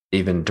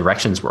even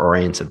directions were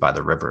oriented by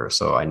the river.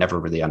 So I never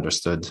really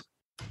understood.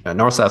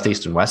 North, south,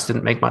 east, and west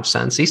didn't make much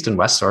sense. East and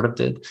west sort of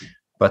did,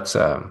 but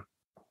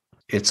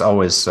it's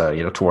always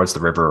towards the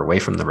river, or away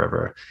from the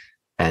river,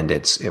 and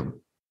it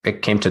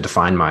came to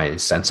define my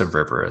sense of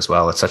river as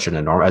well. It's such an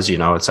enormous, as you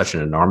know, it's such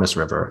an enormous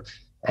river,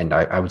 and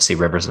I would see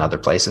rivers in other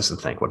places and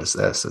think, what is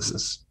this? This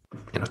is,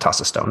 toss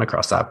a stone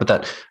across that. But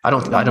that I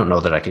don't know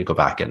that I could go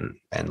back and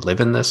live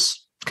in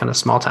this kind of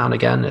small town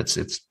again.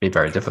 It's be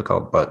very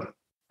difficult, but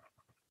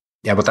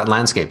yeah, but that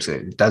landscape,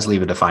 it does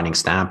leave a defining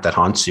stamp that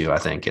haunts you, I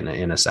think,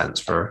 in a sense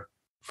for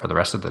the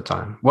rest of the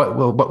time. What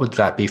would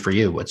that be for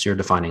you? What's your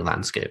defining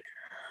landscape?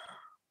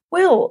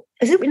 Well,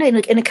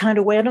 in a kind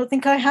of way, I don't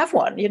think I have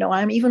one.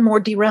 I'm even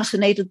more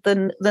deracinated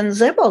than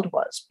Sebald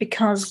was,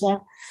 because,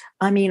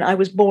 I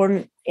was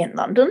born in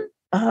London,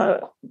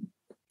 the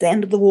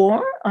end of the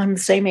war. I'm the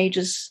same age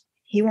as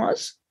he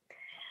was.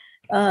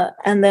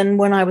 And then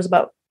when I was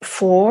about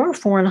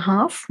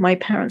 4.5, my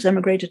parents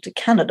emigrated to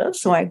Canada.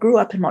 So I grew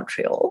up in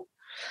Montreal.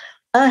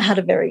 I had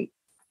a very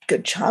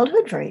good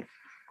childhood, very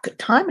good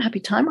time, happy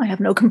time. I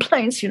have no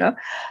complaints,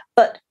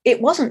 but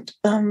it wasn't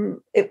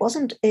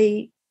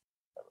a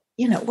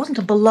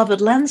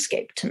beloved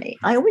landscape to me.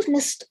 I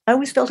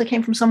always felt I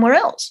came from somewhere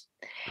else.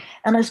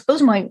 And I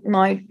suppose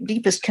my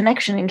deepest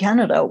connection in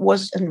Canada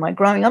was, in my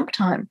growing up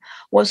time,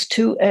 was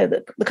to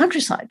the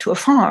countryside, to a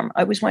farm.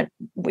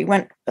 We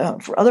went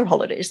for other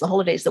holidays, the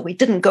holidays that we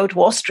didn't go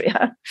to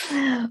Austria.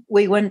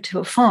 We went to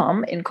a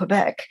farm in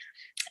Quebec.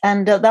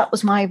 And that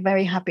was my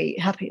very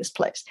happiest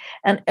place.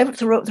 And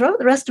throughout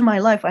the rest of my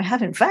life, I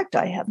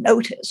have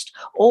noticed,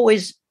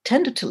 always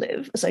tended to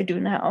live, as I do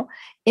now,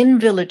 in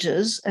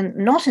villages and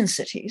not in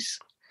cities.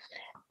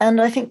 And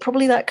I think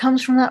probably that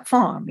comes from that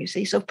farm, you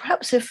see. So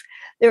perhaps if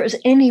there is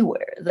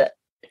anywhere that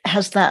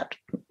has that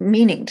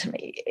meaning to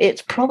me,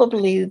 it's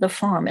probably the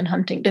farm in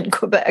Huntingdon,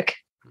 Quebec.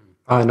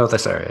 Oh, I know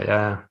this area,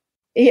 yeah.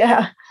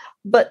 Yeah.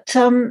 But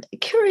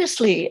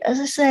curiously,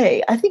 as I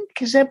say, I think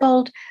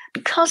Sebald,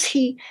 because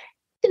he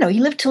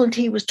lived till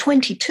he was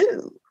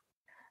 22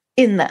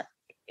 in that,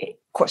 of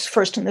course,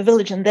 first in the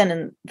village and then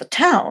in the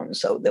town.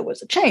 So there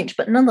was a change,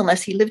 but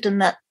nonetheless, he lived in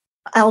that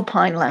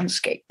alpine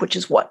landscape, which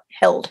is what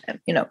held him.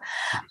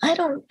 I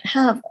don't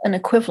have an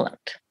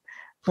equivalent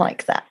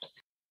like that.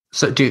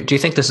 So do you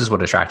think this is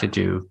what attracted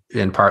you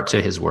in part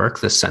to his work,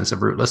 this sense of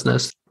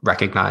rootlessness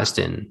recognized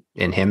in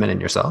him and in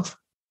yourself?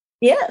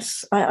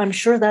 Yes, I'm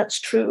sure that's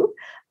true.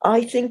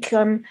 I think,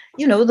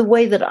 the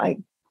way that I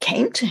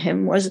came to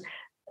him was,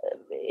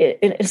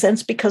 in a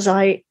sense, because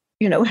I,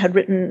 had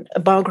written a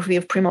biography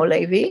of Primo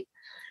Levi.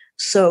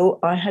 So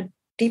I had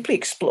deeply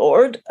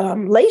explored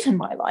late in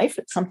my life.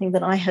 It's something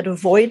that I had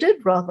avoided,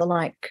 rather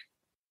like,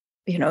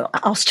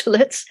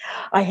 Austerlitz.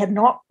 I had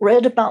not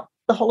read about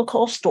the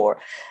Holocaust or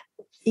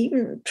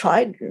even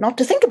tried not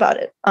to think about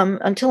it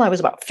until I was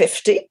about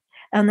 50.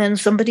 And then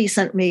somebody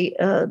sent me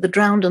The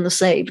Drowned and the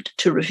Saved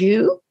to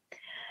review.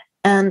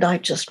 And I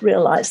just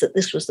realized that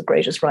this was the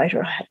greatest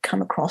writer I had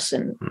come across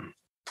in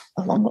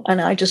a long,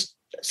 and I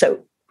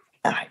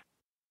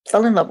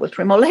fell in love with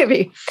Primo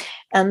Levi.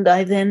 And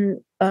I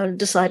then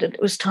decided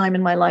it was time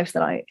in my life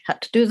that I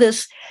had to do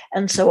this.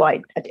 And so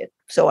I did.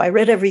 So I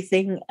read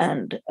everything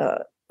and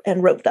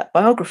wrote that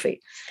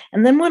biography.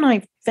 And then when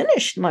I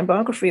finished my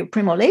biography of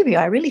Primo Levi,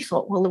 I really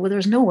thought, well,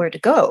 there's nowhere to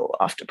go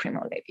after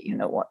Primo Levi. You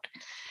know what?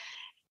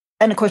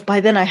 And of course, by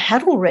then I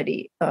had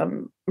already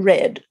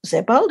read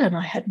Sebald and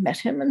I had met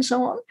him and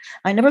so on.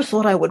 I never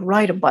thought I would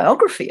write a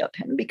biography of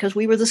him because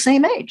we were the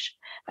same age.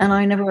 And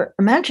I never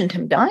imagined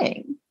him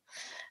dying.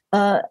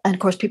 And of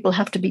course, people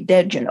have to be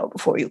dead,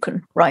 before you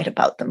can write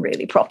about them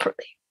really properly,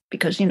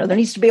 because, there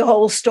needs to be a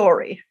whole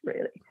story,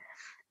 really.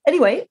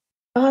 Anyway,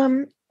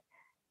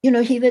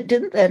 he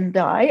didn't then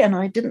die, and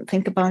I didn't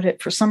think about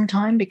it for some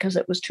time because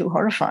it was too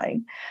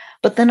horrifying.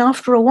 But then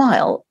after a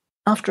while,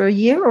 after a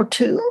year or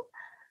 2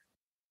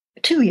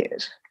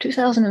 years,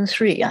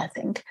 2003, I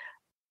think,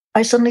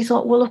 I suddenly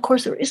thought, well, of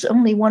course, there is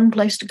only one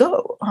place to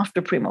go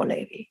after Primo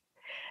Levi.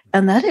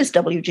 And that is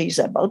W.G.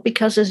 Sebald,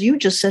 because as you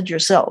just said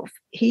yourself,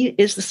 he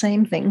is the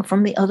same thing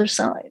from the other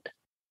side.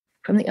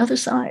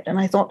 And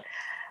I thought,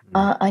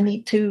 I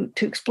need to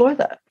explore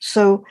that.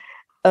 So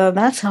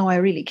that's how I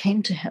really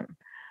came to him,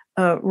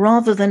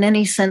 rather than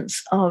any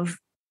sense of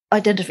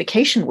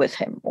identification with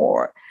him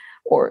or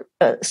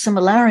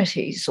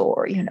similarities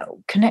or,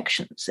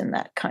 connections in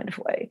that kind of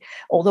way.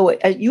 Although,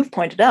 as you've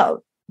pointed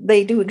out,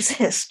 they do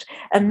exist.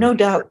 And no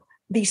doubt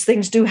these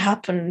things do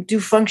happen, do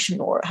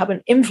function or have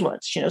an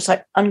influence, it's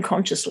like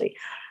unconsciously.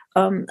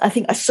 I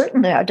think I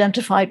certainly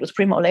identified with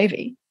Primo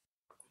Levi,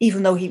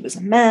 even though he was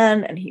a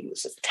man and he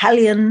was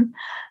Italian.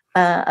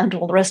 and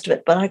all the rest of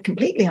it. But I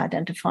completely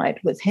identified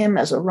with him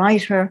as a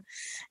writer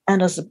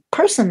and as a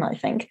person, I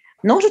think,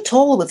 not at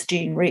all with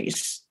Jean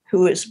Rhys,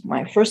 who is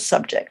my first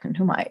subject and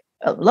whom I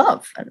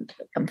love and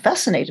am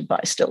fascinated by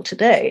still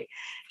today.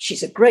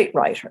 She's a great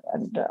writer,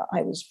 and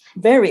I was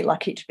very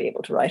lucky to be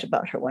able to write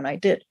about her when I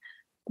did.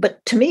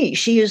 But to me,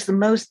 she is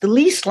the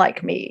least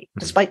like me,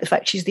 despite the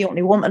fact she's the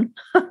only woman.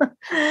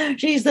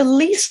 She's the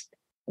least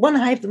one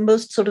I have the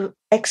most sort of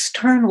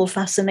external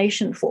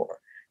fascination for,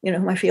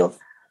 whom I feel,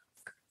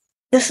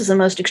 this is the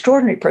most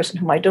extraordinary person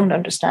whom I don't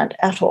understand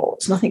at all.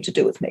 It's nothing to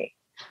do with me.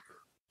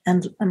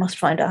 And I must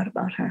find out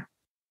about her.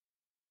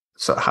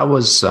 So how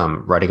was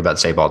writing about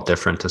Sebald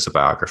different as a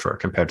biographer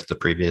compared to the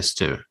previous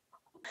two?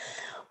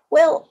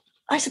 Well,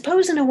 I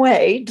suppose in a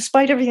way,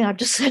 despite everything I've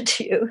just said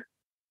to you,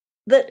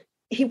 that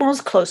he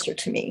was closer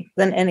to me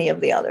than any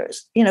of the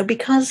others,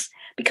 because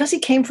he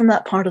came from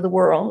that part of the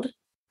world.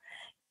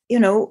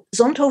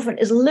 Sonthofen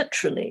is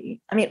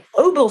literally,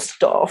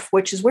 Oberstdorf,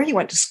 which is where he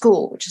went to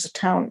school, which is a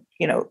town,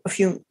 a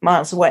few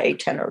miles away,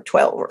 10 or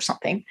 12 or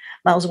something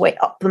miles away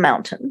up the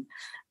mountain,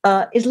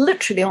 is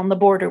literally on the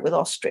border with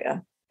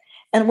Austria.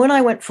 And when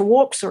I went for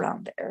walks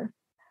around there,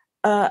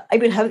 I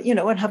would have,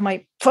 I'd have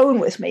my phone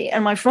with me,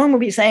 and my phone would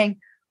be saying,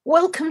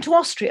 "Welcome to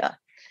Austria."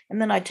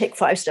 And then I'd take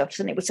 5 steps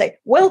and it would say,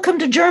 "Welcome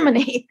to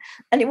Germany."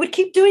 And it would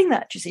keep doing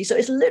that, you see. So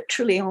it's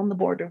literally on the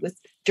border with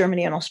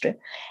Germany and Austria.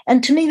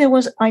 And to me, I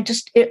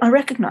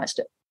recognized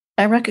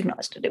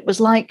it. It was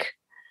like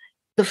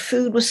the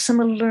food was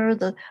similar.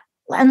 The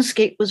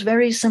landscape was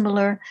very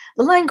similar.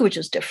 The language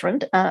is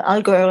different.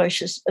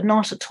 Allgäuerisch is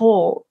not at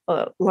all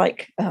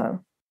like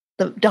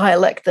the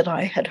dialect that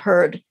I had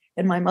heard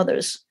in my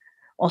mother's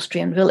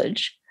Austrian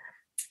village.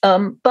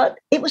 But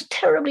it was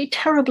terribly,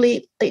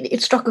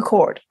 it struck a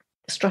chord.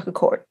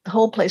 The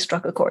whole place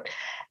struck a chord.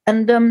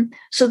 And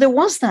so there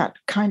was that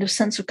kind of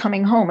sense of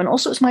coming home. And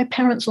also it's my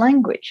parents'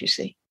 language, you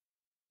see,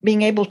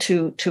 being able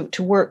to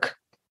work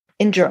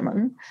in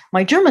German.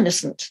 My German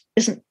isn't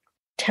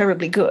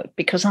terribly good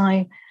because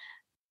I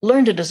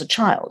learned it as a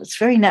child. It's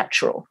very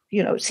natural.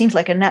 It seems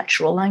like a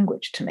natural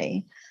language to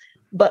me.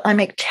 But I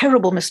make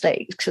terrible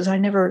mistakes because I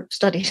never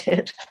studied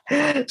it.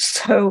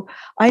 So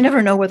I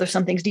never know whether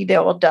something's die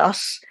or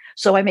das.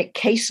 So I make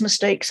case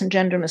mistakes and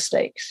gender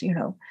mistakes,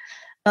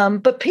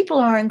 But people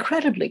are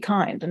incredibly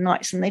kind and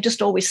nice, and they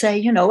just always say,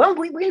 "Well,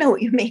 we know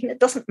what you mean. It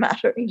doesn't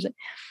matter."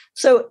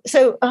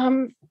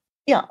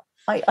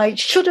 I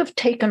should have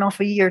taken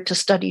off a year to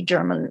study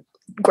German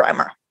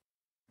grammar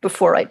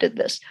before I did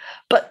this,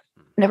 but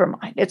never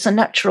mind. It's a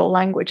natural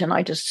language, and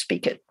I just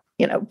speak it,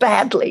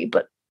 badly,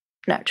 but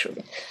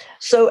naturally.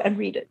 So, and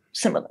read it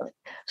similarly.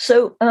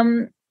 So,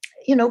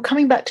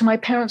 coming back to my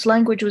parents'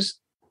 language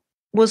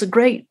was a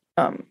great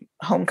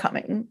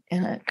homecoming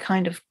in a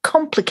kind of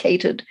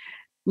complicated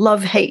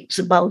love-hate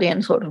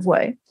Sebaldian sort of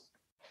way.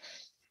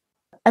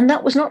 And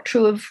that was not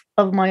true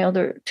of my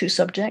other 2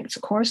 subjects.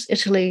 Of course,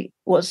 Italy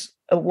was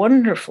a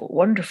wonderful,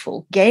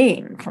 wonderful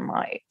gain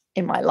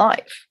in my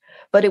life.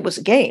 But it was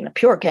a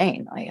pure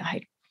gain.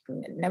 I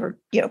never,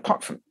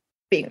 apart from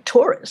being a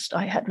tourist,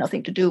 I had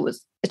nothing to do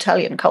with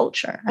Italian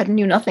culture. I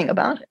knew nothing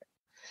about it.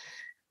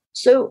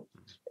 So,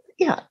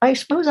 I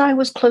suppose I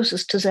was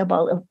closest to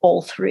Sebald of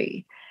all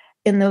 3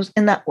 in those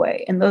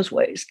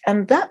ways.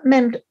 And that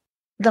meant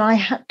that I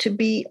had to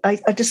be, I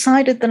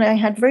decided that I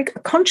had very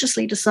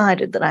consciously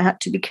decided that I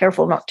had to be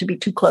careful not to be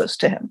too close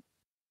to him,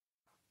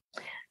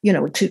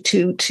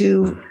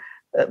 to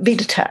be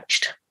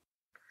detached.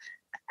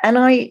 And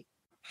I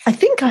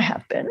think I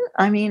have been.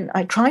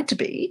 I tried to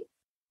be.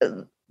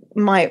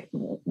 My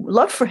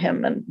love for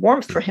him and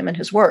warmth for him and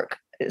his work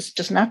is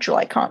just natural.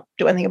 I can't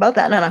do anything about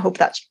that. And I hope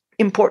that's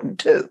important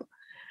too.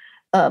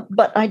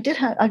 But I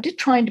did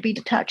try to be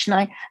detached. And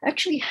I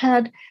actually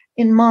had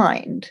in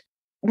mind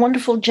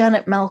wonderful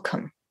Janet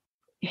Malcolm,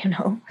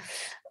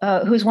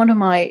 who's one of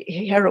my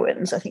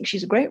heroines. I think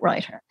she's a great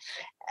writer.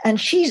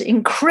 And she's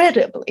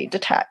incredibly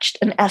detached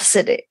and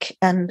acidic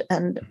and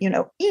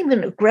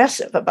even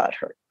aggressive about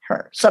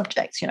her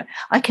subjects.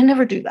 I can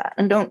never do that.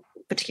 And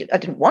I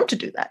didn't want to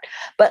do that.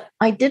 But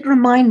I did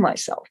remind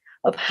myself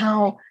of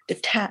how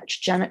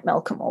detached Janet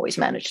Malcolm always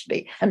managed to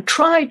be and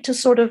tried to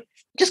sort of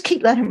just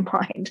keep that in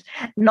mind,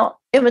 not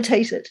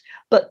imitate it,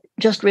 but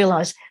just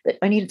realize that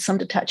I needed some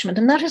detachment.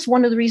 And that is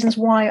one of the reasons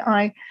why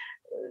I,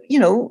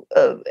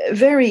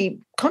 very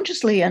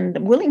consciously and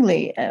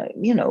willingly,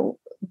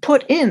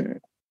 put in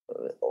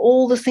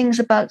all the things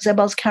about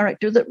Sebald's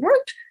character that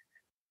weren't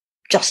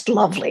just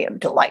lovely and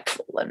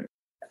delightful.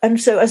 And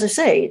so, as I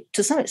say,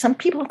 to some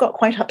people have got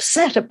quite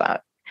upset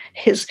about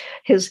his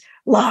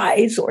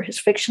lies or his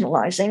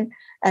fictionalizing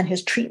and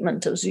his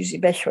treatment of Susie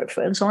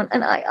Biographer and so on.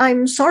 And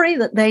I'm sorry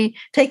that they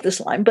take this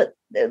line, but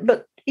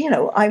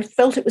I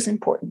felt it was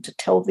important to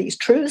tell these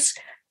truths,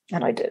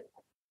 and I did.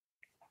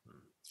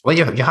 Well,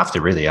 you have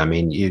to really.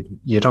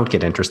 You don't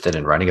get interested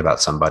in writing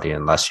about somebody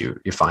unless you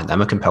find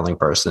them a compelling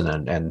person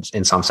and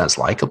in some sense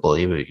likable.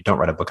 You don't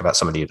write a book about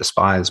somebody you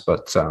despise,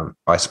 but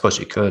I suppose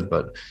you could,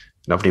 but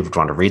nobody would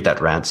want to read that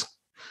rant.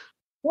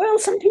 Well,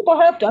 some people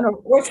have done,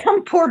 or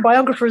some poor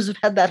biographers have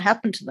had that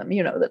happen to them,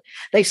 that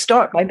they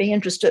start by being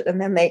interested and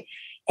then they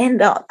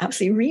end up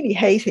actually really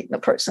hating the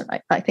person.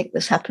 I think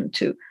this happened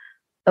to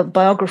a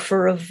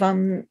biographer of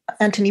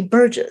Anthony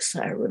Burgess.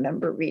 I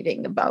remember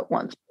reading about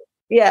once.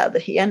 Yeah,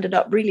 that he ended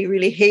up really,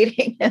 really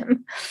hating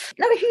him.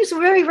 No, he's a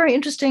very, very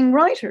interesting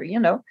writer,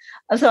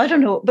 So I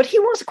don't know, but he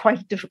was quite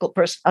a difficult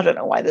person. I don't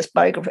know why this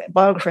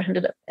biographer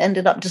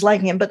ended up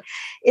disliking him, but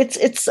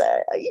it's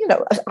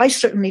I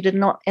certainly did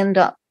not end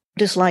up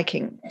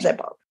disliking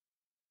Sebald.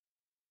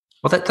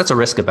 Well, that's a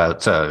risk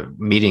about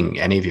meeting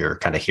any of your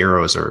kind of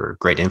heroes or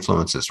great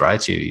influences,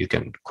 right? You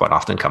can quite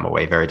often come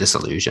away very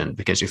disillusioned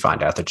because you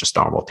find out they're just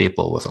normal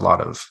people with a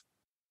lot of.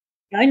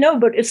 I know,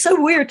 but it's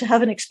so weird to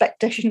have an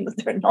expectation that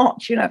they're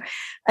not,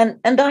 And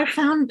I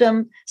found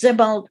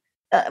Sebald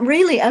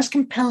really as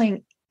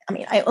compelling. I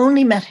mean, I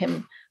only met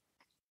him,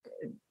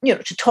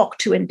 to talk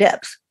to in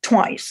depth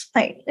twice.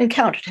 I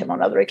encountered him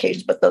on other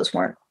occasions, but those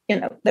weren't,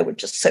 they were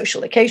just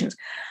social occasions.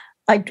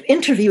 I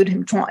interviewed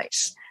him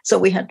twice. So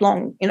we had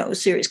long,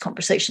 serious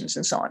conversations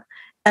and so on.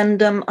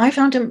 And I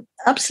found him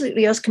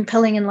absolutely as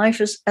compelling in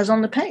life as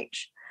on the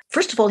page.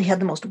 First of all, he had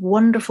the most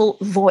wonderful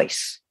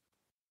voice.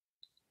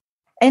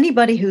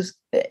 Anybody who's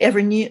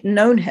ever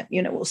known him,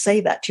 will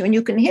say that to you. And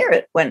you can hear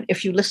it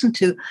if you listen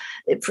to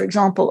it, for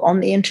example,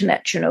 on the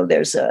internet,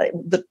 there's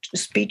the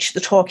speech, the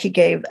talk he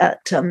gave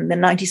at the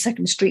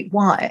 92nd Street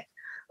Y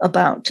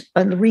about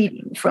a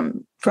reading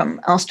from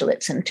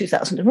Austerlitz in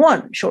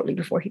 2001, shortly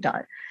before he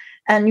died.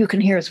 And you can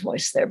hear his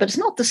voice there, but it's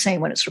not the same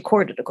when it's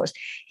recorded, of course.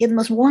 He had the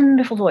most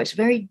wonderful voice,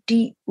 very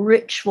deep,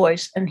 rich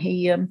voice, and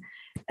he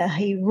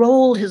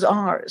rolled his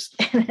R's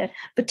in a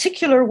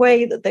particular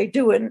way that they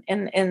do in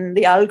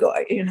the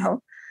Allgäu,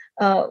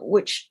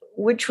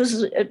 which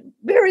was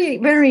very,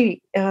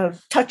 very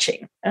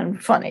touching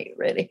and funny,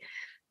 really.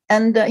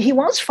 And he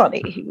was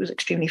funny. He was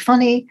extremely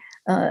funny,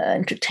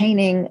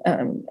 entertaining,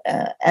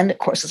 and of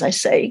course, as I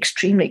say,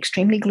 extremely,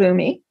 extremely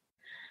gloomy.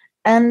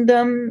 And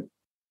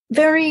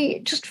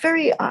I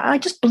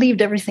just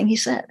believed everything he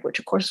said, which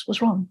of course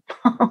was wrong.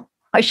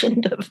 I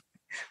shouldn't have.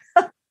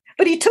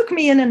 But he took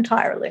me in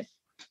entirely.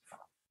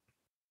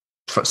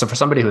 So for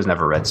somebody who's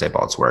never read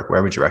Sebald's work,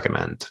 where would you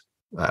recommend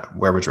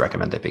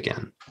they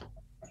begin?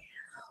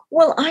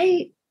 Well,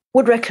 I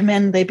would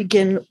recommend they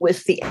begin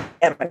with The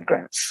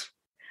Emigrants.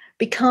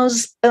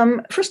 Because,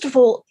 first of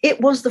all,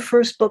 it was the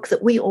first book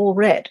that we all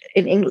read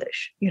in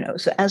English,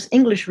 So as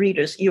English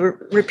readers,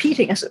 you're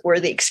repeating, as it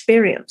were, the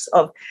experience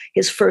of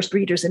his first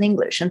readers in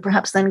English, and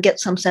perhaps then get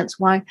some sense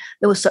why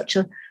there was such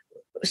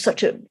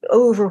a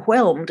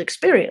overwhelmed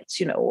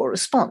experience, or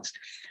response.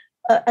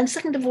 And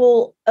second of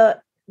all,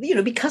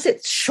 because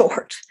it's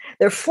short,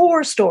 there are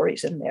 4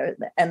 stories in there,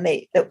 and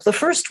the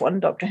first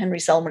one, Dr. Henry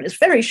Selwyn, is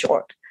very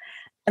short.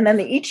 And then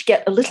they each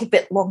get a little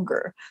bit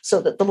longer,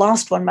 so that the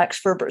last one, Max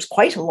Ferber, is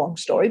quite a long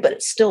story, but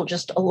it's still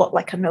just a lot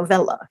like a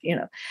novella,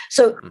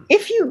 So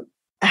if you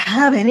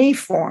have any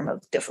form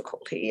of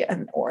difficulty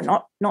or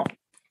not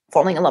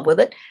falling in love with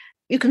it,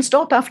 you can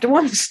stop after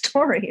one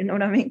story, you know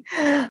what I mean?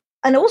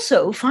 And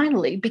also,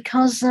 finally,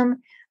 because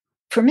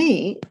for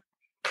me,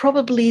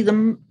 probably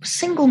the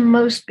single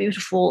most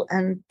beautiful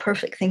and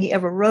perfect thing he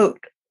ever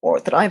wrote, or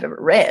that I've ever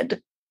read,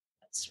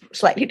 it's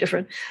slightly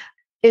different,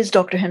 is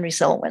Dr. Henry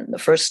Selwyn, the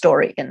first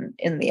story in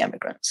The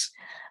Emigrants,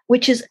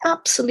 which is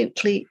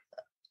absolutely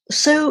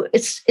so,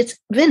 it's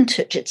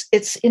vintage,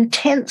 it's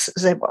intense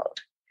Sebald.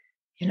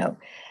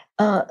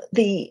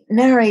 The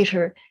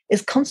narrator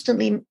is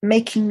constantly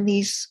making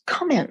these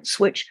comments,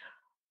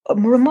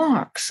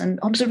 remarks and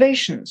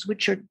observations,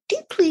 which are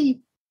deeply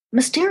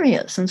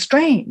mysterious and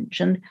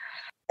strange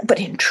but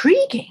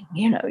intriguing.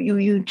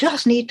 You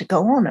just need to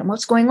go on and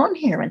what's going on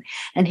here.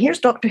 And here's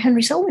Dr.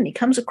 Henry Selwyn. He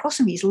comes across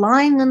him. He's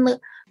lying on the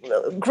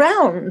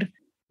ground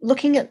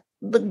looking at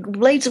the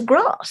blades of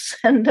grass.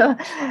 And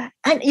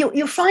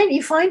you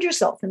find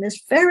yourself in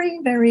this very,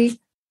 very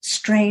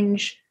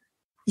strange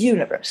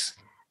universe,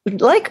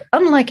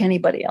 unlike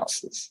anybody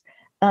else's.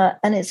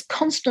 And it's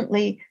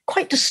constantly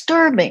quite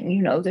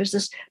disturbing. There's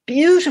this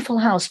beautiful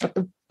house, but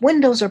the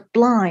windows are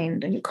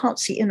blind and you can't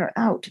see in or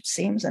out, it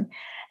seems. And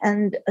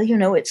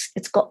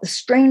it's got the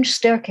strange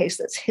staircase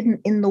that's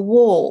hidden in the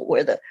wall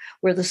where the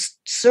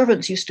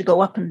servants used to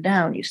go up and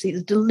down. You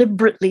see,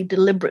 deliberately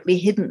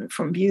hidden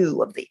from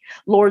view of the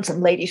lords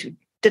and ladies who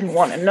didn't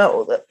want to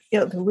know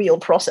the real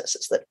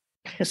processes that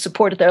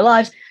supported their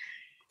lives.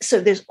 So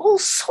there's all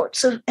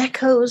sorts of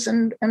echoes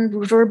and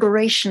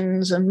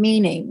reverberations and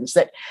meanings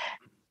that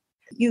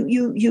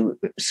you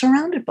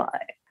surrounded by.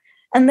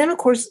 And then, of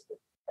course,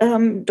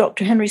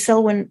 Dr. Henry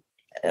Selwyn,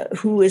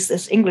 who is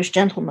this English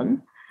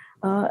gentleman,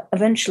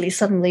 eventually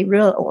suddenly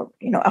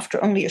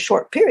after only a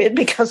short period,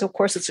 because of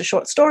course it's a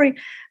short story,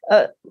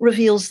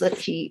 reveals that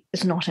he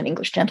is not an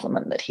English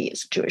gentleman, that he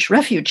is a Jewish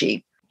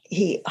refugee.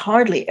 He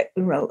hardly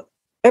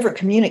ever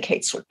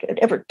communicates or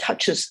ever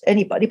touches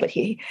anybody, but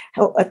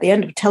at the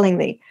end of telling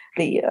the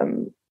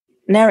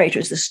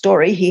narrators the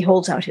story, he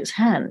holds out his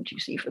hand, you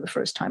see, for the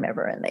first time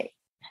ever, and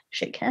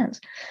shake hands.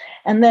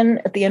 And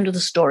then at the end of the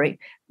story,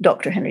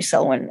 Dr. Henry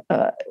Selwyn,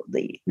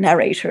 the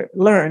narrator,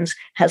 learns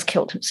has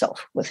killed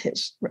himself with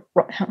his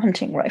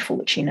hunting rifle,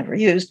 which he never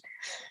used.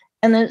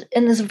 And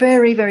there's a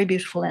very, very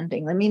beautiful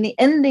ending. I mean, the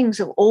endings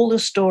of all the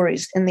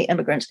stories in The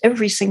Emigrants,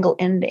 every single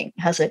ending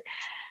has it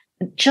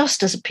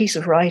just as a piece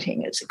of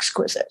writing. It's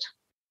exquisite.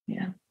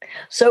 Yeah.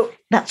 So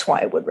that's why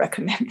I would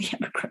recommend The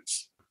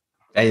Emigrants.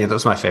 Yeah,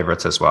 those are my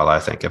favorites as well. I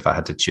think if I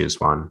had to choose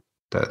one,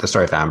 the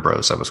story of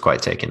Ambrose, I was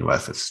quite taken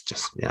with. It's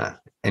just,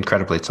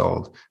 incredibly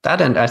told. That,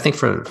 and I think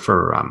for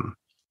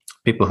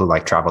people who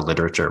like travel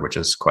literature, which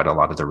is quite a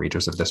lot of the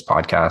readers of this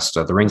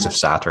podcast, The Rings of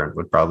Saturn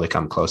would probably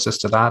come closest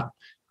to that.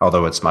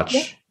 Although it's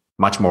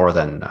much more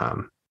than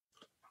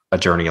a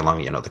journey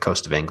along, the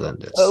coast of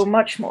England. It's,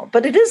 much more.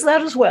 But it is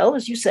that as well,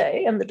 as you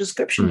say, and the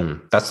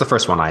description. That's the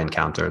first one I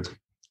encountered.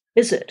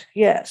 Is it?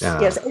 Yes.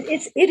 Yeah. Yes.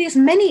 It is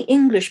many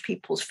English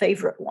people's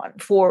favorite one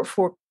for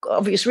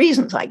obvious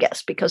reasons, I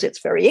guess, because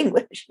it's very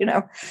English,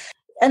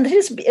 And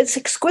it's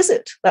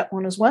exquisite, that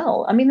one as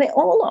well. I mean, they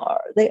all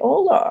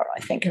are,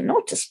 I think, and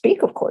not to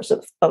speak, of course,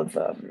 of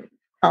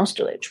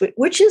Austerlitz,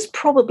 which is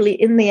probably,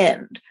 in the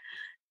end,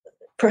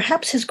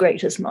 perhaps his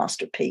greatest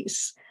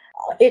masterpiece.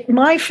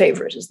 My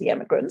favorite is The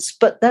Emigrants,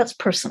 but that's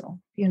personal.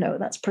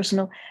 That's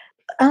personal.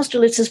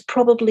 Austerlitz is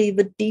probably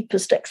the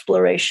deepest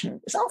exploration.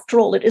 After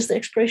all, it is the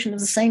exploration of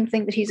the same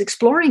thing that he's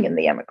exploring in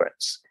The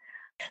Emigrants.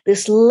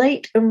 This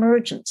late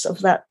emergence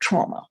of that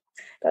trauma.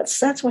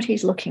 That's what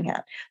he's looking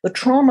at. The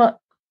trauma,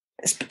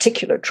 this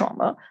particular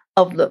trauma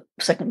of the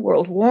Second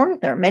World War.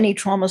 There are many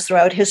traumas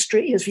throughout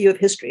history. His view of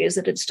history is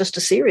that it's just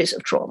a series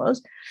of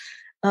traumas.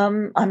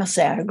 I must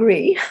say I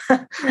agree.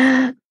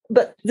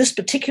 But this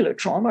particular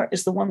trauma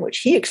is the one which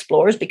he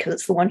explores because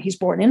it's the one he's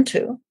born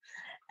into.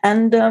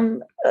 And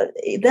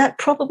that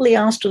probably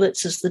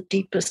Austerlitz is the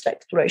deepest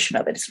exploration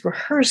of it. It's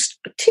rehearsed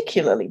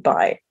particularly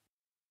by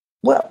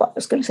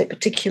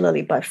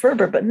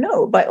Ferber, but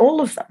no, by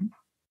all of them.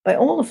 By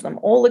all of them.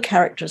 All the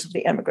characters of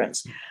The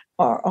Emigrants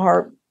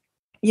are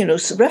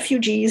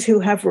refugees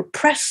who have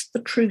repressed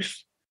the truth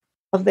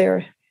of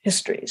their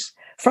histories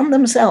from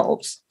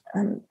themselves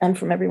and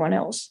from everyone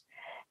else,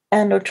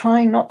 and are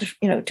trying not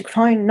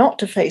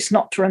to face,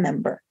 not to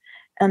remember.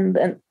 And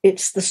then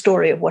it's the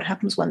story of what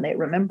happens when they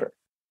remember,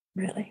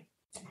 really,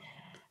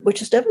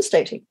 which is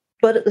devastating,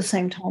 but at the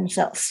same time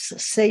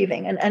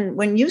self-saving. And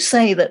when you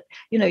say that,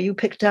 you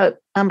picked out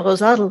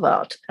Ambrose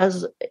Adelwart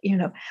as,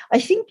 I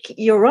think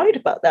you're right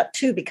about that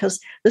too, because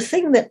the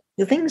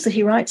things that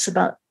he writes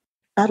about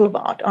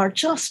Adelwart are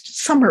just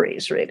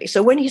summaries, really.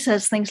 So when he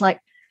says things like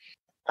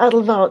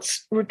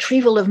Adelwart's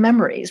retrieval of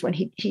memories, when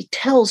he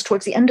tells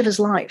towards the end of his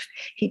life,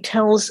 he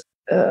tells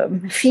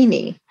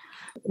Feeney,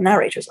 the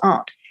narrator's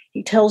aunt,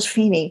 he tells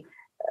Feeney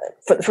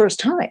for the first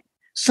time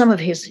some of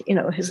his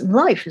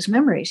life, his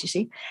memories, you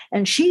see.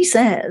 And she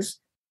says,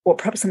 or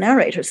perhaps the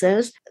narrator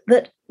says,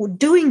 that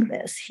doing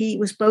this, he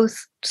was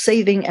both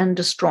saving and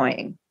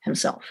destroying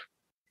himself.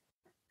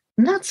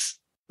 And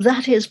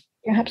that is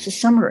perhaps a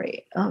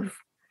summary of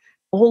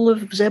all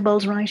of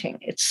Sebald's writing.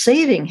 It's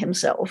saving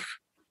himself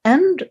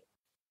and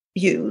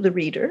you, the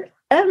reader,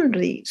 and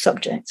the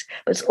subjects,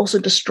 but it's also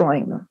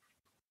destroying them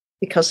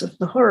because of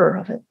the horror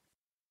of it.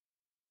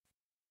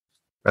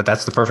 But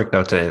that's the perfect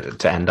note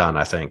to end on,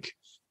 I think.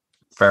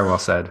 Very well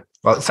said.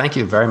 Well, thank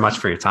you very much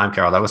for your time,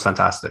 Carole. That was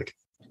fantastic.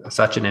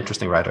 Such an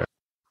interesting writer.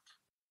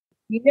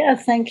 Yeah,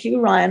 thank you,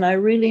 Ryan. I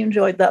really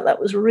enjoyed that. That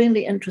was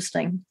really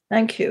interesting.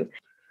 Thank you.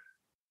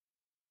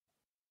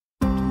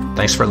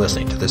 Thanks for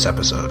listening to this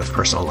episode of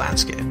Personal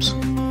Landscapes.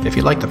 If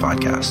you like the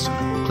podcast,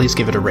 please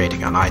give it a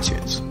rating on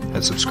iTunes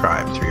and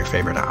subscribe through your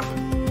favorite app.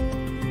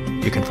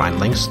 You can find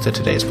links to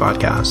today's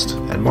podcast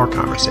and more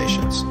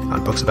conversations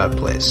on Books About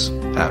Place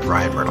at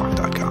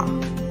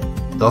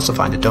ryanmurdoch.com. You'll also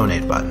find a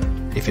donate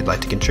button if you'd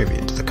like to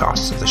contribute to the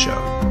costs of the show.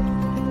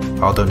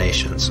 All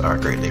donations are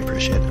greatly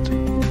appreciated.